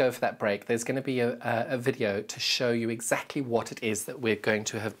 and when we go for that break, there's going to be a video to show you exactly what it is that we're going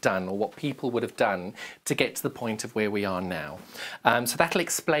to have done, or what people would have done to get to the point of where we are now. So that'll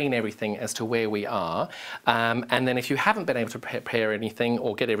explain everything as to where we are, and then if you haven't been able to prepare anything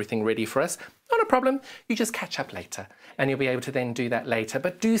or get everything ready for us, not a problem, you just catch up later and you'll be able to then do that later.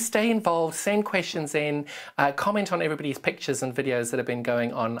 But do stay involved, send questions in, comment on everybody's pictures and videos that have been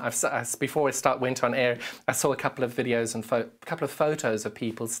going on. Before I went on air, I saw a couple of videos and a couple of photos of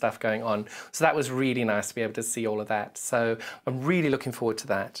people's stuff going on. So that was really nice to be able to see all of that. So I'm really looking forward to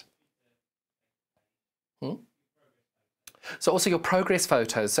that. So also your progress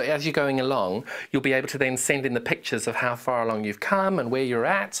photos. So as you're going along, you'll be able to then send in the pictures of how far along you've come and where you're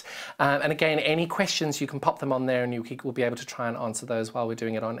at. And again, any questions, you can pop them on there and we'll be able to try and answer those while we're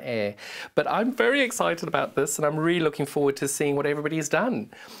doing it on air. But I'm very excited about this and I'm really looking forward to seeing what everybody's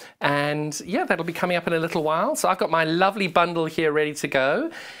done. And yeah, that'll be coming up in a little while. So I've got my lovely bundle here ready to go.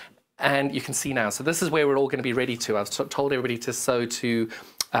 And you can see now, so this is where we're all going to be ready to. I've told everybody to sew to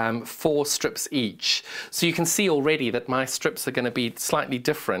 4 strips each. So you can see already that my strips are going to be slightly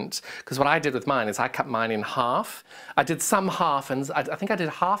different, because what I did with mine is I cut mine in half. I did some half, and I think I did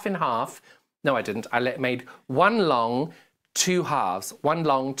half in half. No, I didn't. I made one long, 2 halves, one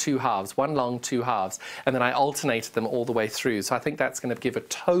long, 2 halves, one long, 2 halves, and then I alternated them all the way through. So I think that's going to give a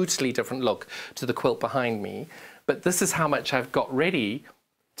totally different look to the quilt behind me. But this is how much I've got ready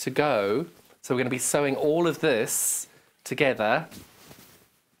to go. So we're going to be sewing all of this together.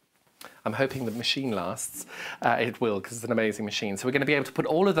 I'm hoping the machine lasts. It will, because it's an amazing machine. So we're going to be able to put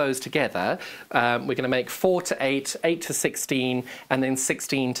all of those together. We're going to make 4 to 8, 8 to 16, and then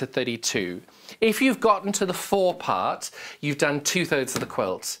 16 to 32. If you've gotten to the 4 part, you've done 2/3 of the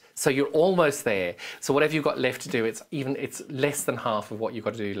quilt. So you're almost there. So whatever you've got left to do, it's less than half of what you've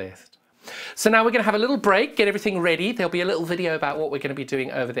got to do left. So now we're going to have a little break, get everything ready. There'll be a little video about what we're going to be doing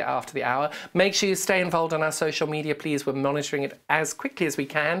after the hour. Make sure you stay involved on our social media, please. We're monitoring it as quickly as we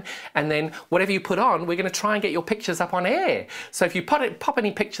can. And then whatever you put on, we're going to try and get your pictures up on air. So if you pop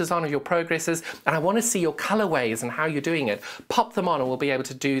any pictures on of your progresses, and I want to see your colorways and how you're doing it, pop them on and we'll be able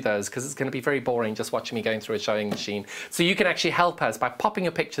to do those, because it's going to be very boring just watching me going through a sewing machine. So you can actually help us by popping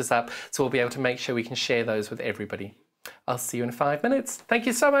your pictures up, so we'll be able to make sure we can share those with everybody. I'll see you in 5 minutes. Thank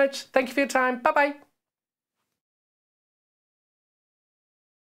you so much. Thank you for your time. Bye-bye.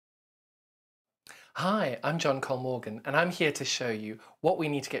 Hi, I'm John Cole Morgan, and I'm here to show you what we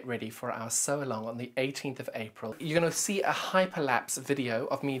need to get ready for our sew along on the 18th of April. You're going to see a hyperlapse video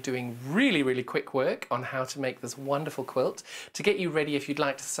of me doing really quick work on how to make this wonderful quilt to get you ready if you'd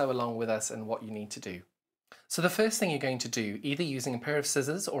like to sew along with us and what you need to do. So the first thing you're going to do, either using a pair of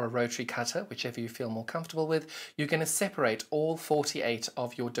scissors or a rotary cutter, whichever you feel more comfortable with, you're going to separate all 48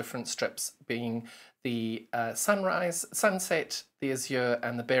 of your different strips, being the sunrise, sunset, the azure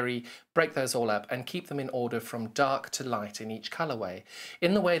and the berry. Break those all up and keep them in order from dark to light in each colorway.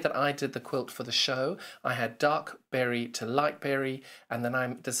 In the way that I did the quilt for the show, I had dark berry to light berry, and then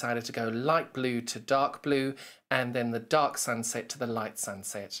I decided to go light blue to dark blue, and then the dark sunset to the light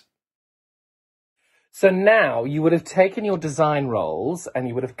sunset. So now you would have taken your design rolls and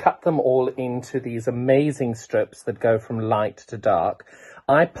you would have cut them all into these amazing strips that go from light to dark.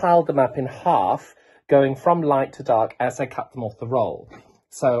 I piled them up in half, going from light to dark as I cut them off the roll.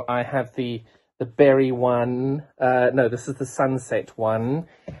 So I have the berry one, no, this is the sunset one.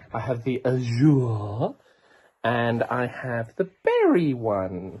 I have the azure, and I have the berry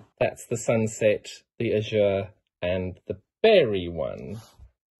one. That's the sunset, the azure, and the berry one.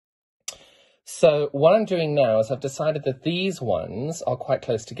 So what I'm doing now is I've decided that these ones are quite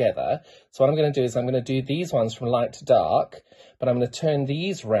close together. So what I'm going to do is I'm going to do these ones from light to dark, but I'm going to turn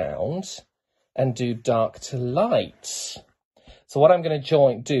these round and do dark to light. So what I'm going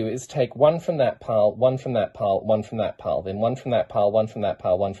to do is take one from that pile, one from that pile, one from that pile, then one from that pile, one from that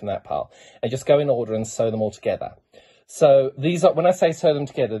pile, one from that pile, and just go in order and sew them all together. So these are, when I say sew them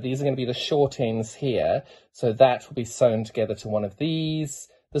together, these are going to be the short ends here. So that will be sewn together to one of these.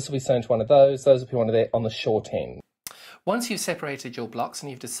 This will be sewn to one of those will be one of on the short end. Once you've separated your blocks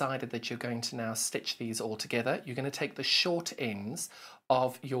and you've decided that you're going to now stitch these all together, you're going to take the short ends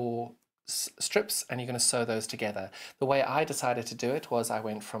of your strips and you're going to sew those together. The way I decided to do it was I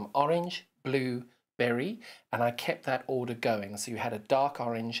went from orange, blue, berry, and I kept that order going. So you had a dark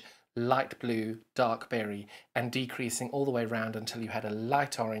orange, light blue, dark berry, and decreasing all the way around until you had a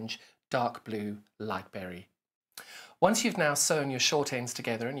light orange, dark blue, light berry. Once you've now sewn your short ends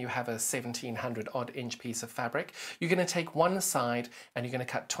together and you have a 1700 odd inch piece of fabric, you're going to take one side and you're going to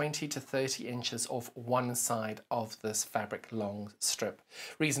cut 20 to 30 inches off one side of this fabric long strip.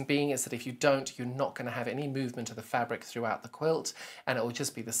 Reason being is that if you don't, you're not going to have any movement of the fabric throughout the quilt, and it will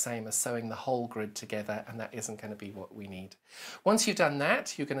just be the same as sewing the whole grid together, and that isn't going to be what we need. Once you've done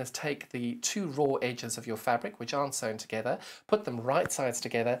that, you're going to take the 2 raw edges of your fabric, which aren't sewn together, put them right sides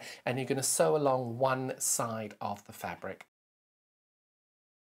together, and you're going to sew along one side of the fabric.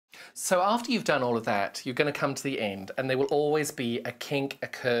 So after you've done all of that, you're going to come to the end, and there will always be a kink, a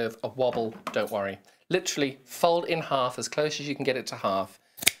curve, a wobble. Don't worry. Literally fold in half as close as you can get it to half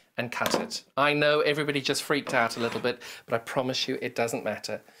and cut it. I know everybody just freaked out a little bit, but I promise you it doesn't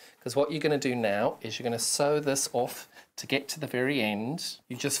matter, because what you're going to do now is you're going to sew this off to get to the very end.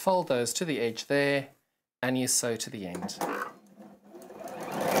 You just fold those to the edge there and you sew to the end.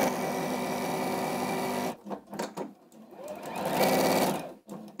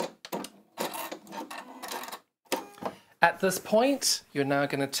 At this point, you're now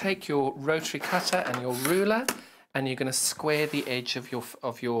going to take your rotary cutter and your ruler, and you're going to square the edge of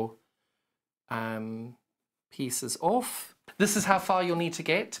your pieces off. This is how far you'll need to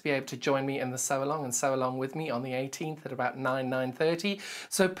get to be able to join me in the sew along and sew along with me on the 18th at about 9:30.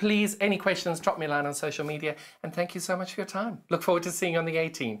 So please, any questions, drop me a line on social media, and thank you so much for your time. Look forward to seeing you on the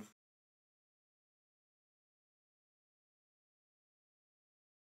 18th.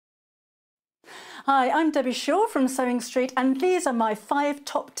 Hi, I'm Debbie Shaw from Sewing Street, and these are my 5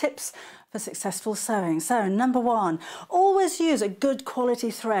 top tips for successful sewing. So, number 1, always use a good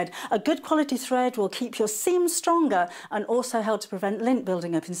quality thread. A good quality thread will keep your seams stronger and also help to prevent lint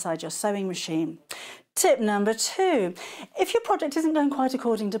building up inside your sewing machine. Tip number 2, if your project isn't going quite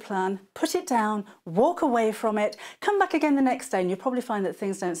according to plan, put it down, walk away from it, come back again the next day and you'll probably find that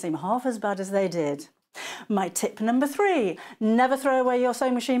things don't seem half as bad as they did. My tip number 3, never throw away your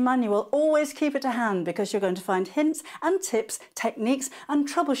sewing machine manual, always keep it to hand because you're going to find hints and tips, techniques and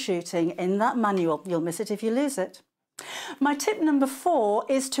troubleshooting in that manual. You'll miss it if you lose it. My tip number 4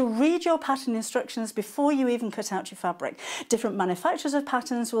 is to read your pattern instructions before you even cut out your fabric. Different manufacturers of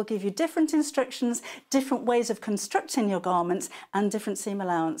patterns will give you different instructions, different ways of constructing your garments and different seam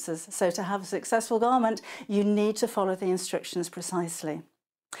allowances. So to have a successful garment, you need to follow the instructions precisely.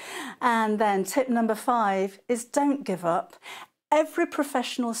 And then tip number 5 is don't give up. Every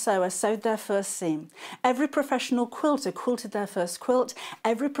professional sewer sewed their first seam. Every professional quilter quilted their first quilt.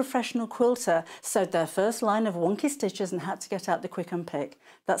 Every professional quilter sewed their first line of wonky stitches and had to get out the quick and pick.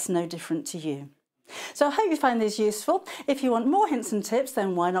 That's no different to you. So I hope you find these useful. If you want more hints and tips,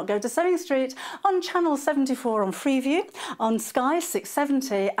 then why not go to Sewing Street on channel 74 on Freeview, on Sky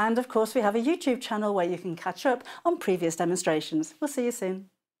 670, and of course we have a YouTube channel where you can catch up on previous demonstrations. We'll see you soon.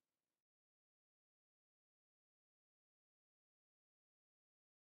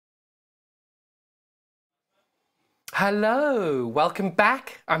 Hello, welcome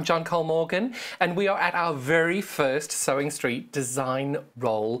back. I'm John Cole Morgan and we are at our very first Sewing Street Design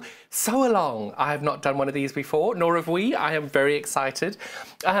Roll Sew Along. I have not done one of these before, nor have we. I am very excited.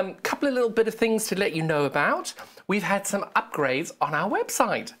 Couple of little bit of things to let you know about. We've had some upgrades on our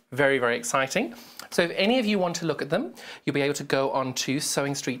website. Very, very exciting. So if any of you want to look at them, you'll be able to go on to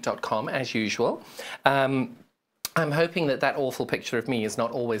sewingstreet.com as usual. I'm hoping that that awful picture of me is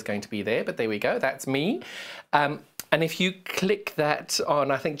not always going to be there, but there we go, that's me. And if you click that on,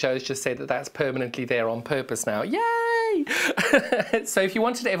 I think Joe's just said that that's permanently there on purpose now. Yay! So if you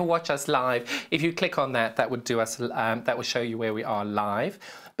wanted to ever watch us live, if you click on that, that would do us. That will show you where we are live.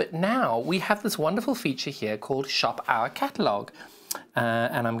 But now we have this wonderful feature here called Shop Our Catalogue.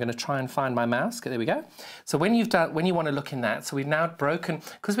 And I'm going to try and find my mouse. There we go. So when you want to look in that, so we've now broken,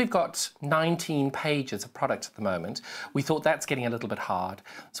 because we've got 19 pages of product at the moment, we thought that's getting a little bit hard.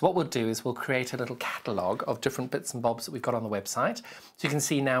 So what we'll do is we'll create a little catalogue of different bits and bobs that we've got on the website. So you can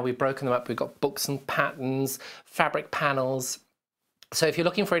see now we've broken them up. We've got books and patterns, fabric panels. So if you're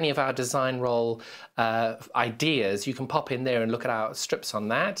looking for any of our design roll ideas, you can pop in there and look at our strips on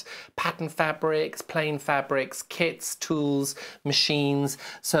that. Pattern fabrics, plain fabrics, kits, tools, machines.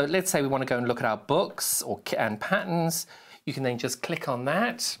 So let's say we want to go and look at our books and patterns. You can then just click on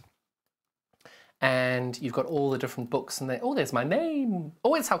that. And you've got all the different books and there. Oh, there's my name.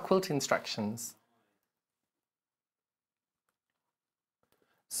 Oh, it's our quilt instructions.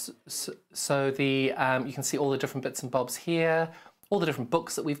 So the you can see all the different bits and bobs here. All the different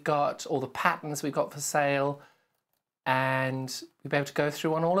books that we've got, all the patterns we've got for sale, and we'll be able to go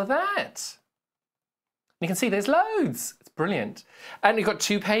through on all of that. You can see there's loads. It's brilliant. And you've got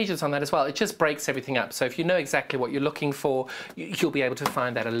 2 pages on that as well. It just breaks everything up. So if you know exactly what you're looking for, you'll be able to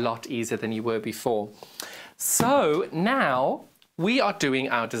find that a lot easier than you were before. So now we are doing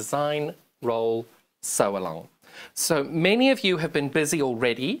our design roll sew along. So many of you have been busy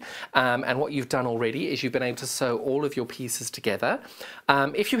already, and what you've done already is you've been able to sew all of your pieces together.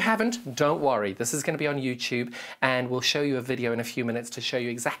 If you haven't, don't worry. This is going to be on YouTube, and we'll show you a video in a few minutes to show you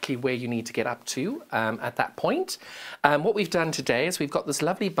exactly where you need to get up to at that point. What we've done today is we've got this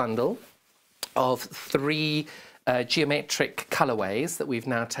lovely bundle of 3 geometric colorways that we've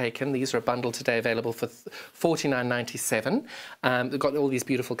now taken. These are a bundle today available for $49.97. We've got all these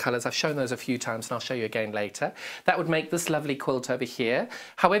beautiful colors. I've shown those a few times and I'll show you again later. That would make this lovely quilt over here.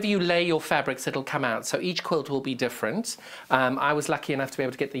 However you lay your fabrics, it'll come out. So each quilt will be different. I was lucky enough to be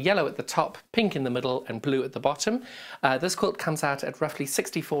able to get the yellow at the top, pink in the middle and blue at the bottom. This quilt comes out at roughly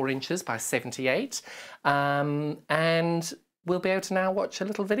 64 inches by 78. And we'll be able to now watch a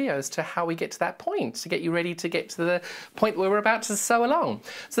little video as to how we get to that point, to get you ready to get to the point where we're about to sew along.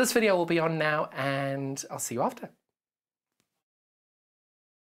 So this video will be on now and I'll see you after.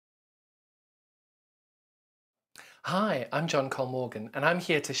 Hi, I'm John Cole Morgan and I'm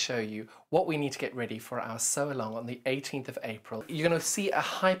here to show you what we need to get ready for our sew along on the 18th of April. You're going to see a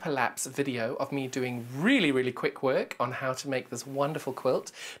hyperlapse video of me doing really quick work on how to make this wonderful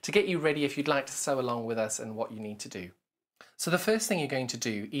quilt to get you ready if you'd like to sew along with us and what you need to do. So the first thing you're going to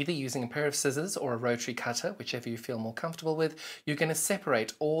do, either using a pair of scissors or a rotary cutter, whichever you feel more comfortable with, you're going to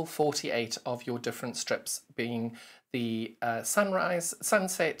separate all 48 of your different strips, being the sunrise,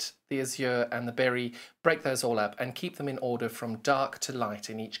 sunset, the azure and the berry. Break those all up and keep them in order from dark to light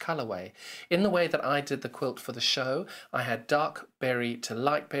in each colourway. In the way that I did the quilt for the show, I had dark berry to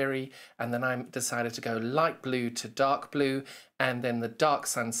light berry, and then I decided to go light blue to dark blue, and then the dark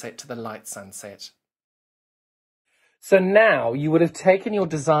sunset to the light sunset. So now you would have taken your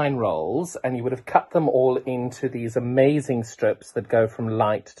design rolls and you would have cut them all into these amazing strips that go from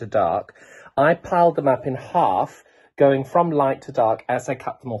light to dark. I piled them up in half, going from light to dark as I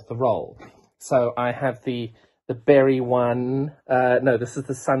cut them off the roll. So I have the berry one, no, this is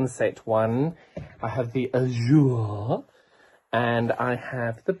the sunset one. I have the azure, and I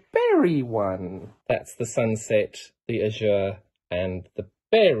have the berry one. That's the sunset, the azure, and the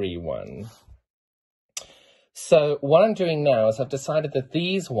berry one. So what I'm doing now is I've decided that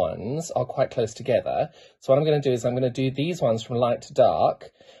these ones are quite close together. So what I'm going to do is I'm going to do these ones from light to dark,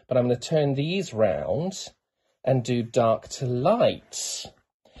 but I'm going to turn these round and do dark to light.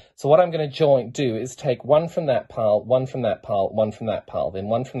 So what I'm going to do is take one from that pile, one from that pile, one from that pile, then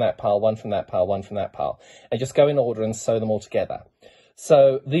one from that pile, one from that pile, one from that pile, and just go in order and sew them all together.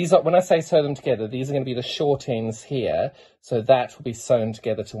 So these are, when I say sew them together, these are going to be the short ends here. So that will be sewn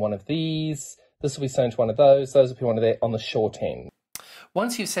together to one of these. This will be sewn to one of those will be one of on the short end.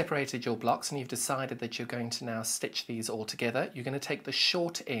 Once you've separated your blocks and you've decided that you're going to now stitch these all together, you're going to take the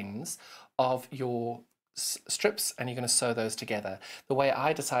short ends of your strips and you're going to sew those together. The way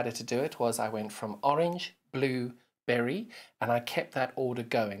I decided to do it was I went from orange, blue, berry, and I kept that order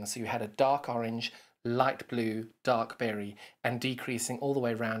going. So you had a dark orange, light blue, dark berry, and decreasing all the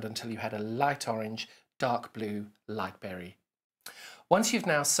way around until you had a light orange, dark blue, light berry. Once you've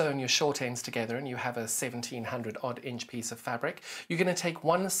now sewn your short ends together and you have a 1700 odd inch piece of fabric, you're going to take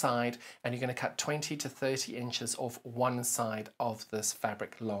one side and you're going to cut 20 to 30 inches off one side of this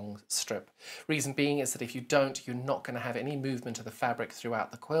fabric long strip. Reason being is that if you don't, you're not going to have any movement of the fabric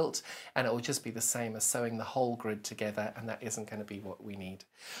throughout the quilt, and it will just be the same as sewing the whole grid together, and that isn't going to be what we need.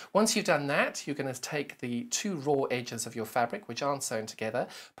 Once you've done that, you're going to take the two raw edges of your fabric, which aren't sewn together,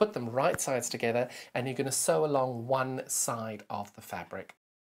 put them right sides together, and you're going to sew along one side of the fabric.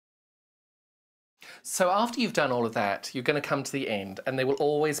 So after you've done all of that, you're going to come to the end, and there will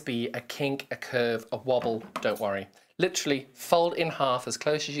always be a kink, a curve, a wobble. Don't worry. Literally fold in half as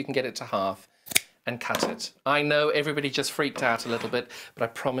close as you can get it to half and cut it. I know everybody just freaked out a little bit, but I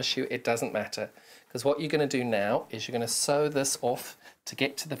promise you it doesn't matter, because what you're going to do now is you're going to sew this off to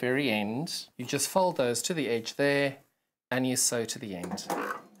get to the very end. You just fold those to the edge there and you sew to the end.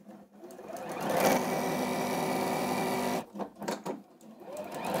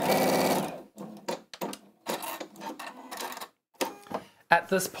 At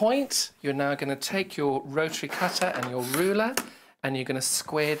this point, you're now going to take your rotary cutter and your ruler, and you're going to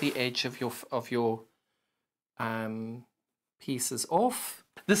square the edge of your pieces off.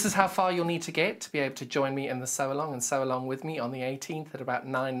 This is how far you'll need to get to be able to join me in the sew along and sew along with me on the 18th at about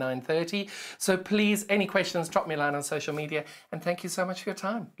 9:30. So please, any questions, drop me a line on social media, and thank you so much for your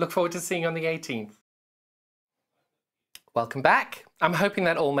time. Look forward to seeing you on the 18th. Welcome back. I'm hoping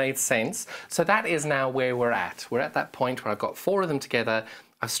that all made sense. So that is now where we're at. We're at that point where I've got 4 of them together,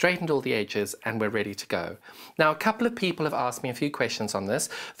 I've straightened all the edges, and we're ready to go. Now, a couple of people have asked me a few questions on this.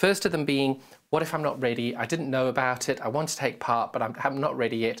 First of them being, what if I'm not ready? I didn't know about it. I want to take part, but I'm not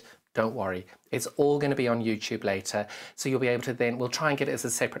ready yet. Don't worry. It's all going to be on YouTube later. So you'll be able to then, we'll try and get it as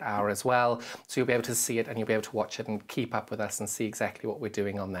a separate hour as well. So you'll be able to see it and you'll be able to watch it and keep up with us and see exactly what we're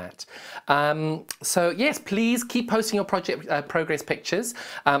doing on that. So yes, please keep posting your project progress pictures.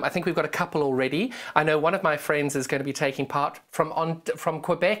 I think we've got a couple already. I know one of my friends is going to be taking part from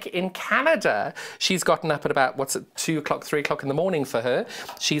Quebec in Canada. She's gotten up at about, 2 o'clock, 3 o'clock in the morning for her.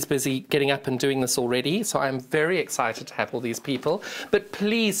 She's busy getting up and doing this already. So I'm very excited to have all these people. But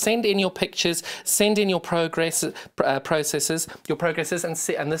please send in your pictures, send in your progresses, and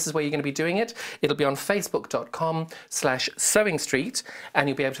this is where you're going to be doing it. It'll be on facebook.com/sewing street, and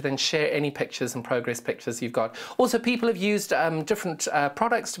you'll be able to then share any pictures and progress pictures you've got. Also, people have used different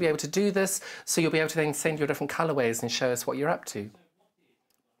products to be able to do this, so you'll be able to then send your different colorways and show us what you're up to.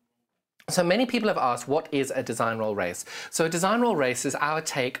 So many people have asked, what is a design roll race? So a design roll race is our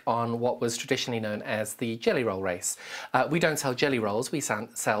take on what was traditionally known as the jelly roll race. We don't sell jelly rolls, we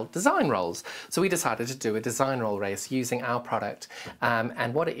sell design rolls. So we decided to do a design roll race using our product.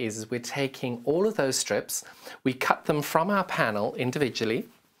 And what it is we're taking all of those strips, we cut them from our panel individually.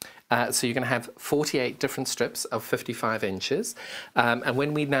 So you're going to have 48 different strips of 55 inches. And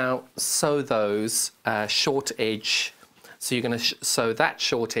when we now sew those short edge, so you're going to sew that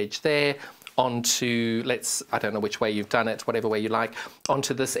short edge there onto, I don't know which way you've done it, whatever way you like,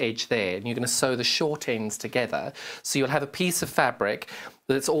 onto this edge there. And you're going to sew the short ends together. So you'll have a piece of fabric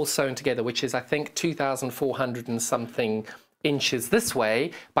that's all sewn together, which is, I think, 2,400 and something inches this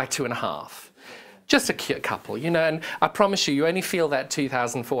way by 2.5. Just a cute couple, you know, and I promise you, you only feel that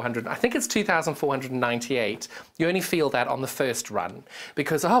 2,400, I think it's 2,498. You only feel that on the first run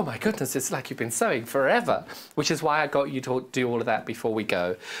because, oh my goodness, it's like you've been sewing forever, which is why I got you to do all of that before we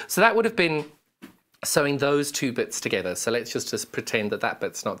go. So that would have been sewing those two bits together. So let's just pretend that that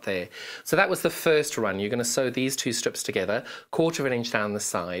bit's not there. So that was the first run. You're going to sew these two strips together, 1/4 inch down the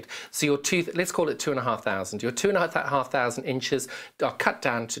side. So your let's call it 2,500. Your 2,500 inches are cut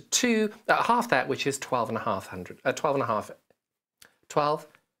down to half that, which is 12,500.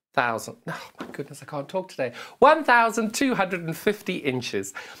 12,000. Oh my goodness, I can't talk today. 1,250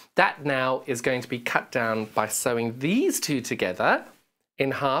 inches. That now is going to be cut down by sewing these two together in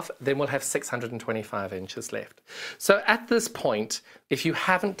half, then we'll have 625 inches left. So at this point, if you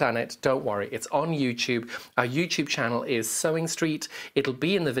haven't done it, don't worry, it's on YouTube. Our YouTube channel is Sewing Street. It'll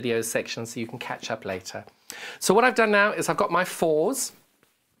be in the videos section so you can catch up later. So what I've done now is I've got my 4s.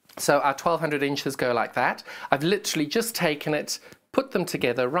 So our 1,200 inches go like that. I've literally just taken it, put them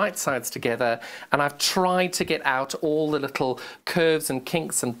together, right sides together, and I've tried to get out all the little curves and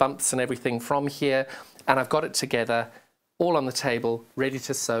kinks and bumps and everything from here, and I've got it together all on the table, ready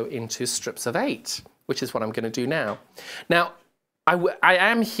to sew into strips of 8, which is what I'm going to do now. Now, I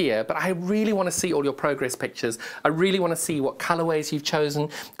am here, but I really want to see all your progress pictures. I really want to see what colorways you've chosen,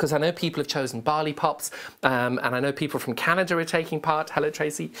 because I know people have chosen barley pops, and I know people from Canada are taking part. Hello,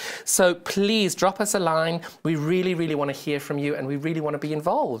 Tracy. So please drop us a line. We really, really want to hear from you, and we really want to be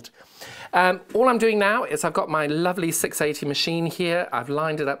involved. All I'm doing now is I've got my lovely 680 machine here. I've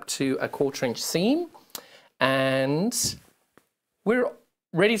lined it up to a 1/4 inch seam, and we're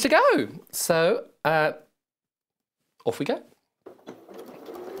ready to go. So off we go.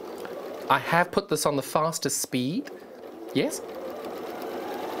 I have put this on the fastest speed. Yes?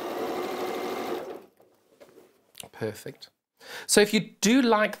 Perfect. So if you do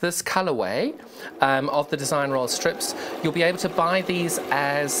like this colorway of the design roll strips, you'll be able to buy these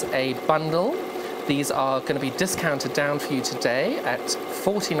as a bundle. These are going to be discounted down for you today at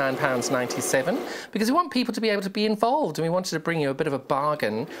 £49.97 because we want people to be able to be involved, and we wanted to bring you a bit of a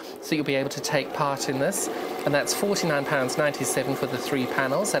bargain so you'll be able to take part in this. And that's £49.97 for the 3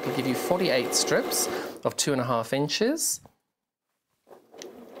 panels. That'll give you 48 strips of 2.5 inches.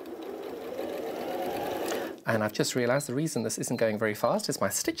 And I've just realised the reason this isn't going very fast is my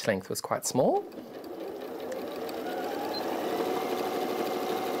stitch length was quite small.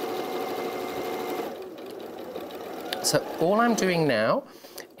 So all I'm doing now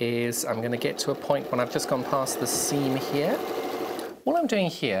is I'm going to get to a point when I've just gone past the seam here. All I'm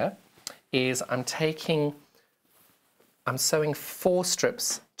doing here is I'm sewing 4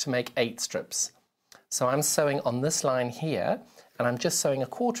 strips to make 8 strips. So I'm sewing on this line here, and I'm just sewing a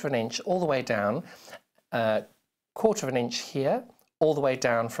 1/4 inch all the way down, 1/4 inch here, all the way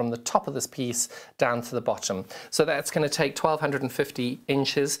down from the top of this piece down to the bottom. So that's going to take 1,250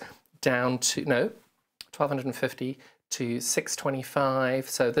 inches down to, no, 1,250 to 625.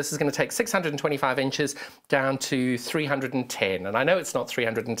 So this is going to take 625 inches down to 310. And I know it's not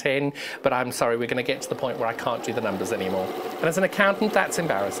 310, but I'm sorry, we're going to get to the point where I can't do the numbers anymore. And as an accountant, that's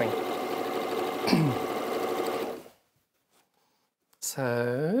embarrassing.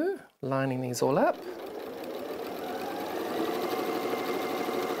 So, lining these all up.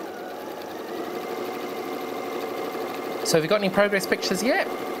 So have you got any progress pictures yet?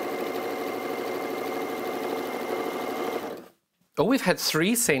 Oh, we've had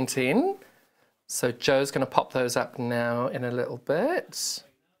 3 sent in. So Joe's going to pop those up now in a little bit.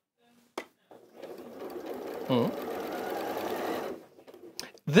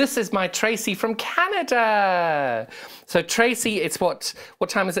 This is my Tracy from Canada. So Tracy, it's what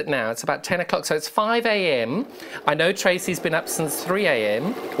time is it now? It's about 10 o'clock, so it's 5 a.m. I know Tracy's been up since 3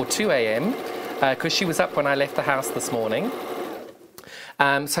 a.m. or 2 a.m. Because she was up when I left the house this morning.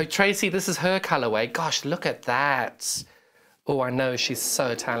 So Tracy, this is her colorway. Gosh, look at that. Oh, I know, she's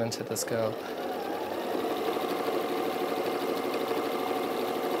so talented, this girl.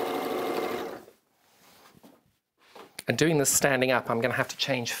 And doing this standing up, I'm going to have to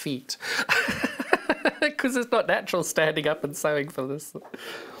change feet. Because it's not natural standing up and sewing for this.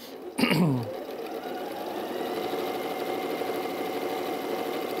 And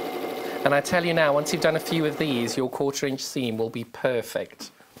I tell you now, once you've done a few of these, your 1/4 inch seam will be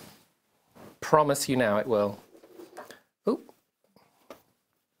perfect. Promise you now it will. Ooh.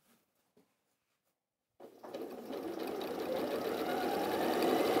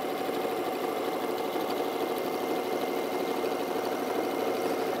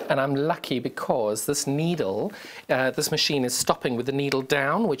 And I'm lucky because this needle, this machine is stopping with the needle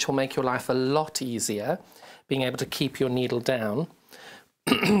down, which will make your life a lot easier, being able to keep your needle down.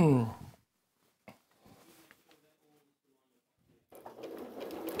 Can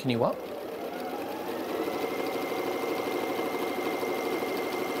you what?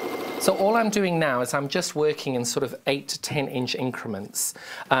 So all I'm doing now is I'm just working in sort of 8 to 10 inch increments.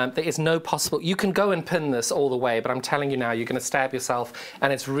 There is no possible, you can go and pin this all the way, but I'm telling you now, you're going to stab yourself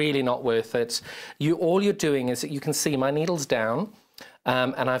and it's really not worth it. All you're doing is that you can see my needle's down,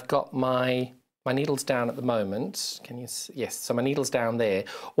 and I've got my needle's down at the moment. Can you see? Yes, so my needle's down there.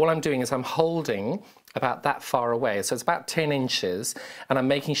 All I'm doing is I'm holding about that far away, so it's about 10 inches, and I'm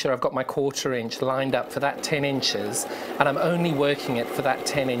making sure I've got my 1/4 inch lined up for that 10 inches, and I'm only working it for that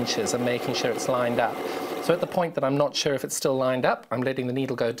 10 inches and making sure it's lined up. So at the point that I'm not sure if it's still lined up, I'm letting the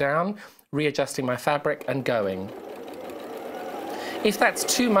needle go down, readjusting my fabric and going. If that's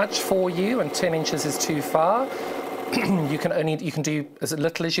too much for you and 10 inches is too far, you can do as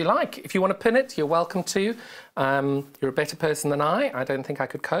little as you like. If you want to pin it, you're welcome to. You're a better person than I don't think I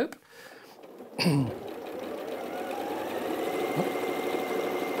could cope.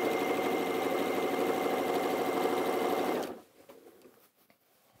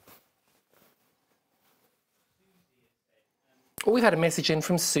 Oh, we've had a message in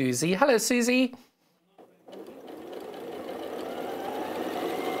from Susie. Hello, Susie.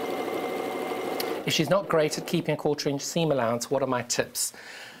 If she's not great at keeping a 1/4 inch seam allowance, what are my tips?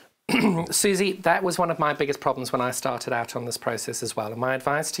 Susie, that was one of my biggest problems when I started out on this process as well. And my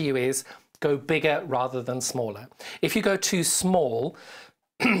advice to you is go bigger rather than smaller. If you go too small,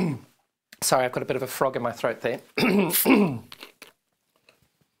 sorry, I've got a bit of a frog in my throat there.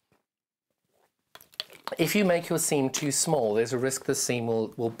 If you make your seam too small, there's a risk the seam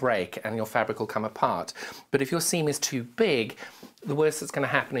will break and your fabric will come apart. But if your seam is too big, the worst that's going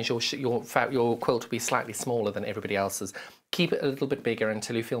to happen is your quilt will be slightly smaller than everybody else's. Keep it a little bit bigger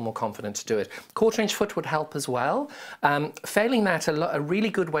until you feel more confident to do it. 1/4 inch foot would help as well. Failing that, a really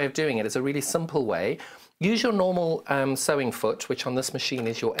good way of doing it is a really simple way. Use your normal sewing foot, which on this machine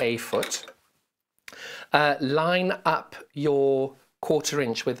is your A foot. Line up your 1/4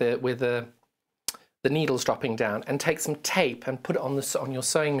 inch with the needles dropping down, and take some tape and put it on your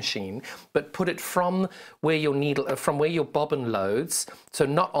sewing machine, but put it from where your bobbin loads, so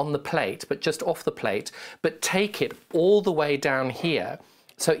not on the plate, but just off the plate, but take it all the way down here.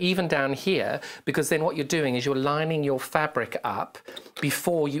 So even down here, because then what you're doing is you're lining your fabric up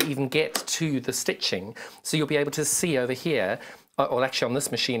before you even get to the stitching. So you'll be able to see over here, or actually on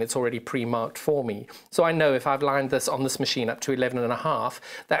this machine, it's already pre-marked for me. So I know if I've lined this on this machine up to 11.5,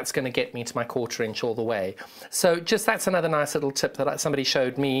 that's going to get me to my 1/4 inch all the way. So just that's another nice little tip that somebody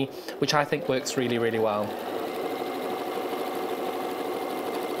showed me, which I think works really, really well.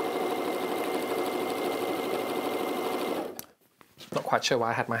 Not quite sure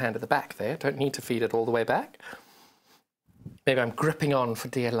why I had my hand at the back there. Don't need to feed it all the way back. Maybe I'm gripping on for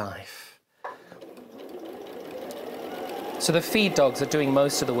dear life. So the feed dogs are doing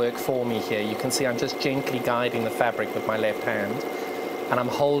most of the work for me here. You can see I'm just gently guiding the fabric with my left hand, and I'm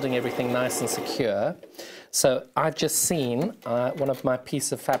holding everything nice and secure. So I've just seen one of my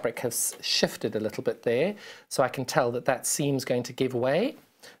pieces of fabric has shifted a little bit there, so I can tell that that seam's going to give way.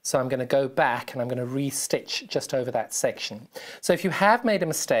 So I'm going to go back and I'm going to re-stitch just over that section. So if you have made a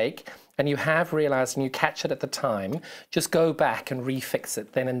mistake and you have realized and you catch it at the time, just go back and refix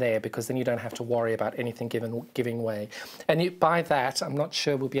it then and there, because then you don't have to worry about anything giving way. And by that, I'm not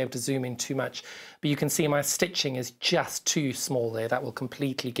sure we'll be able to zoom in too much, but you can see my stitching is just too small there. That will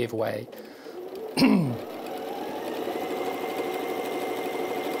completely give way.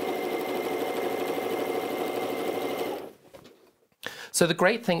 So the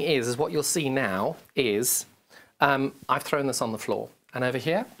great thing is what you'll see now is I've thrown this on the floor, and over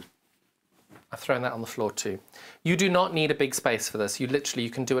here I've thrown that on the floor too. You do not need a big space for this. You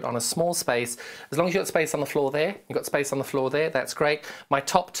can do it on a small space. As long as you've got space on the floor there, you've got space on the floor there, that's great. My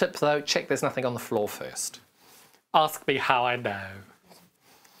top tip though, check there's nothing on the floor first. Ask me how I know.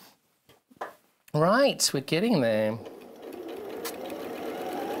 Right, we're getting there.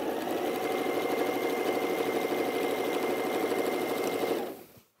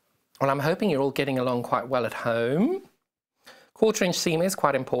 Well, I'm hoping you're all getting along quite well at home. 1/4 inch seam is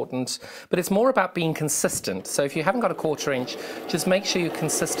quite important, but it's more about being consistent. So if you haven't got a 1/4 inch, just make sure you're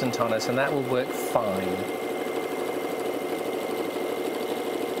consistent on it and that will work fine.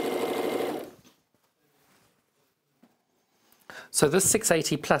 So this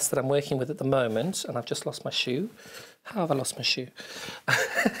 680 plus that I'm working with at the moment, and I've just lost my shoe. How have I lost my shoe?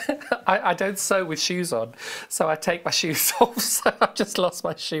 I don't sew with shoes on, so I take my shoes off, so I've just lost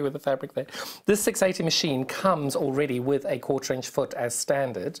my shoe with the fabric there. This 680 machine comes already with a 1/4 inch foot as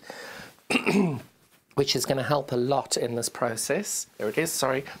standard, which is going to help a lot in this process. There it is,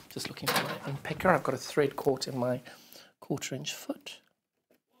 sorry, just looking for my unpicker. I've got a thread caught in my 1/4 inch foot.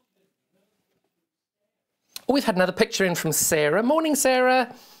 Oh, we've had another picture in from Sarah. Morning,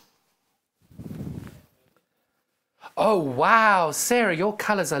 Sarah. Oh, wow, Sarah, your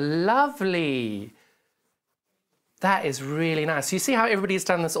colours are lovely. That is really nice. You see how everybody's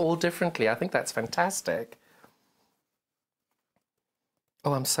done this all differently? I think that's fantastic.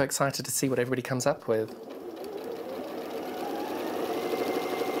 Oh, I'm so excited to see what everybody comes up with.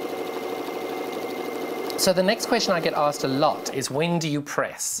 So the next question I get asked a lot is, when do you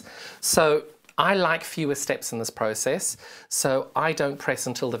press? So I like fewer steps in this process, so I don't press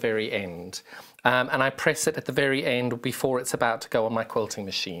until the very end. And I press it at the very end before it's about to go on my quilting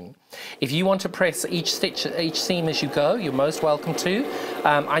machine. If you want to press each stitch, each seam as you go, you're most welcome to.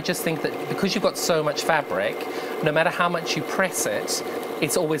 I just think that because you've got so much fabric, no matter how much you press it,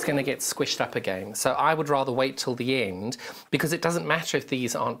 it's always going to get squished up again. So I would rather wait till the end, because it doesn't matter if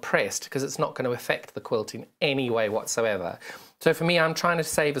these aren't pressed, because it's not going to affect the quilt in any way whatsoever. So for me, I'm trying to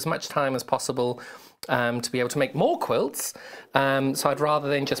save as much time as possible to be able to make more quilts. So I'd rather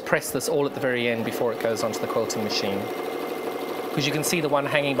than just press this all at the very end before it goes onto the quilting machine. Because you can see the one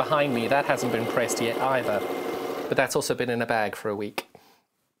hanging behind me, that hasn't been pressed yet either. But that's also been in a bag for a week.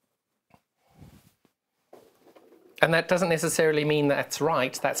 And that doesn't necessarily mean that's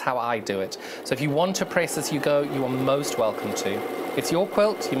right, that's how I do it. So if you want to press as you go, you are most welcome to. It's your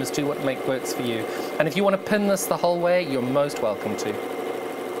quilt, you must do what works for you. And if you want to pin this the whole way, you're most welcome to.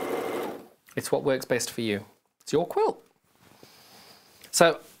 It's what works best for you. It's your quilt.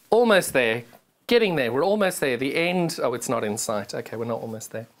 So almost there, getting there, we're almost there. The end, oh, it's not in sight. Okay, we're not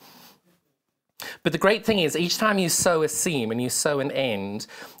almost there. But the great thing is, each time you sew a seam and you sew an end,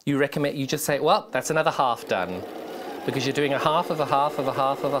 you just say, well, that's another half done. Because you're doing a half of a half of a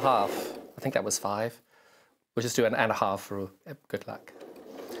half of a half. I think that was 5. We'll just do an and a half for good luck.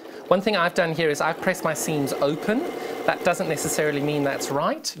 One thing I've done here is I've pressed my seams open. That doesn't necessarily mean that's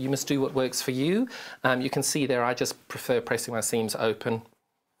right. You must do what works for you. You can see there, I just prefer pressing my seams open.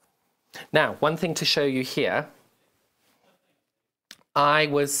 Now, one thing to show you here, I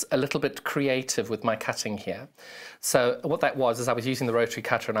was a little bit creative with my cutting here. So what that was is I was using the rotary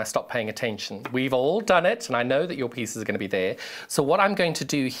cutter and I stopped paying attention. We've all done it, and I know that your pieces are going to be there. So what I'm going to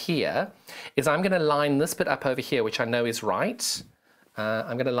do here is I'm going to line this bit up over here, which I know is right.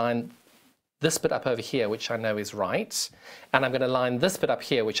 I'm going to line this bit up over here, which I know is right. And I'm going to line this bit up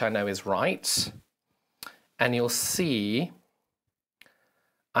here, which I know is right. And you'll see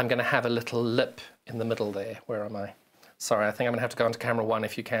I'm going to have a little lip in the middle there. Where am I? Sorry, I think I'm going to have to go onto camera 1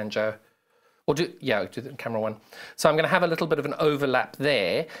 if you can, Joe. Or do the camera 1. So I'm going to have a little bit of an overlap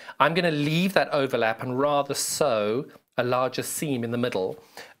there. I'm going to leave that overlap and rather sew a larger seam in the middle,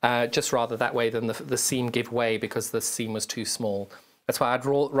 just rather that way than the seam give way because the seam was too small. That's why I'd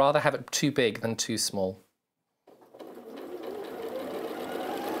rather have it too big than too small.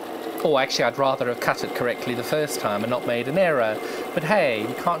 Or actually, I'd rather have cut it correctly the first time and not made an error. But hey,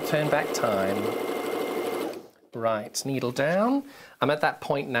 you can't turn back time. Right, needle down. I'm at that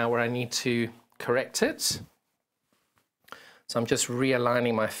point now where I need to correct it. So I'm just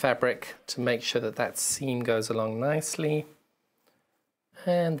realigning my fabric to make sure that that seam goes along nicely.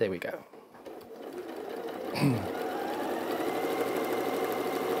 And there we go.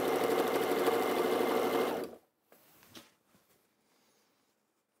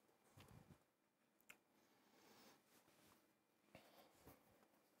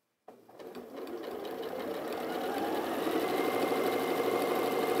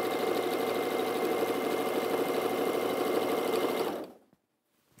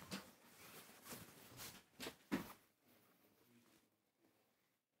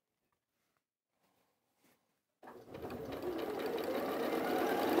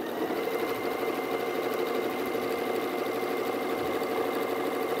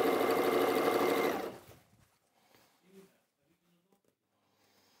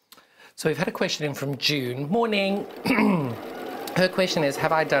 So we've had a question in from June. Morning. Her question is,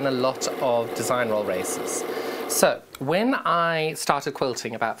 have I done a lot of design roll races? So when I started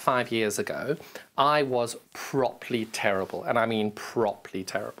quilting about 5 years ago, I was properly terrible, and I mean properly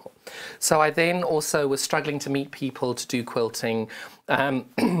terrible. So I then also was struggling to meet people to do quilting.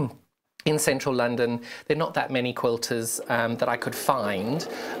 In central London, there are not that many quilters that I could find.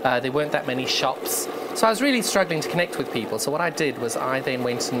 There weren't that many shops. So I was really struggling to connect with people. So what I did was I then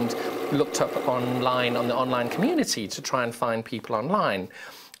went and looked up online on the online community to try and find people online.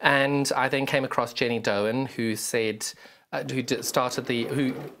 And I then came across Jenny Doan, who said, who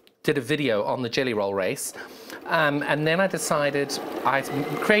did a video on the jelly roll race. And then I decided, I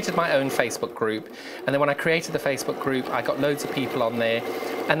created my own Facebook group. And then when I created the Facebook group, I got loads of people on there.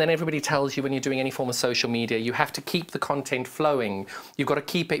 And then everybody tells you when you're doing any form of social media, you have to keep the content flowing. You've got to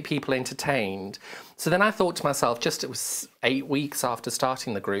keep people entertained. So then I thought to myself, it was 8 weeks after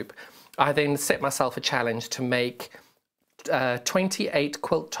starting the group, I then set myself a challenge to make 25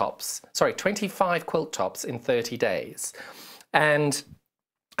 quilt tops in 30 days. And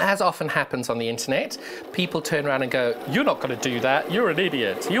as often happens on the internet, people turn around and go, "You're not going to do that. You're an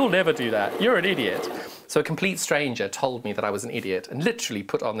idiot. You'll never do that. You're an idiot." So a complete stranger told me that I was an idiot and literally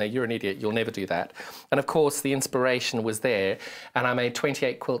put on there, "You're an idiot. You'll never do that." And of course, the inspiration was there, and I made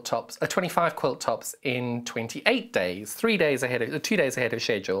 25 quilt tops in 28 days, 2 days ahead of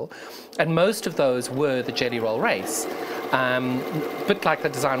schedule. And most of those were the jelly roll race, a bit like the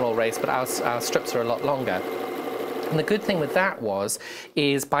design roll race, but our strips are a lot longer. And the good thing with that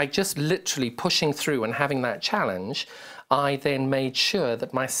is by just literally pushing through and having that challenge, I then made sure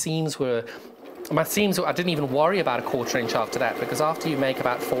that my seams, I didn't even worry about a 1/4 inch after that, because after you make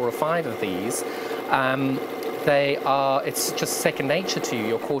about 4 or 5 of these, it's just second nature to you.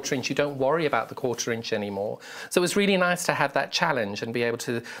 Your 1/4 inch, you don't worry about the 1/4 inch anymore. So it was really nice to have that challenge and be able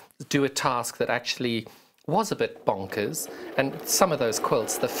to do a task that actually was a bit bonkers. And some of those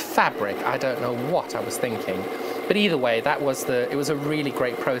quilts, the fabric, I don't know what I was thinking. But either way, it was a really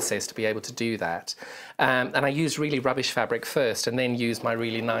great process to be able to do that. And I used really rubbish fabric first and then used my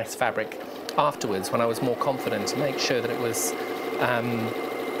really nice fabric afterwards when I was more confident, to make sure that it was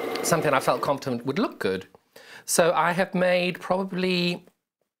something I felt confident would look good. So I have made probably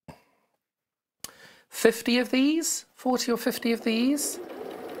 50 of these, 40 or 50 of these.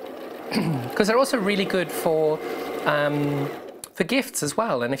 Because they're also really good for gifts as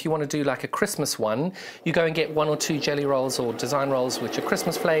well. And if you want to do like a Christmas one, you go and get 1 or 2 jelly rolls or design rolls which are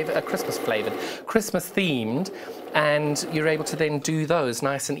Christmas themed, and you're able to then do those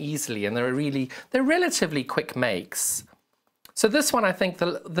nice and easily. And they're relatively quick makes. So this one, I think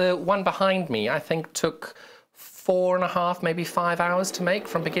the one behind me, I think took 4.5, maybe 5 hours to make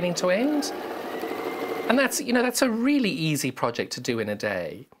from beginning to end. And that's a really easy project to do in a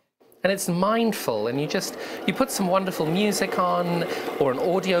day. And it's mindful, and you put some wonderful music on, or an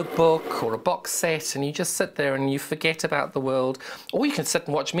audio book, or a box set, and you just sit there and you forget about the world. Or you can sit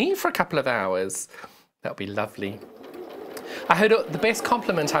and watch me for a couple of hours. That would be lovely. I heard the best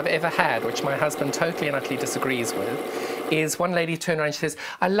compliment I've ever had, which my husband totally and utterly disagrees with, is one lady turned around and she says,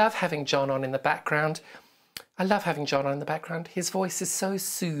 "I love having John on in the background. I love having John on in the background. His voice is so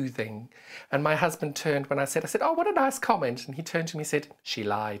soothing." And my husband turned when I said, "Oh, what a nice comment." And he turned to me and said, "She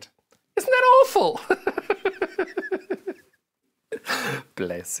lied." Isn't that awful?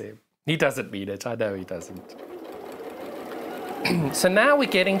 Bless him. He doesn't mean it. I know he doesn't. So now we're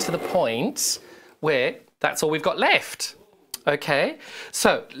getting to the point where that's all we've got left. Okay,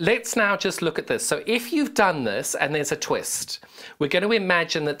 so let's now just look at this. So if you've done this and there's a twist, we're going to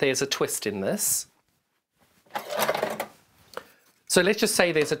imagine that there's a twist in this. So let's just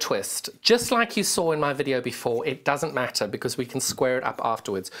say there's a twist. Just like you saw in my video before, it doesn't matter because we can square it up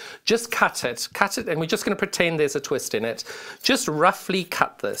afterwards. Just cut it, and we're just going to pretend there's a twist in it. Just roughly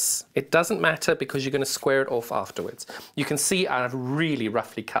cut this. It doesn't matter because you're going to square it off afterwards. You can see I've really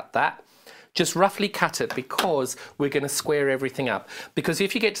roughly cut that. Just roughly cut it because we're going to square everything up. Because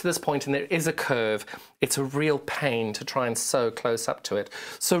if you get to this point and there is a curve, it's a real pain to try and sew close up to it.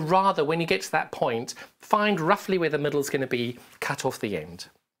 So rather, when you get to that point, find roughly where the middle is going to be, cut off the end.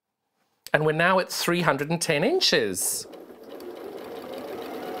 And we're now at 310 inches.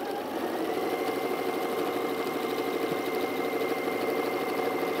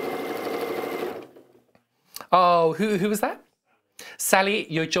 Oh, who was that? Sally,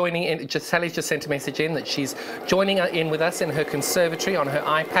 you're joining in. Sally's just sent a message in that she's joining in with us in her conservatory on her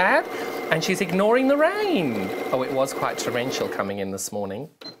iPad, and she's ignoring the rain. Oh, it was quite torrential coming in this morning.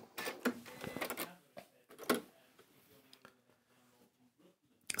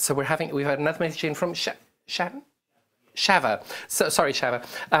 So we've had another message in from Shava. So, sorry, Shava.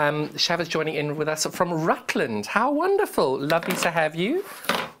 Shava's joining in with us from Rutland. How wonderful. Lovely to have you.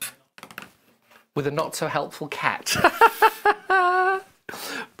 with a not so helpful cat.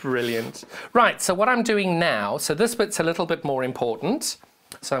 Brilliant. Right, so what I'm doing now, so this bit's a little bit more important.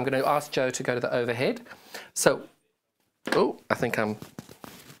 So I'm going to ask Joe to go to the overhead. So, oh, I think is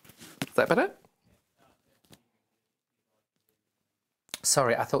that better?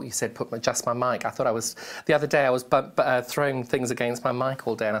 Sorry, I thought you said adjust my mic. I thought the other day I was throwing things against my mic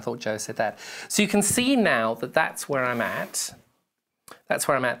all day and I thought Joe said that. So you can see now that that's where I'm at. That's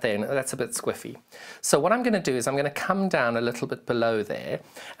where I'm at there, and that's a bit squiffy. So what I'm going to do is I'm going to come down a little bit below there,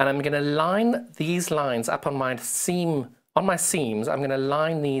 and I'm going to line these lines up on my seams. I'm going to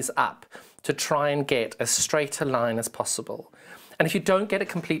line these up to try and get as straight a line as possible. And if you don't get it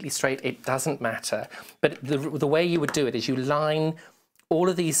completely straight, it doesn't matter. But the way you would do it is you line all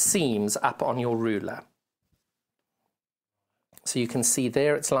of these seams up on your ruler. So you can see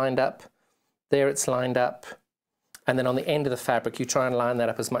there it's lined up, there it's lined up, and then on the end of the fabric you try and line that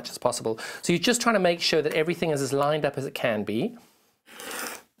up as much as possible. So you're just trying to make sure that everything is as lined up as it can be.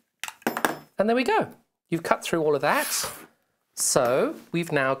 And there we go. You've cut through all of that. So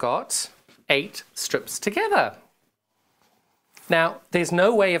we've now got 8 strips together. Now, there's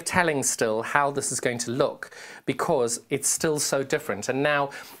no way of telling still how this is going to look because it's still so different. And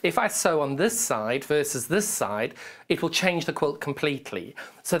now, if I sew on this side versus this side, it will change the quilt completely.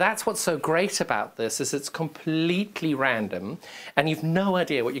 So that's what's so great about this, is it's completely random and you've no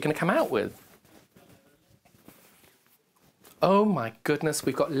idea what you're going to come out with. Oh my goodness,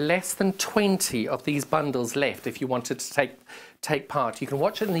 we've got less than 20 of these bundles left if you wanted to take part. You can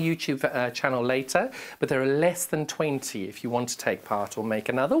watch it in the YouTube channel later, but there are less than 20 if you want to take part or make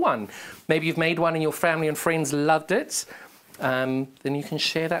another one. Maybe you've made one and your family and friends loved it, then you can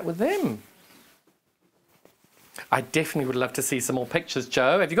share that with them. I definitely would love to see some more pictures,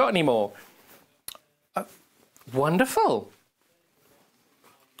 Joe. Have you got any more? Wonderful.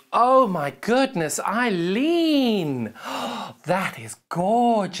 Oh my goodness, Eileen! That is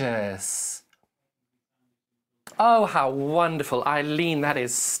gorgeous. Oh, how wonderful. Eileen, that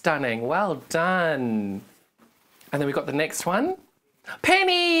is stunning. Well done. And then we've got the next one.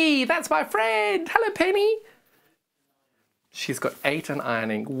 Penny! That's my friend. Hello, Penny. She's got 8 on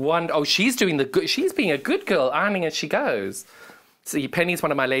ironing. Oh, she's doing the good. She's being a good girl, ironing as she goes. See, Penny's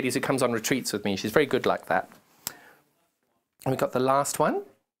one of my ladies who comes on retreats with me. She's very good like that. And we've got the last one.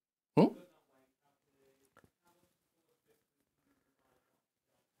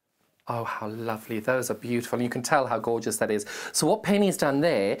 Oh, how lovely. Those are beautiful. You can tell how gorgeous that is. So what Penny's done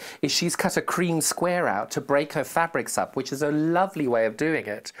there is she's cut a cream square out to break her fabrics up, which is a lovely way of doing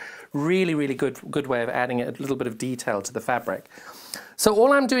it. Really, really good way of adding a little bit of detail to the fabric. So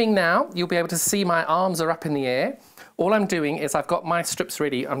all I'm doing now, you'll be able to see my arms are up in the air. All I'm doing is I've got my strips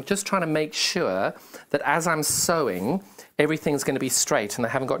ready. I'm just trying to make sure that as I'm sewing, everything's going to be straight and I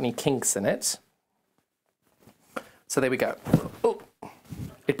haven't got any kinks in it. So there we go. Oh.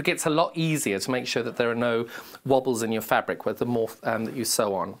 It gets a lot easier to make sure that there are no wobbles in your fabric with the more that you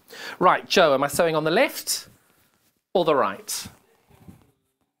sew on. Right, Joe, am I sewing on the left or the right?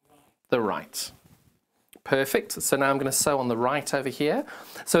 The right. Perfect. So now I'm going to sew on the right over here.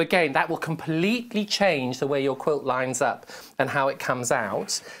 So again, that will completely change the way your quilt lines up and how it comes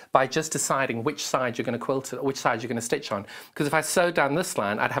out by just deciding which side you're going to quilt it or which side you're going to stitch on. Because if I sewed down this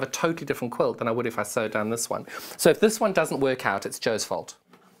line, I'd have a totally different quilt than I would if I sewed down this one. So if this one doesn't work out, it's Joe's fault.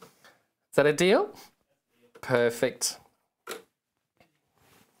 Is that a deal? Perfect.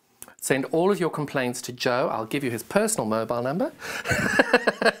 Send all of your complaints to Joe. I'll give you his personal mobile number.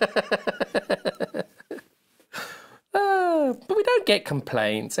 But we don't get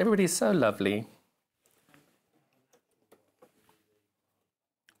complaints. Everybody's so lovely.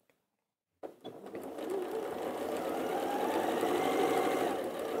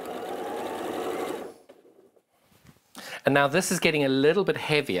 And now this is getting a little bit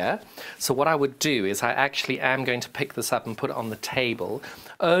heavier, so what I would do is I actually am going to pick this up and put it on the table,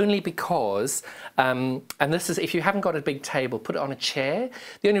 only because, and this is, if you haven't got a big table, put it on a chair.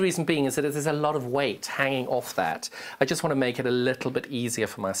 The only reason being is that there's a lot of weight hanging off that. I just want to make it a little bit easier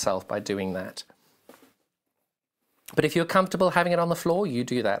for myself by doing that. But if you're comfortable having it on the floor, you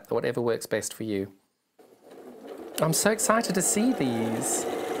do that, whatever works best for you. I'm so excited to see these.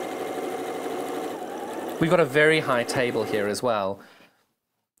 We've got a very high table here as well.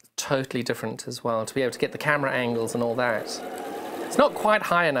 Totally different as well, to be able to get the camera angles and all that. It's not quite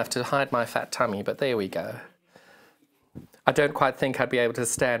high enough to hide my fat tummy, but there we go. I don't quite think I'd be able to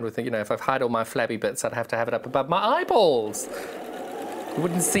stand with it, you know, if I've hide all my flabby bits, I'd have to have it up above my eyeballs. You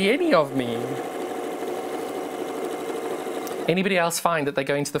wouldn't see any of me. Anybody else find that they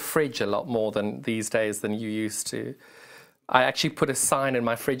go into the fridge a lot more than these days than you used to? I actually put a sign in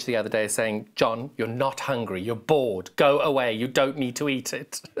my fridge the other day saying, John, you're not hungry, you're bored, go away, you don't need to eat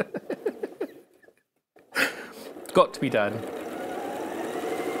it. Got to be done.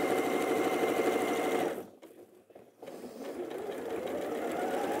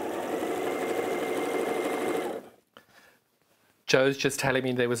 Joe's just telling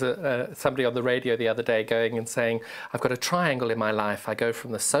me there was somebody on the radio the other day going and saying, I've got a triangle in my life. I go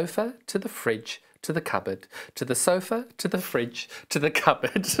from the sofa to the fridge to the cupboard, to the sofa, to the fridge, to the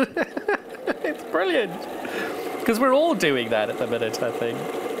cupboard. It's brilliant. Because we're all doing that at the minute, I think.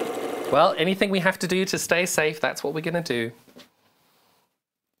 Well, anything we have to do to stay safe, that's what we're going to do.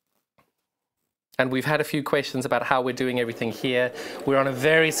 And we've had a few questions about how we're doing everything here. We're on a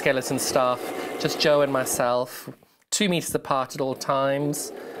very skeleton staff, just Joe and myself, 2 meters apart at all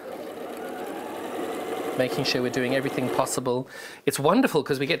times, making sure we're doing everything possible. It's wonderful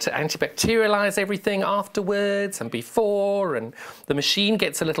because we get to antibacterialize everything afterwards and before, and the machine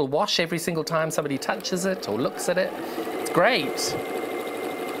gets a little wash every single time somebody touches it or looks at it. It's great.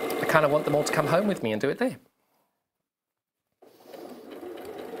 I kind of want them all to come home with me and do it there.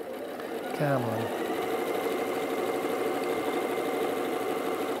 Come on.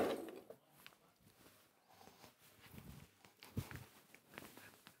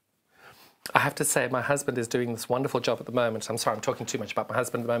 I have to say, my husband is doing this wonderful job at the moment. I'm sorry, I'm talking too much about my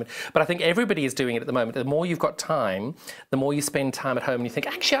husband at the moment. But I think everybody is doing it at the moment. The more you've got time, the more you spend time at home and you think,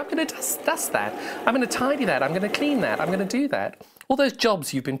 actually, I'm going to dust that. I'm going to tidy that. I'm going to clean that. I'm going to do that. All those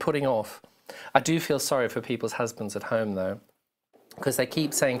jobs you've been putting off. I do feel sorry for people's husbands at home, though, because they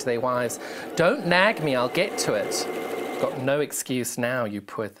keep saying to their wives, don't nag me, I'll get to it. Got no excuse now, you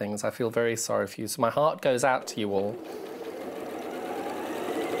poor things. I feel very sorry for you. So my heart goes out to you all.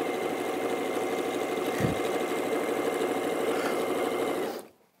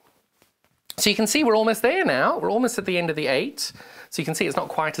 So you can see we're almost there now. We're almost at the end of the 8. So you can see it's not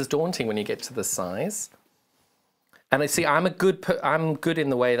quite as daunting when you get to this size. And I see I'm good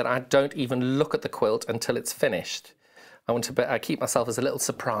in the way that I don't even look at the quilt until it's finished. I keep myself as a little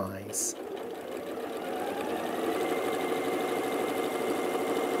surprise.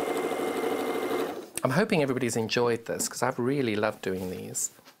 I'm hoping everybody's enjoyed this because I've really loved doing these.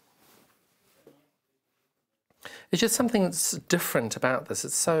 It's just something that's different about this.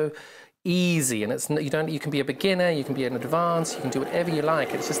 It's so easy, and you can be a beginner, you can be an advanced, you can do whatever you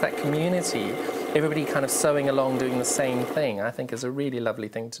like. It's just that community, everybody kind of sewing along doing the same thing, I think is a really lovely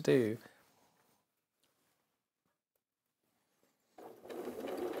thing to do.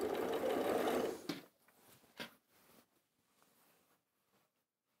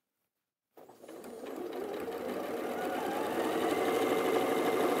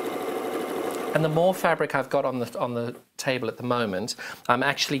 And the more fabric I've got on the table at the moment, I'm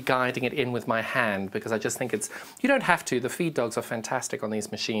actually guiding it in with my hand because I just think you don't have to. The feed dogs are fantastic on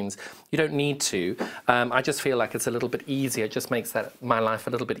these machines. You don't need to. I just feel like it's a little bit easier. It just makes my life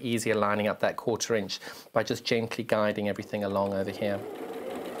a little bit easier lining up that 1/4 inch by just gently guiding everything along over here.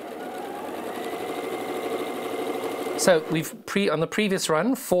 So on the previous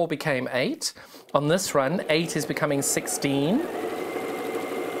run, 4 became 8. On this run, 8 is becoming 16.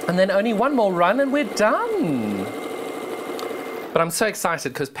 And then only one more run and we're done. But I'm so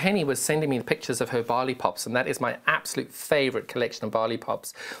excited because Penny was sending me pictures of her barley pops, and that is my absolute favourite collection of barley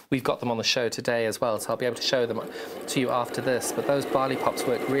pops. We've got them on the show today as well, so I'll be able to show them to you after this. But those barley pops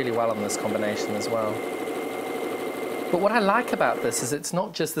work really well on this combination as well. But what I like about this is it's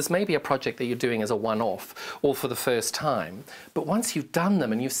not just, this may be a project that you're doing as a one-off or for the first time, but once you've done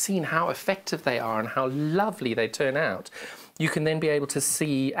them and you've seen how effective they are and how lovely they turn out, you can then be able to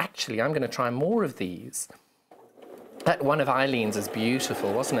see, actually, I'm going to try more of these. That one of Eileen's is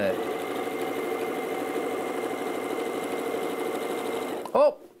beautiful, wasn't it?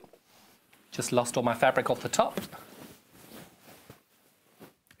 Oh, just lost all my fabric off the top.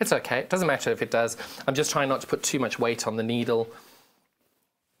 It's okay, it doesn't matter if it does. I'm just trying not to put too much weight on the needle.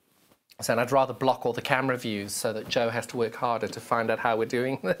 So I'd rather block all the camera views so that Joe has to work harder to find out how we're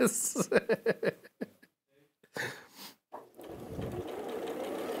doing this.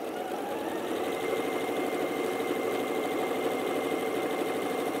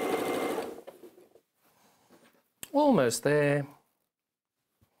 Almost there.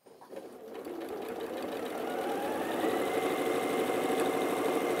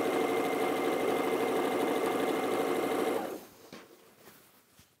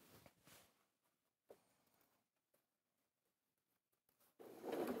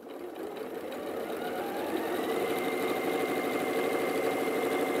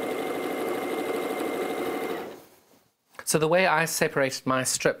 So the way I separated my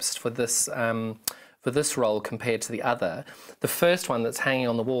strips for this for this roll compared to the other. The first one that's hanging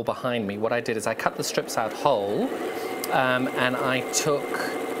on the wall behind me, what I did is I cut the strips out whole, and I took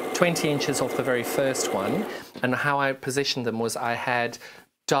 20 inches off the very first one, and how I positioned them was I had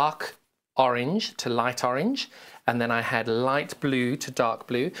dark orange to light orange, and then I had light blue to dark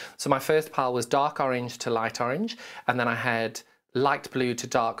blue. So my first pile was dark orange to light orange, and then I had light blue to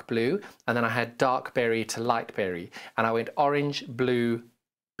dark blue, and then I had dark berry to light berry, and I went orange, blue,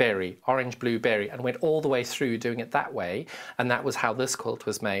 berry, orange, blue, berry, and went all the way through doing it that way, and that was how this quilt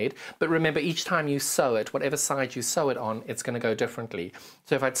was made. But remember, each time you sew it, whatever side you sew it on, it's going to go differently.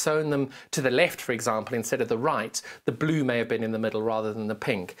 So if I'd sewn them to the left, for example, instead of the right, the blue may have been in the middle rather than the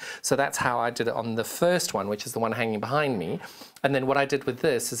pink. So that's how I did it on the first one, which is the one hanging behind me. And then what I did with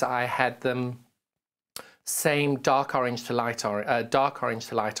this is I had them same dark orange to light orange, dark orange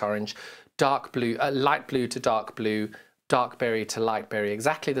to light orange, dark blue, light blue to dark blue, dark berry to light berry,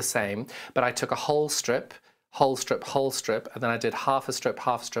 exactly the same, but I took a whole strip, whole strip, whole strip, and then I did half a strip,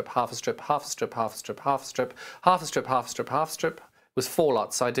 half a strip, half a strip, half a strip, half a strip, half a strip, half a strip, half a strip, half a strip. It was 4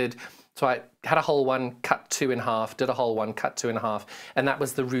 lots. So I had a whole one, cut 2 in half, did a whole one, cut 2 in half, and that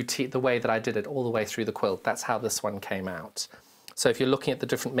was the routine, the way that I did it all the way through the quilt. That's how this one came out. So if you're looking at the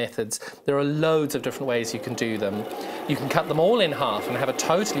different methods, there are loads of different ways you can do them. You can cut them all in half and have a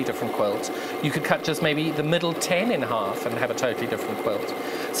totally different quilt. You could cut just maybe the middle 10 in half and have a totally different quilt.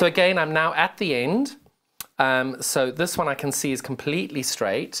 So again, I'm now at the end. So this one I can see is completely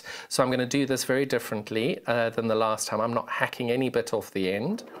straight. So I'm going to do this very differently than the last time. I'm not hacking any bit off the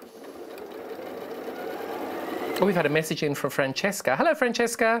end. Oh, we've had a message in from Francesca. Hello,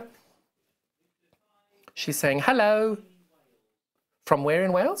 Francesca. She's saying hello. From where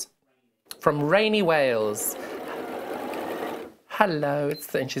in Wales? From rainy Wales. Hello,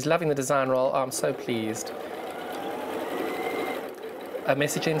 and she's loving the design roll. Oh, I'm so pleased. A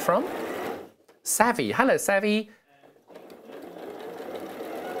message in from Savvy. Hello, Savvy.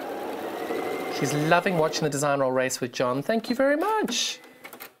 She's loving watching the design roll race with John. Thank you very much.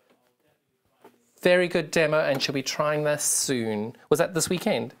 Very good demo, and she'll be trying this soon. Was that this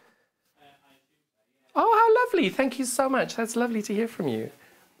weekend? Oh, how lovely. Thank you so much. That's lovely to hear from you.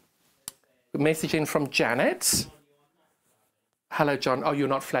 A message in from Janet. Hello, John. Oh, you're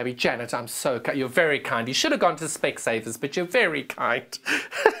not flabby. Janet, I'm so kind. You're very kind. You should have gone to Specsavers, but you're very kind.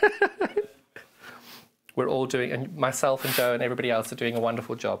 We're all doing, and myself and Joe and everybody else are doing a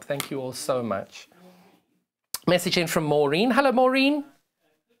wonderful job. Thank you all so much. Message in from Maureen. Hello, Maureen.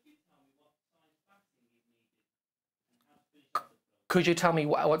 Could you tell me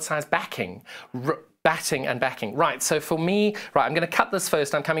what size backing? Batting and backing. Right, so for me, right, I'm going to cut this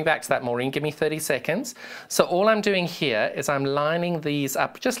first. I'm coming back to that, Maureen. Give me 30 seconds. So all I'm doing here is I'm lining these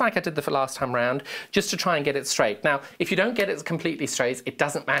up just like I did the last time round, just to try and get it straight. Now, if you don't get it completely straight, it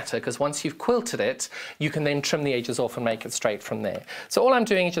doesn't matter, because once you've quilted it, you can then trim the edges off and make it straight from there. So all I'm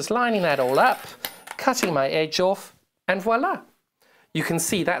doing is just lining that all up, cutting my edge off, and voila. You can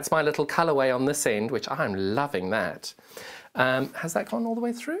see that's my little colorway on this end, which I'm loving that. Has that gone all the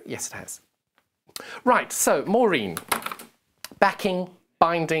way through? Yes, it has. Right, so Maureen, backing,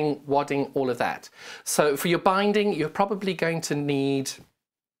 binding, wadding, all of that. So for your binding, you're probably going to need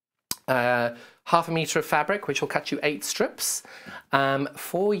half a metre of fabric, which will cut you 8 strips.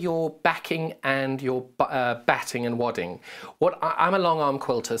 For your backing and your batting and wadding, I'm a long arm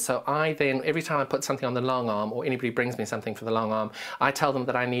quilter, so I then, every time I put something on the long arm, or anybody brings me something for the long arm, I tell them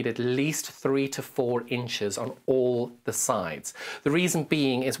that I need at least 3 to 4 inches on all the sides. The reason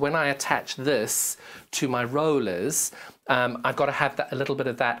being is when I attach this to my rollers, I've got to have a little bit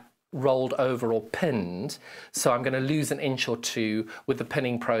of that rolled over or pinned, so I'm going to lose an inch or 2 with the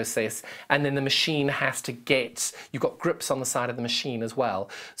pinning process, and then the machine has to get, you've got grips on the side of the machine as well,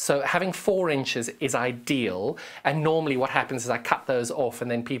 so having 4 inches is ideal, and normally what happens is I cut those off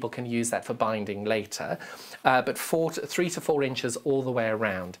and then people can use that for binding later, but 3 to 4 inches all the way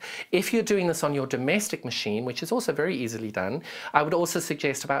around. If you're doing this on your domestic machine, which is also very easily done, I would also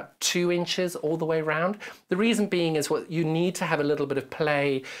suggest about 2 inches all the way around. The reason being is what you need to have a little bit of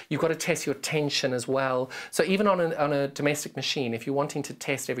play. You've got to test your tension as well. So even on a domestic machine, if you're wanting to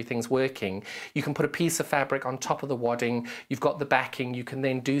test everything's working, you can put a piece of fabric on top of the wadding, you've got the backing, you can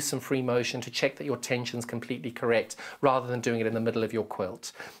then do some free motion to check that your tension's completely correct, rather than doing it in the middle of your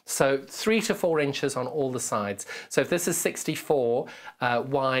quilt. So 3 to 4 inches on all the sides. So if this is 64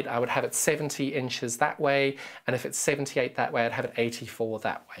 wide, I would have it 70 inches that way, and if it's 78 that way, I'd have it 84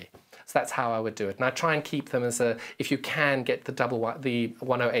 that way. So that's how I would do it. And I try and keep them as if you can, get the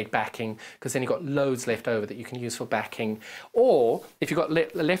 108 backing, because then you've got loads left over that you can use for backing. Or if you've got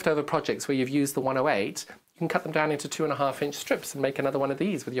leftover projects where you've used the 108, you can cut them down into 2.5-inch strips and make another one of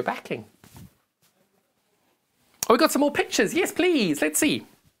these with your backing. Oh, we got some more pictures. Yes, please. Let's see.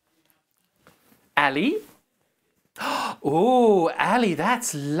 Ali. Oh, Ali,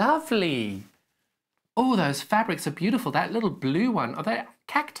 that's lovely. Oh, those fabrics are beautiful. That little blue one. Are there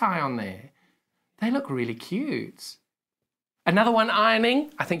cacti on there? They look really cute. Another one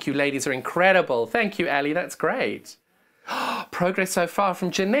ironing. I think you ladies are incredible. Thank you, Ali. That's great. Progress so far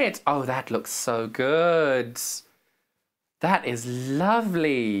from Jeanette. Oh, that looks so good. That is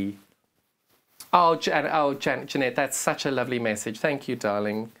lovely. Oh, Jeanette, that's such a lovely message. Thank you,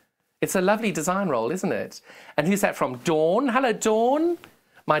 darling. It's a lovely design roll, isn't it? And who's that from? Dawn. Hello, Dawn.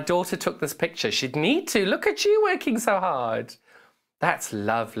 My daughter took this picture. She'd need to. Look at you working so hard. That's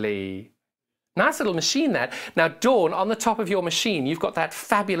lovely. Nice little machine, that. Now, Dawn, on the top of your machine, you've got that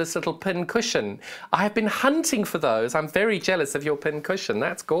fabulous little pin cushion. I have been hunting for those. I'm very jealous of your pin cushion.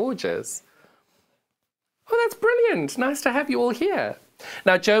 That's gorgeous. Oh, that's brilliant. Nice to have you all here.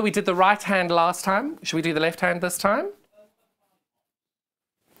 Now, Joe, we did the right hand last time. Should we do the left hand this time?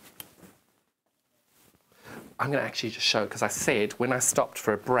 I'm going to actually just show, because I said when I stopped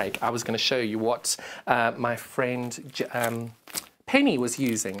for a break, I was going to show you what my friend Penny was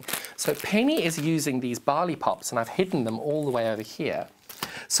using. So Penny is using these barley pops, and I've hidden them all the way over here.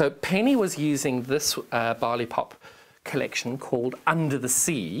 So Penny was using this barley pop collection called Under the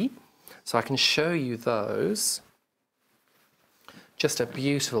Sea. So I can show you those. Just a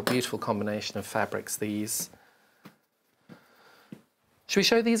beautiful, beautiful combination of fabrics, these. Should we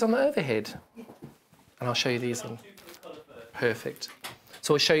show these on the overhead? And I'll show you these on. Perfect.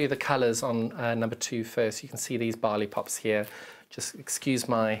 So I'll show you the colours on number 2 first. You can see these barley pops here. Just excuse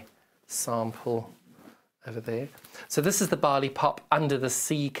my sample over there. So this is the barley pop Under the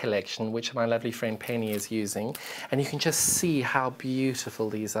Sea collection, which my lovely friend Penny is using. And you can just see how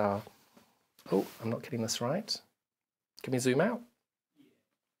beautiful these are. Oh, I'm not getting this right. Can we zoom out?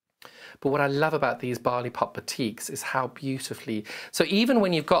 But what I love about these barley pop batiks is how beautifully, so even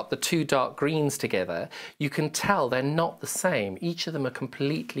when you've got the 2 dark greens together, you can tell they're not the same. Each of them are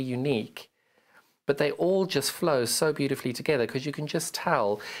completely unique, but they all just flow so beautifully together, because you can just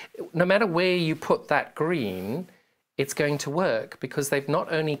tell, no matter where you put that green, it's going to work, because they've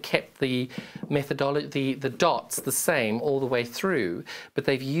not only kept the methodology, the dots the same all the way through, but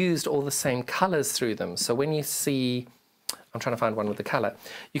they've used all the same colors through them. So when you see, I'm trying to find one with the colour.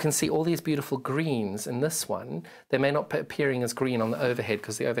 You can see all these beautiful greens in this one. They may not be appearing as green on the overhead,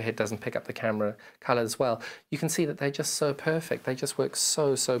 because the overhead doesn't pick up the camera colour as well. You can see that they're just so perfect. They just work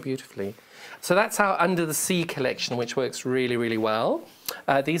so, so beautifully. So that's our Under the Sea collection, which works really, really well.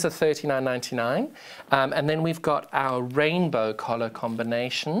 These are $39.99. And then we've got our rainbow collar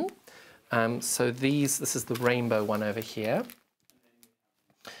combination. So this is the rainbow one over here.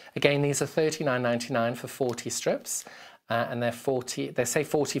 Again, these are $39.99 for 40 strips. And they say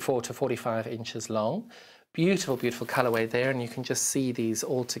 44 to 45 inches long. Beautiful, beautiful colorway there, and you can just see these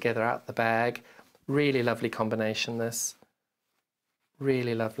all together out the bag. Really lovely combination, this.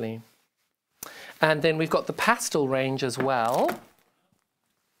 Really lovely. And then we've got the pastel range as well,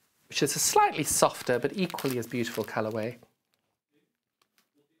 which is a slightly softer but equally as beautiful colorway.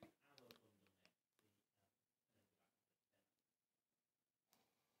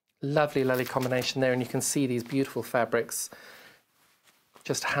 Lovely, lovely combination there, and you can see these beautiful fabrics,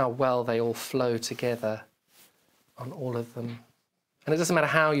 just how well they all flow together on all of them. And it doesn't matter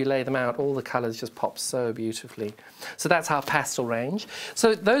how you lay them out, all the colours just pop so beautifully. So that's our pastel range.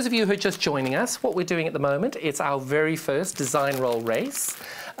 So those of you who are just joining us, what we're doing at the moment, it's our very first design roll race,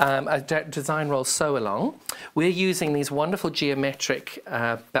 a design roll sew along. We're using these wonderful geometric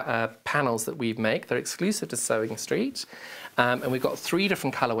panels that we make. They're exclusive to Sewing Street. And we've got 3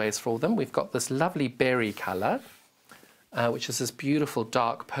 different colourways for them. We've got this lovely berry colour, which is this beautiful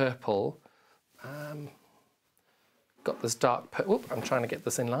dark purple. Got this dark purple. I'm trying to get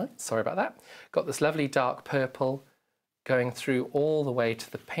this in line. Sorry about that. Got this lovely dark purple going through all the way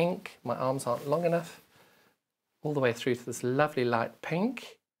to the pink. My arms aren't long enough. All the way through to this lovely light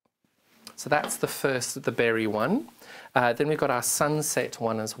pink. So that's the first, the berry one. Then we've got our sunset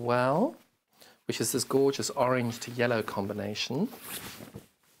one as well, which is this gorgeous orange to yellow combination.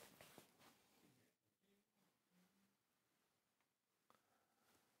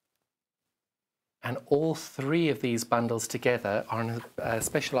 And all 3 of these bundles together are on a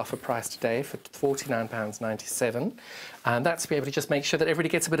special offer price today for £49.97. And that's to be able to just make sure that everybody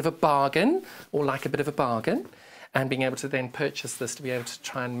gets a bit of a bargain, or like a bit of a bargain, and being able to then purchase this to be able to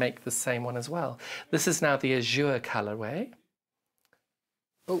try and make the same one as well. This is now the azure colourway.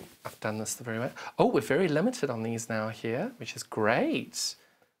 Oh, I've done this the very way. Oh, we're very limited on these now here, which is great.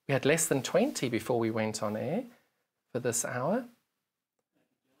 We had less than 20 before we went on air for this hour.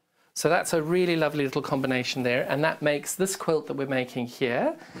 So that's a really lovely little combination there, and that makes this quilt that we're making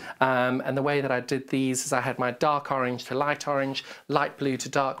here. And the way that I did these is I had my dark orange to light orange, light blue to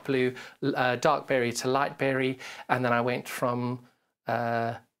dark blue, dark berry to light berry, and then I went from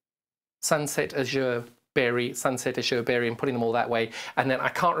sunset azure berry, sunset azure berry, and putting them all that way. And then I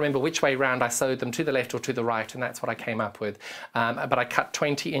can't remember which way round I sewed them, to the left or to the right, and that's what I came up with. But I cut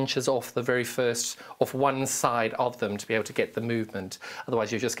 20 inches off the very first, off one side of them to be able to get the movement.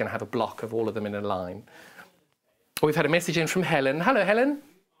 Otherwise, you're just going to have a block of all of them in a line. We've had a message in from Helen. Hello, Helen.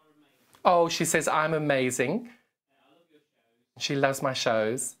 Oh, she says, I'm amazing. She loves my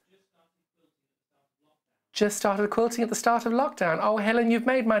shows. Just started quilting at the start of lockdown. Oh, Helen, you've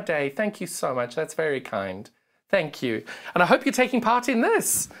made my day. Thank you so much. That's very kind. Thank you. And I hope you're taking part in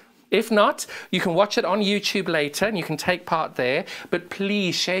this. If not, you can watch it on YouTube later and you can take part there. But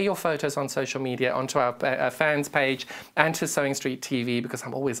please share your photos on social media, onto our fans page and to Sewing Street TV, because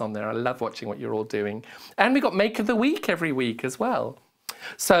I'm always on there. I love watching what you're all doing. And we got Make of the Week every week as well.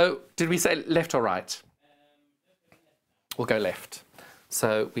 So did we say left or right? We'll go left.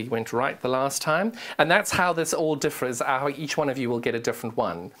 So we went right the last time, and that's how this all differs, how each one of you will get a different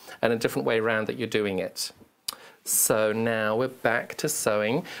one and a different way around that you're doing it. So now we're back to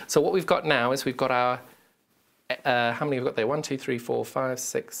sewing. So what we've got now is we've got our, how many have we got there? 1, 2, 3, 4, 5,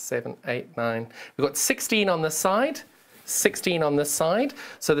 6, 7, 8, 9. We've got 16 on this side, 16 on this side.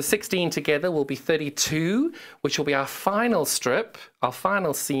 So the 16 together will be 32, which will be our final strip, our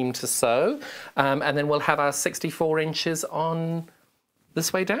final seam to sew. And then we'll have our 64 inches on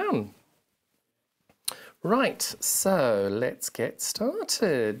this way down. Right, so let's get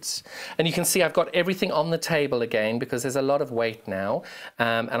started. And you can see I've got everything on the table again because there's a lot of weight now,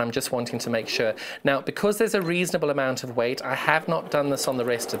 and I'm just wanting to make sure. Now, because there's a reasonable amount of weight, I have not done this on the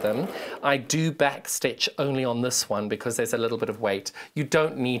rest of them. I do back stitch only on this one because there's a little bit of weight. You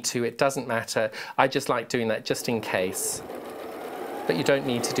don't need to, it doesn't matter. I just like doing that just in case. But you don't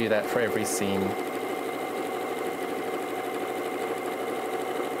need to do that for every seam.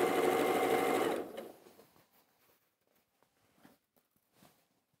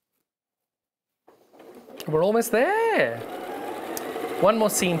 We're almost there. One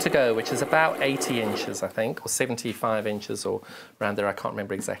more seam to go, which is about 80 inches, I think, or 75 inches, or around there. I can't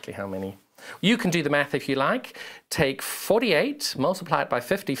remember exactly how many. You can do the math if you like. Take 48, multiply it by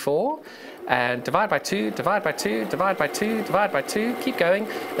 54, and divide by 2, divide by 2, divide by 2, divide by 2. Keep going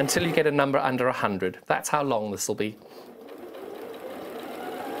until you get a number under 100. That's how long this will be.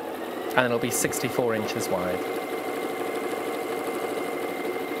 And it'll be 64 inches wide.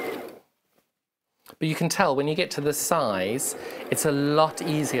 But you can tell when you get to this size, it's a lot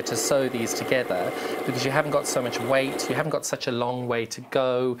easier to sew these together because you haven't got so much weight, you haven't got such a long way to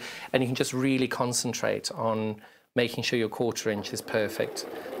go, and you can just really concentrate on making sure your 1/4 inch is perfect.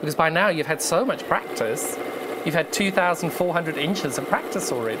 Because by now you've had so much practice. You've had 2,400 inches of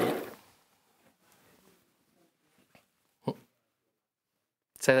practice already.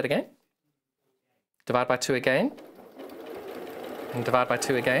 Say that again. Divide by 2 again. And divide by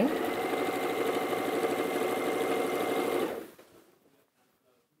 2 again.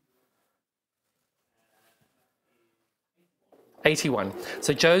 81.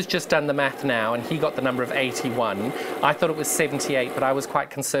 So Joe's just done the math now and he got the number of 81. I thought it was 78, but I was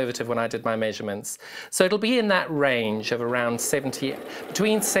quite conservative when I did my measurements. So it'll be in that range of around 70,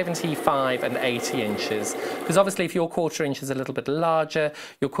 between 75 and 80 inches. Because obviously if your 1/4 inch is a little bit larger,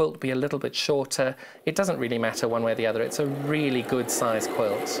 your quilt will be a little bit shorter. It doesn't really matter one way or the other. It's a really good size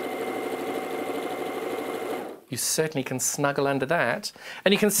quilt. You certainly can snuggle under that.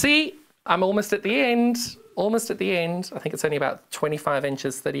 And you can see I'm almost at the end. Almost at the end. I think it's only about 25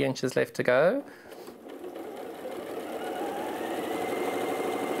 inches, 30 inches left to go.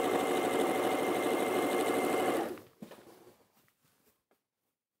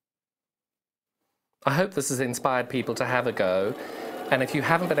 I hope this has inspired people to have a go. And if you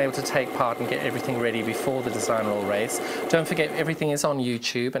haven't been able to take part and get everything ready before the design roll race, don't forget everything is on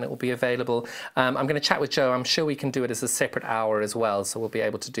YouTube and it will be available. I'm going to chat with Joe. I'm sure we can do it as a separate hour as well, so we'll be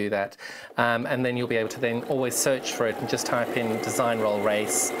able to do that. And then you'll be able to then always search for it and just type in design roll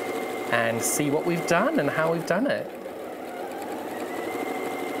race and see what we've done and how we've done it.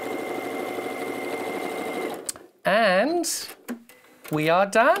 And we are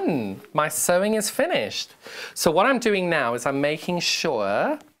done. My sewing is finished. So what I'm doing now is I'm making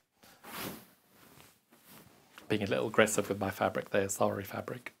sure, being a little aggressive with my fabric there, sorry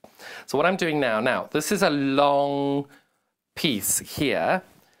fabric. So what I'm doing now, this is a long piece here,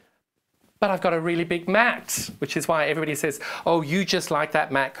 but I've got a really big mat, which is why everybody says, oh, you just like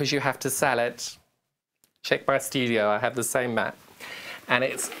that mat because you have to sell it. Check my studio, I have the same mat. And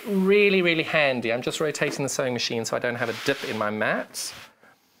it's really, really handy. I'm just rotating the sewing machine so I don't have a dip in my mat.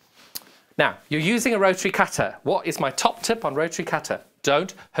 Now, you're using a rotary cutter. What is my top tip on rotary cutter?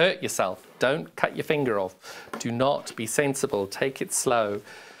 Don't hurt yourself. Don't cut your finger off. Do not be sensible. Take it slow.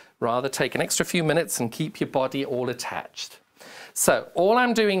 Rather take an extra few minutes and keep your body all attached. So all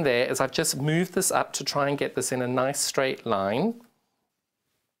I'm doing there is I've just moved this up to try and get this in a nice straight line.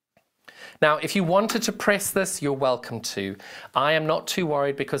 Now, if you wanted to press this, you're welcome to. I am not too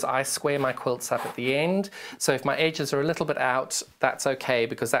worried because I square my quilts up at the end. So if my edges are a little bit out, that's okay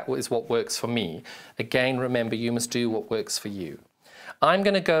because that is what works for me. Again, remember, you must do what works for you. I'm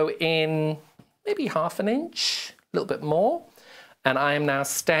going to go in maybe ½ an inch, a little bit more. And I am now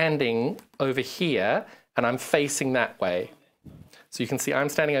standing over here and I'm facing that way. So you can see I'm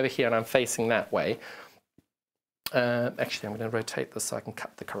standing over here and I'm facing that way. Actually, I'm going to rotate this so I can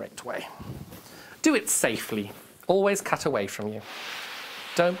cut the correct way. Do it safely. Always cut away from you.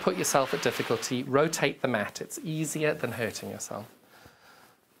 Don't put yourself at difficulty. Rotate the mat. It's easier than hurting yourself.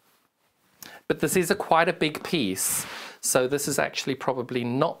 But this is quite a big piece, so this is actually probably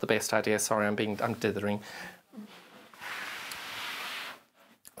not the best idea. Sorry, I'm dithering.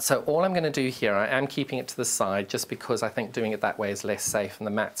 So all I'm going to do here, I am keeping it to the side just because I think doing it that way is less safe and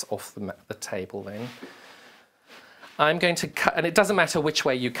the mat's off the table then. I'm going to cut, and it doesn't matter which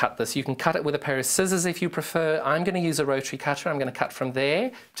way you cut this. You can cut it with a pair of scissors if you prefer. I'm going to use a rotary cutter. I'm going to cut from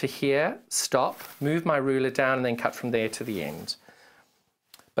there to here, stop, move my ruler down, and then cut from there to the end.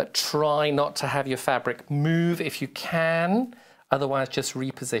 But try not to have your fabric move if you can. Otherwise, just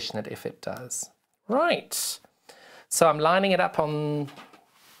reposition it if it does. Right. So I'm lining it up on...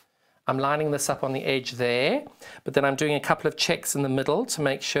 I'm lining this up on the edge there, but then I'm doing a couple of checks in the middle to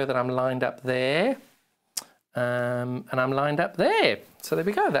make sure that I'm lined up there. And I'm lined up there. So there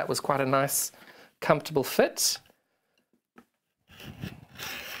we go. That was quite a nice, comfortable fit.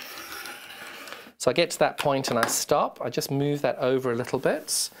 So I get to that point and I stop. I just move that over a little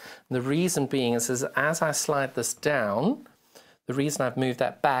bit. And the reason being is as I slide this down, the reason I've moved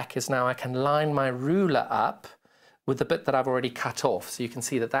that back is now I can line my ruler up with the bit that I've already cut off. So you can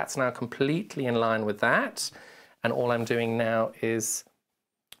see that that's now completely in line with that. And all I'm doing now is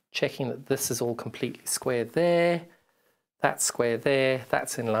checking that this is all completely squared there, that's square there,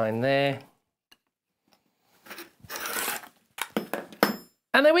 that's in line there.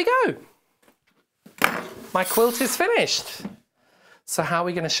 And there we go. My quilt is finished. So how are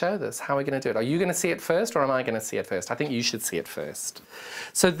we going to show this? How are we going to do it? Are you going to see it first or am I going to see it first? I think you should see it first.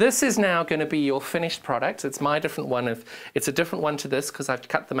 So this is now going to be your finished product. It's my different one. It's a different one to this because I've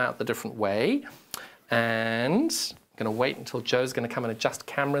cut them out the different way. And I'm going to wait until Joe's going to come and adjust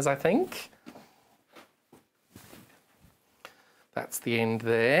cameras, I think. That's the end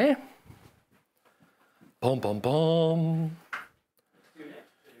there. Boom, boom, boom.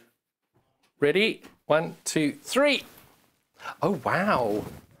 Ready? 1, 2, 3. Oh, wow.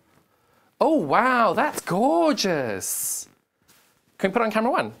 Oh, wow, that's gorgeous. Can we put on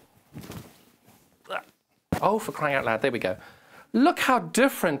camera 1? Oh, for crying out loud, there we go. Look how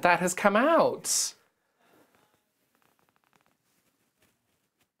different that has come out.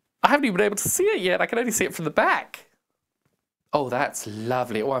 I haven't even been able to see it yet. I can only see it from the back. Oh, that's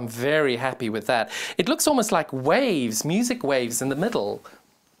lovely. Oh, I'm very happy with that. It looks almost like waves, music waves in the middle.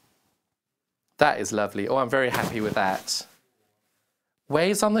 That is lovely. Oh, I'm very happy with that.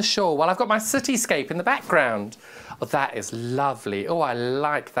 Waves on the shore while I've got my cityscape in the background. Oh, that is lovely. Oh, I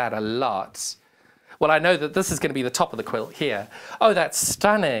like that a lot. Well, I know that this is going to be the top of the quilt here. Oh, that's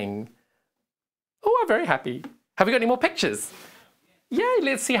stunning. Oh, I'm very happy. Have we got any more pictures? Yay,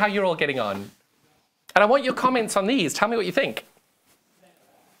 let's see how you're all getting on. And I want your comments on these. Tell me what you think.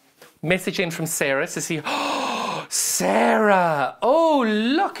 Message in from Sarah to see... Oh, Sarah! Oh,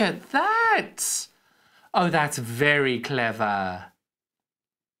 look at that! Oh, that's very clever.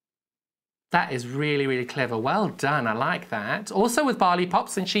 That is really, really clever. Well done. I like that. Also with Barley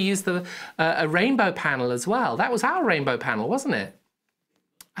Pops, and she used a rainbow panel as well. That was our rainbow panel, wasn't it?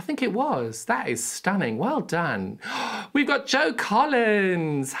 I think it was. That is stunning. Well done. We've got Jo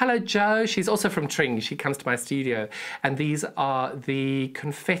Collins. Hello, Jo. She's also from Tring. She comes to my studio. And these are the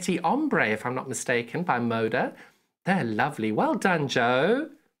confetti ombre, if I'm not mistaken, by Moda. They're lovely. Well done, Jo.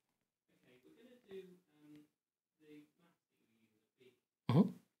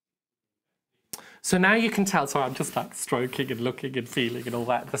 So now you can tell, so I'm just like stroking and looking and feeling and all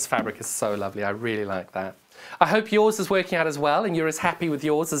that. This fabric is so lovely. I really like that. I hope yours is working out as well and you're as happy with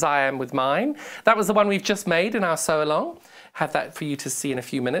yours as I am with mine. That was the one we've just made in our sew along. Have that for you to see in a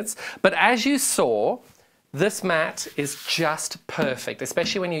few minutes. But as you saw, This mat is just perfect,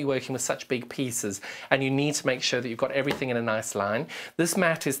 especially when you're working with such big pieces and you need to make sure that you've got everything in a nice line. This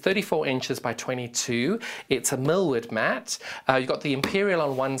mat is 34 inches by 22. It's a millwood mat. You've got the imperial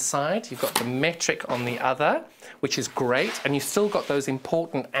on one side, you've got the metric on the other, which is great, and you've still got those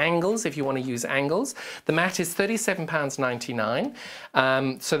important angles if you want to use angles. The mat is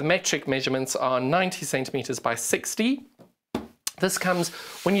 £37.99. So the metric measurements are 90 centimetres by 60. This comes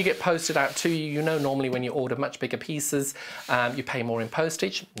when you get posted out to you. You know, normally when you order much bigger pieces, you pay more in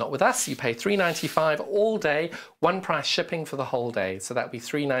postage. Not with us. You pay £3.95 all day, one price shipping for the whole day. So that would be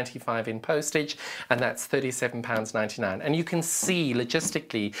 £3.95 in postage, and that's £37.99. And you can see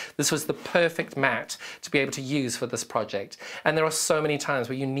logistically, this was the perfect mat to be able to use for this project. And there are so many times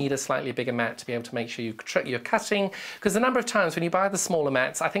where you need a slightly bigger mat to be able to make sure you're cutting, because the number of times when you buy the smaller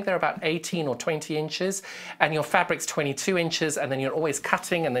mats, I think they're about 18 or 20 inches, and your fabric's 22 inches, and then you're always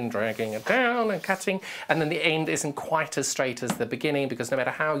cutting and then dragging it down and cutting, and then the end isn't quite as straight as the beginning, because no matter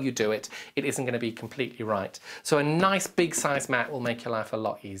how you do it, it isn't going to be completely right. So a nice big size mat will make your life a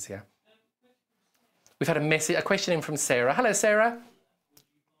lot easier. We've had a question in from Sarah. Hello, Sarah.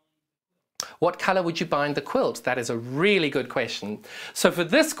 What colour would you bind the quilt? That is a really good question. So for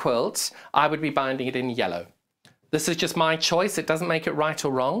this quilt, I would be binding it in yellow. This is just my choice. It doesn't make it right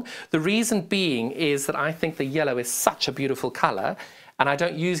or wrong. The reason being is that I think the yellow is such a beautiful colour, and I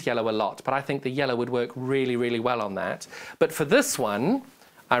don't use yellow a lot, but I think the yellow would work really, really well on that. But for this one,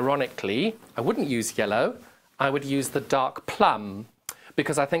 ironically, I wouldn't use yellow. I would use the dark plum,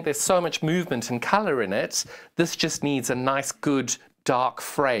 because I think there's so much movement and colour in it. This just needs a nice, good, dark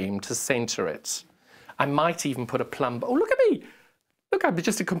frame to centre it. I might even put a plum. Oh, look at me! Look,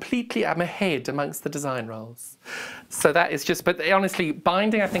 I'm ahead amongst the design roles. So that is just, but honestly,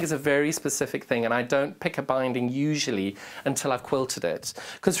 binding I think is a very specific thing, and I don't pick a binding usually until I've quilted it.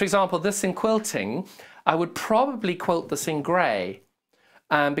 Because for example, this in quilting, I would probably quilt this in grey,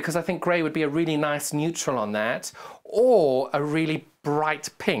 because I think grey would be a really nice neutral on that, or a really bright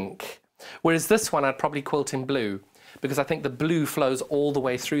pink. Whereas this one I'd probably quilt in blue, because I think the blue flows all the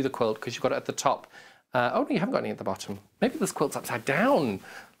way through the quilt, because you've got it at the top. Oh, no, you haven't got any at the bottom. Maybe this quilt's upside down.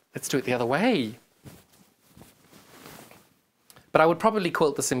 Let's do it the other way. But I would probably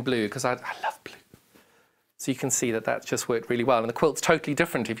quilt this in blue, because I love blue. So you can see that that's just worked really well. And the quilt's totally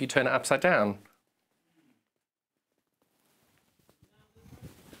different if you turn it upside down.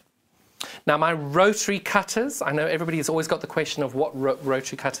 Now my rotary cutters, I know everybody has always got the question of what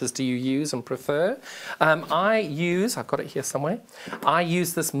rotary cutters do you use and prefer. I've got it here somewhere, I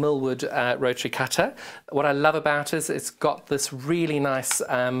use this Millwood rotary cutter. What I love about it is it's got this really nice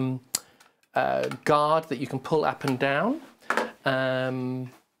guard that you can pull up and down. Have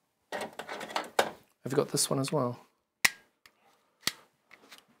you got this one as well?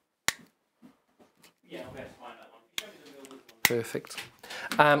 Yeah, I'll be able to find that one. Show me the Millwood one. Perfect.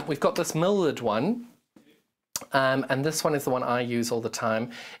 We've got this Millwood one, and this one is the one I use all the time.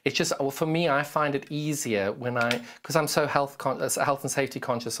 It's just, well, for me, I find it easier when because I'm so health and safety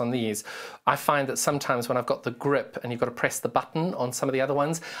conscious on these, I find that sometimes when I've got the grip and you've got to press the button on some of the other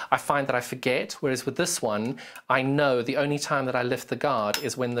ones, I find that I forget, whereas with this one, I know the only time that I lift the guard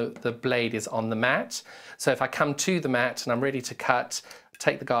is when the blade is on the mat. So if I come to the mat and I'm ready to cut,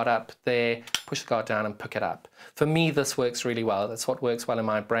 take the guard up there, push the guard down and pick it up. For me, this works really well. That's what works well in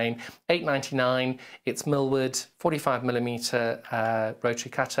my brain. $8.99, it's Millwood, 45mm rotary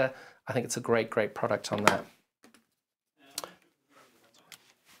cutter. I think it's a great, great product on that.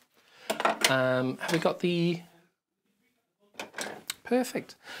 Have we got the...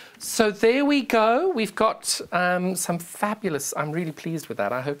 Perfect. So there we go. We've got some fabulous, I'm really pleased with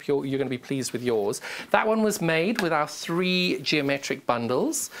that. I hope you're going to be pleased with yours. That one was made with our 3 geometric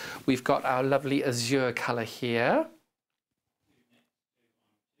bundles. We've got our lovely azure colour here.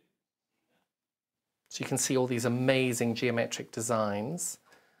 So you can see all these amazing geometric designs.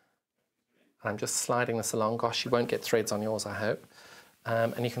 I'm just sliding this along. Gosh, you won't get threads on yours, I hope.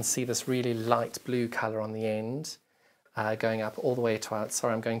 And you can see this really light blue colour on the end. Going up all the way to out.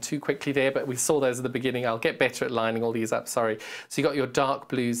 Sorry, I'm going too quickly there, but we saw those at the beginning. I'll get better at lining all these up, sorry. So you got your dark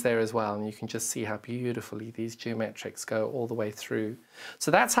blues there as well, and you can just see how beautifully these geometrics go all the way through.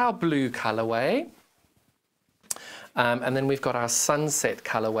 So that's our blue colourway. And then we've got our sunset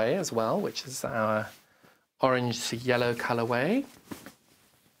colourway as well, which is our orange to yellow colourway.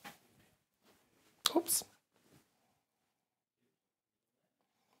 Oops.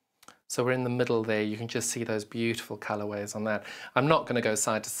 So we're in the middle there. You can just see those beautiful colorways on that. I'm not going to go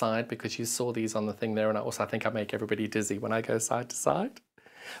side to side because you saw these on the thing there, and also I think I make everybody dizzy when I go side to side.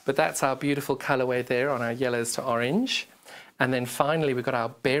 But that's our beautiful colorway there on our yellows to orange. And then finally we've got our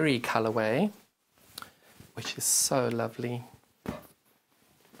berry colorway. which is so lovely.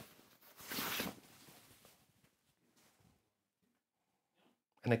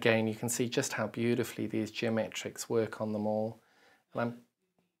 And again, you can see just how beautifully these geometrics work on them all.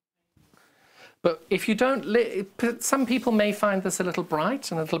 But if you don't, some people may find this a little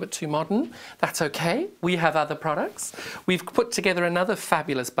bright and a little bit too modern. That's okay. We have other products. We've put together another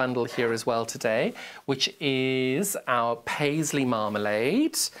fabulous bundle here as well today, which is our paisley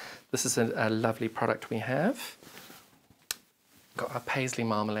marmalade. This is a lovely product we have. Got our paisley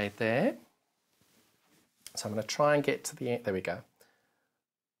marmalade there. So I'm going to try and get to the end. There we go.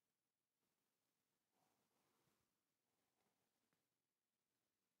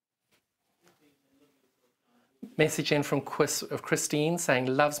 Message in from Christine saying,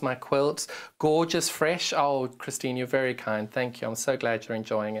 loves my quilts, gorgeous, fresh. Oh, Christine, you're very kind. Thank you. I'm so glad you're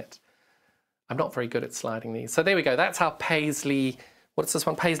enjoying it. I'm not very good at sliding these. So there we go. That's our paisley, what's this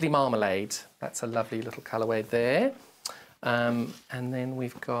one? Paisley marmalade. That's a lovely little colourway there. And then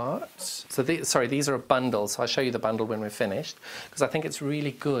we've got, so these are a bundle. So I'll show you the bundle when we're finished, because I think it's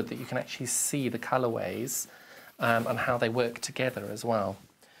really good that you can actually see the colourways and how they work together as well.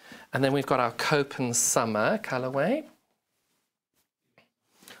 And then we've got our Copen Summer colourway.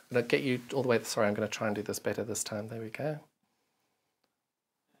 I'm going to get you all the way, sorry, I'm going to try and do this better this time. There we go.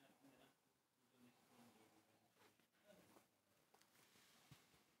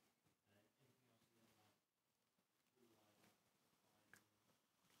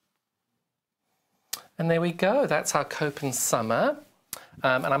 And there we go, that's our Copen Summer.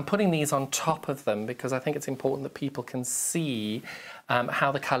 And I'm putting these on top of them because I think it's important that people can see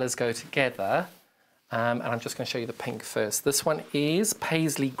how the colours go together. And I'm just going to show you the pink first. This one is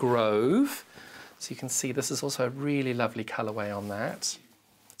Paisley Grove. So you can see this is also a really lovely colourway on that.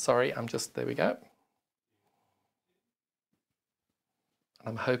 Sorry, there we go. And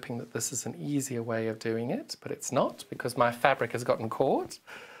I'm hoping that this is an easier way of doing it, but it's not because my fabric has gotten caught.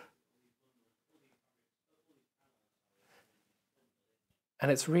 And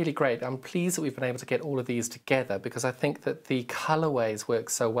it's really great. I'm pleased that we've been able to get all of these together because I think that the colorways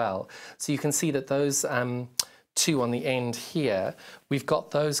work so well. So you can see that those two on the end here, we've got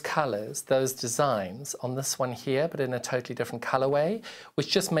those colors, those designs on this one here, but in a totally different colorway,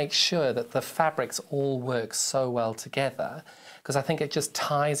 which just makes sure that the fabrics all work so well together, because I think it just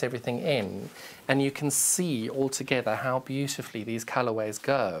ties everything in, and you can see all together how beautifully these colorways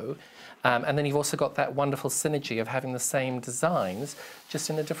go. And then you've also got that wonderful synergy of having the same designs, just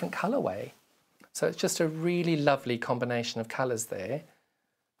in a different colorway. So it's just a really lovely combination of colors there.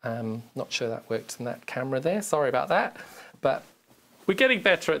 Not sure that worked in that camera there, sorry about that. But we're getting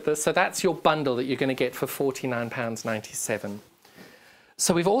better at this. So that's your bundle that you're going to get for £49.97.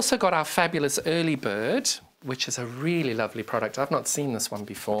 So we've also got our fabulous Early Bird, which is a really lovely product. I've not seen this one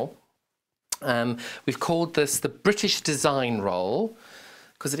before. We've called this the British Design Roll,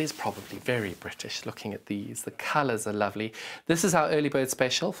 because it is probably very British looking at these. The colours are lovely. This is our Early Bird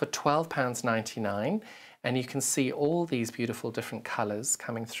Special for £12.99, and you can see all these beautiful different colours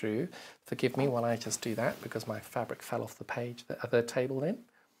coming through. Forgive me while I just do that because my fabric fell off the page, the other table then.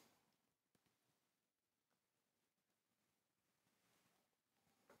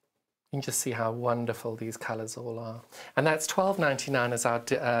 You can just see how wonderful these colours all are. And that's £12.99 as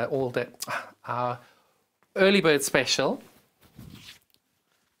our Early Bird Special.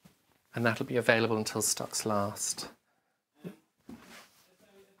 And that'll be available until stocks last.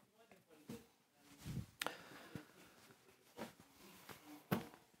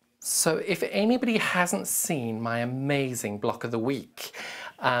 So if anybody hasn't seen my amazing block of the week,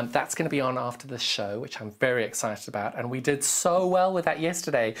 that's going to be on after the show, which I'm very excited about. And we did so well with that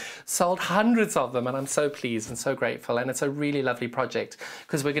yesterday, sold hundreds of them, and I'm so pleased and so grateful. And it's a really lovely project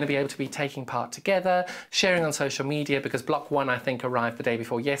because we're going to be able to be taking part together, sharing on social media, because block one, I think, arrived the day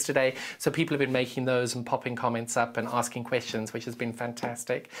before yesterday. So people have been making those and popping comments up and asking questions, which has been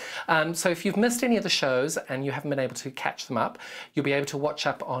fantastic. So if you've missed any of the shows and you haven't been able to catch them up, you'll be able to watch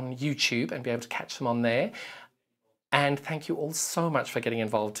up on YouTube and be able to catch them on there. And thank you all so much for getting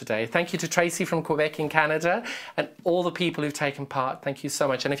involved today. Thank you to Tracy from Quebec in Canada and all the people who've taken part. Thank you so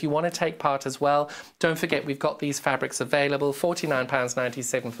much. And if you want to take part as well, don't forget we've got these fabrics available,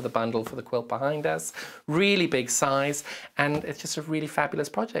 £49.97 for the bundle for the quilt behind us. Really big size, and it's just a really fabulous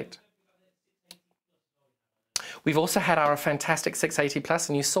project. We've also had our fantastic 680 Plus,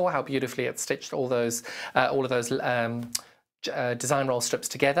 and you saw how beautifully it stitched all of those design roll strips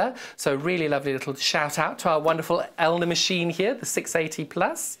together. So really lovely little shout out to our wonderful Elna machine here, the 680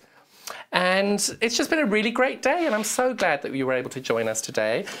 Plus. And it's just been a really great day, and I'm so glad that you were able to join us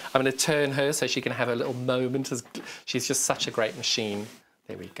today. I'm going to turn her so she can have a little moment, as she's just such a great machine.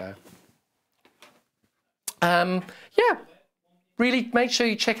 There we go. Yeah. Really make sure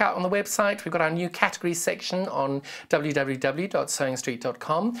you check out on the website. We've got our new categories section on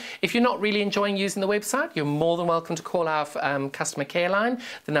www.sewingstreet.com. If you're not really enjoying using the website, you're more than welcome to call our customer care line.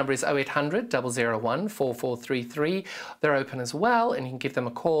 The number is 0800 001 4433. They're open as well, and you can give them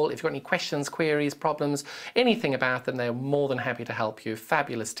a call. If you've got any questions, queries, problems, anything about them, they're more than happy to help you.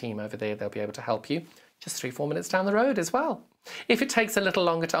 Fabulous team over there. They'll be able to help you. Just 3-4 minutes down the road as well. If it takes a little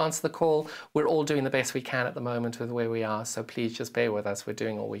longer to answer the call, we're all doing the best we can at the moment with where we are, so please just bear with us. We're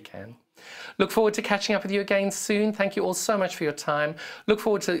doing all we can. Look forward to catching up with you again soon. Thank you all so much for your time. Look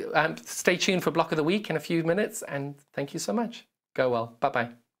forward to stay tuned for Block of the Week in a few minutes, and thank you so much. Go well.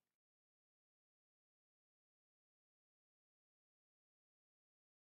 Bye-bye.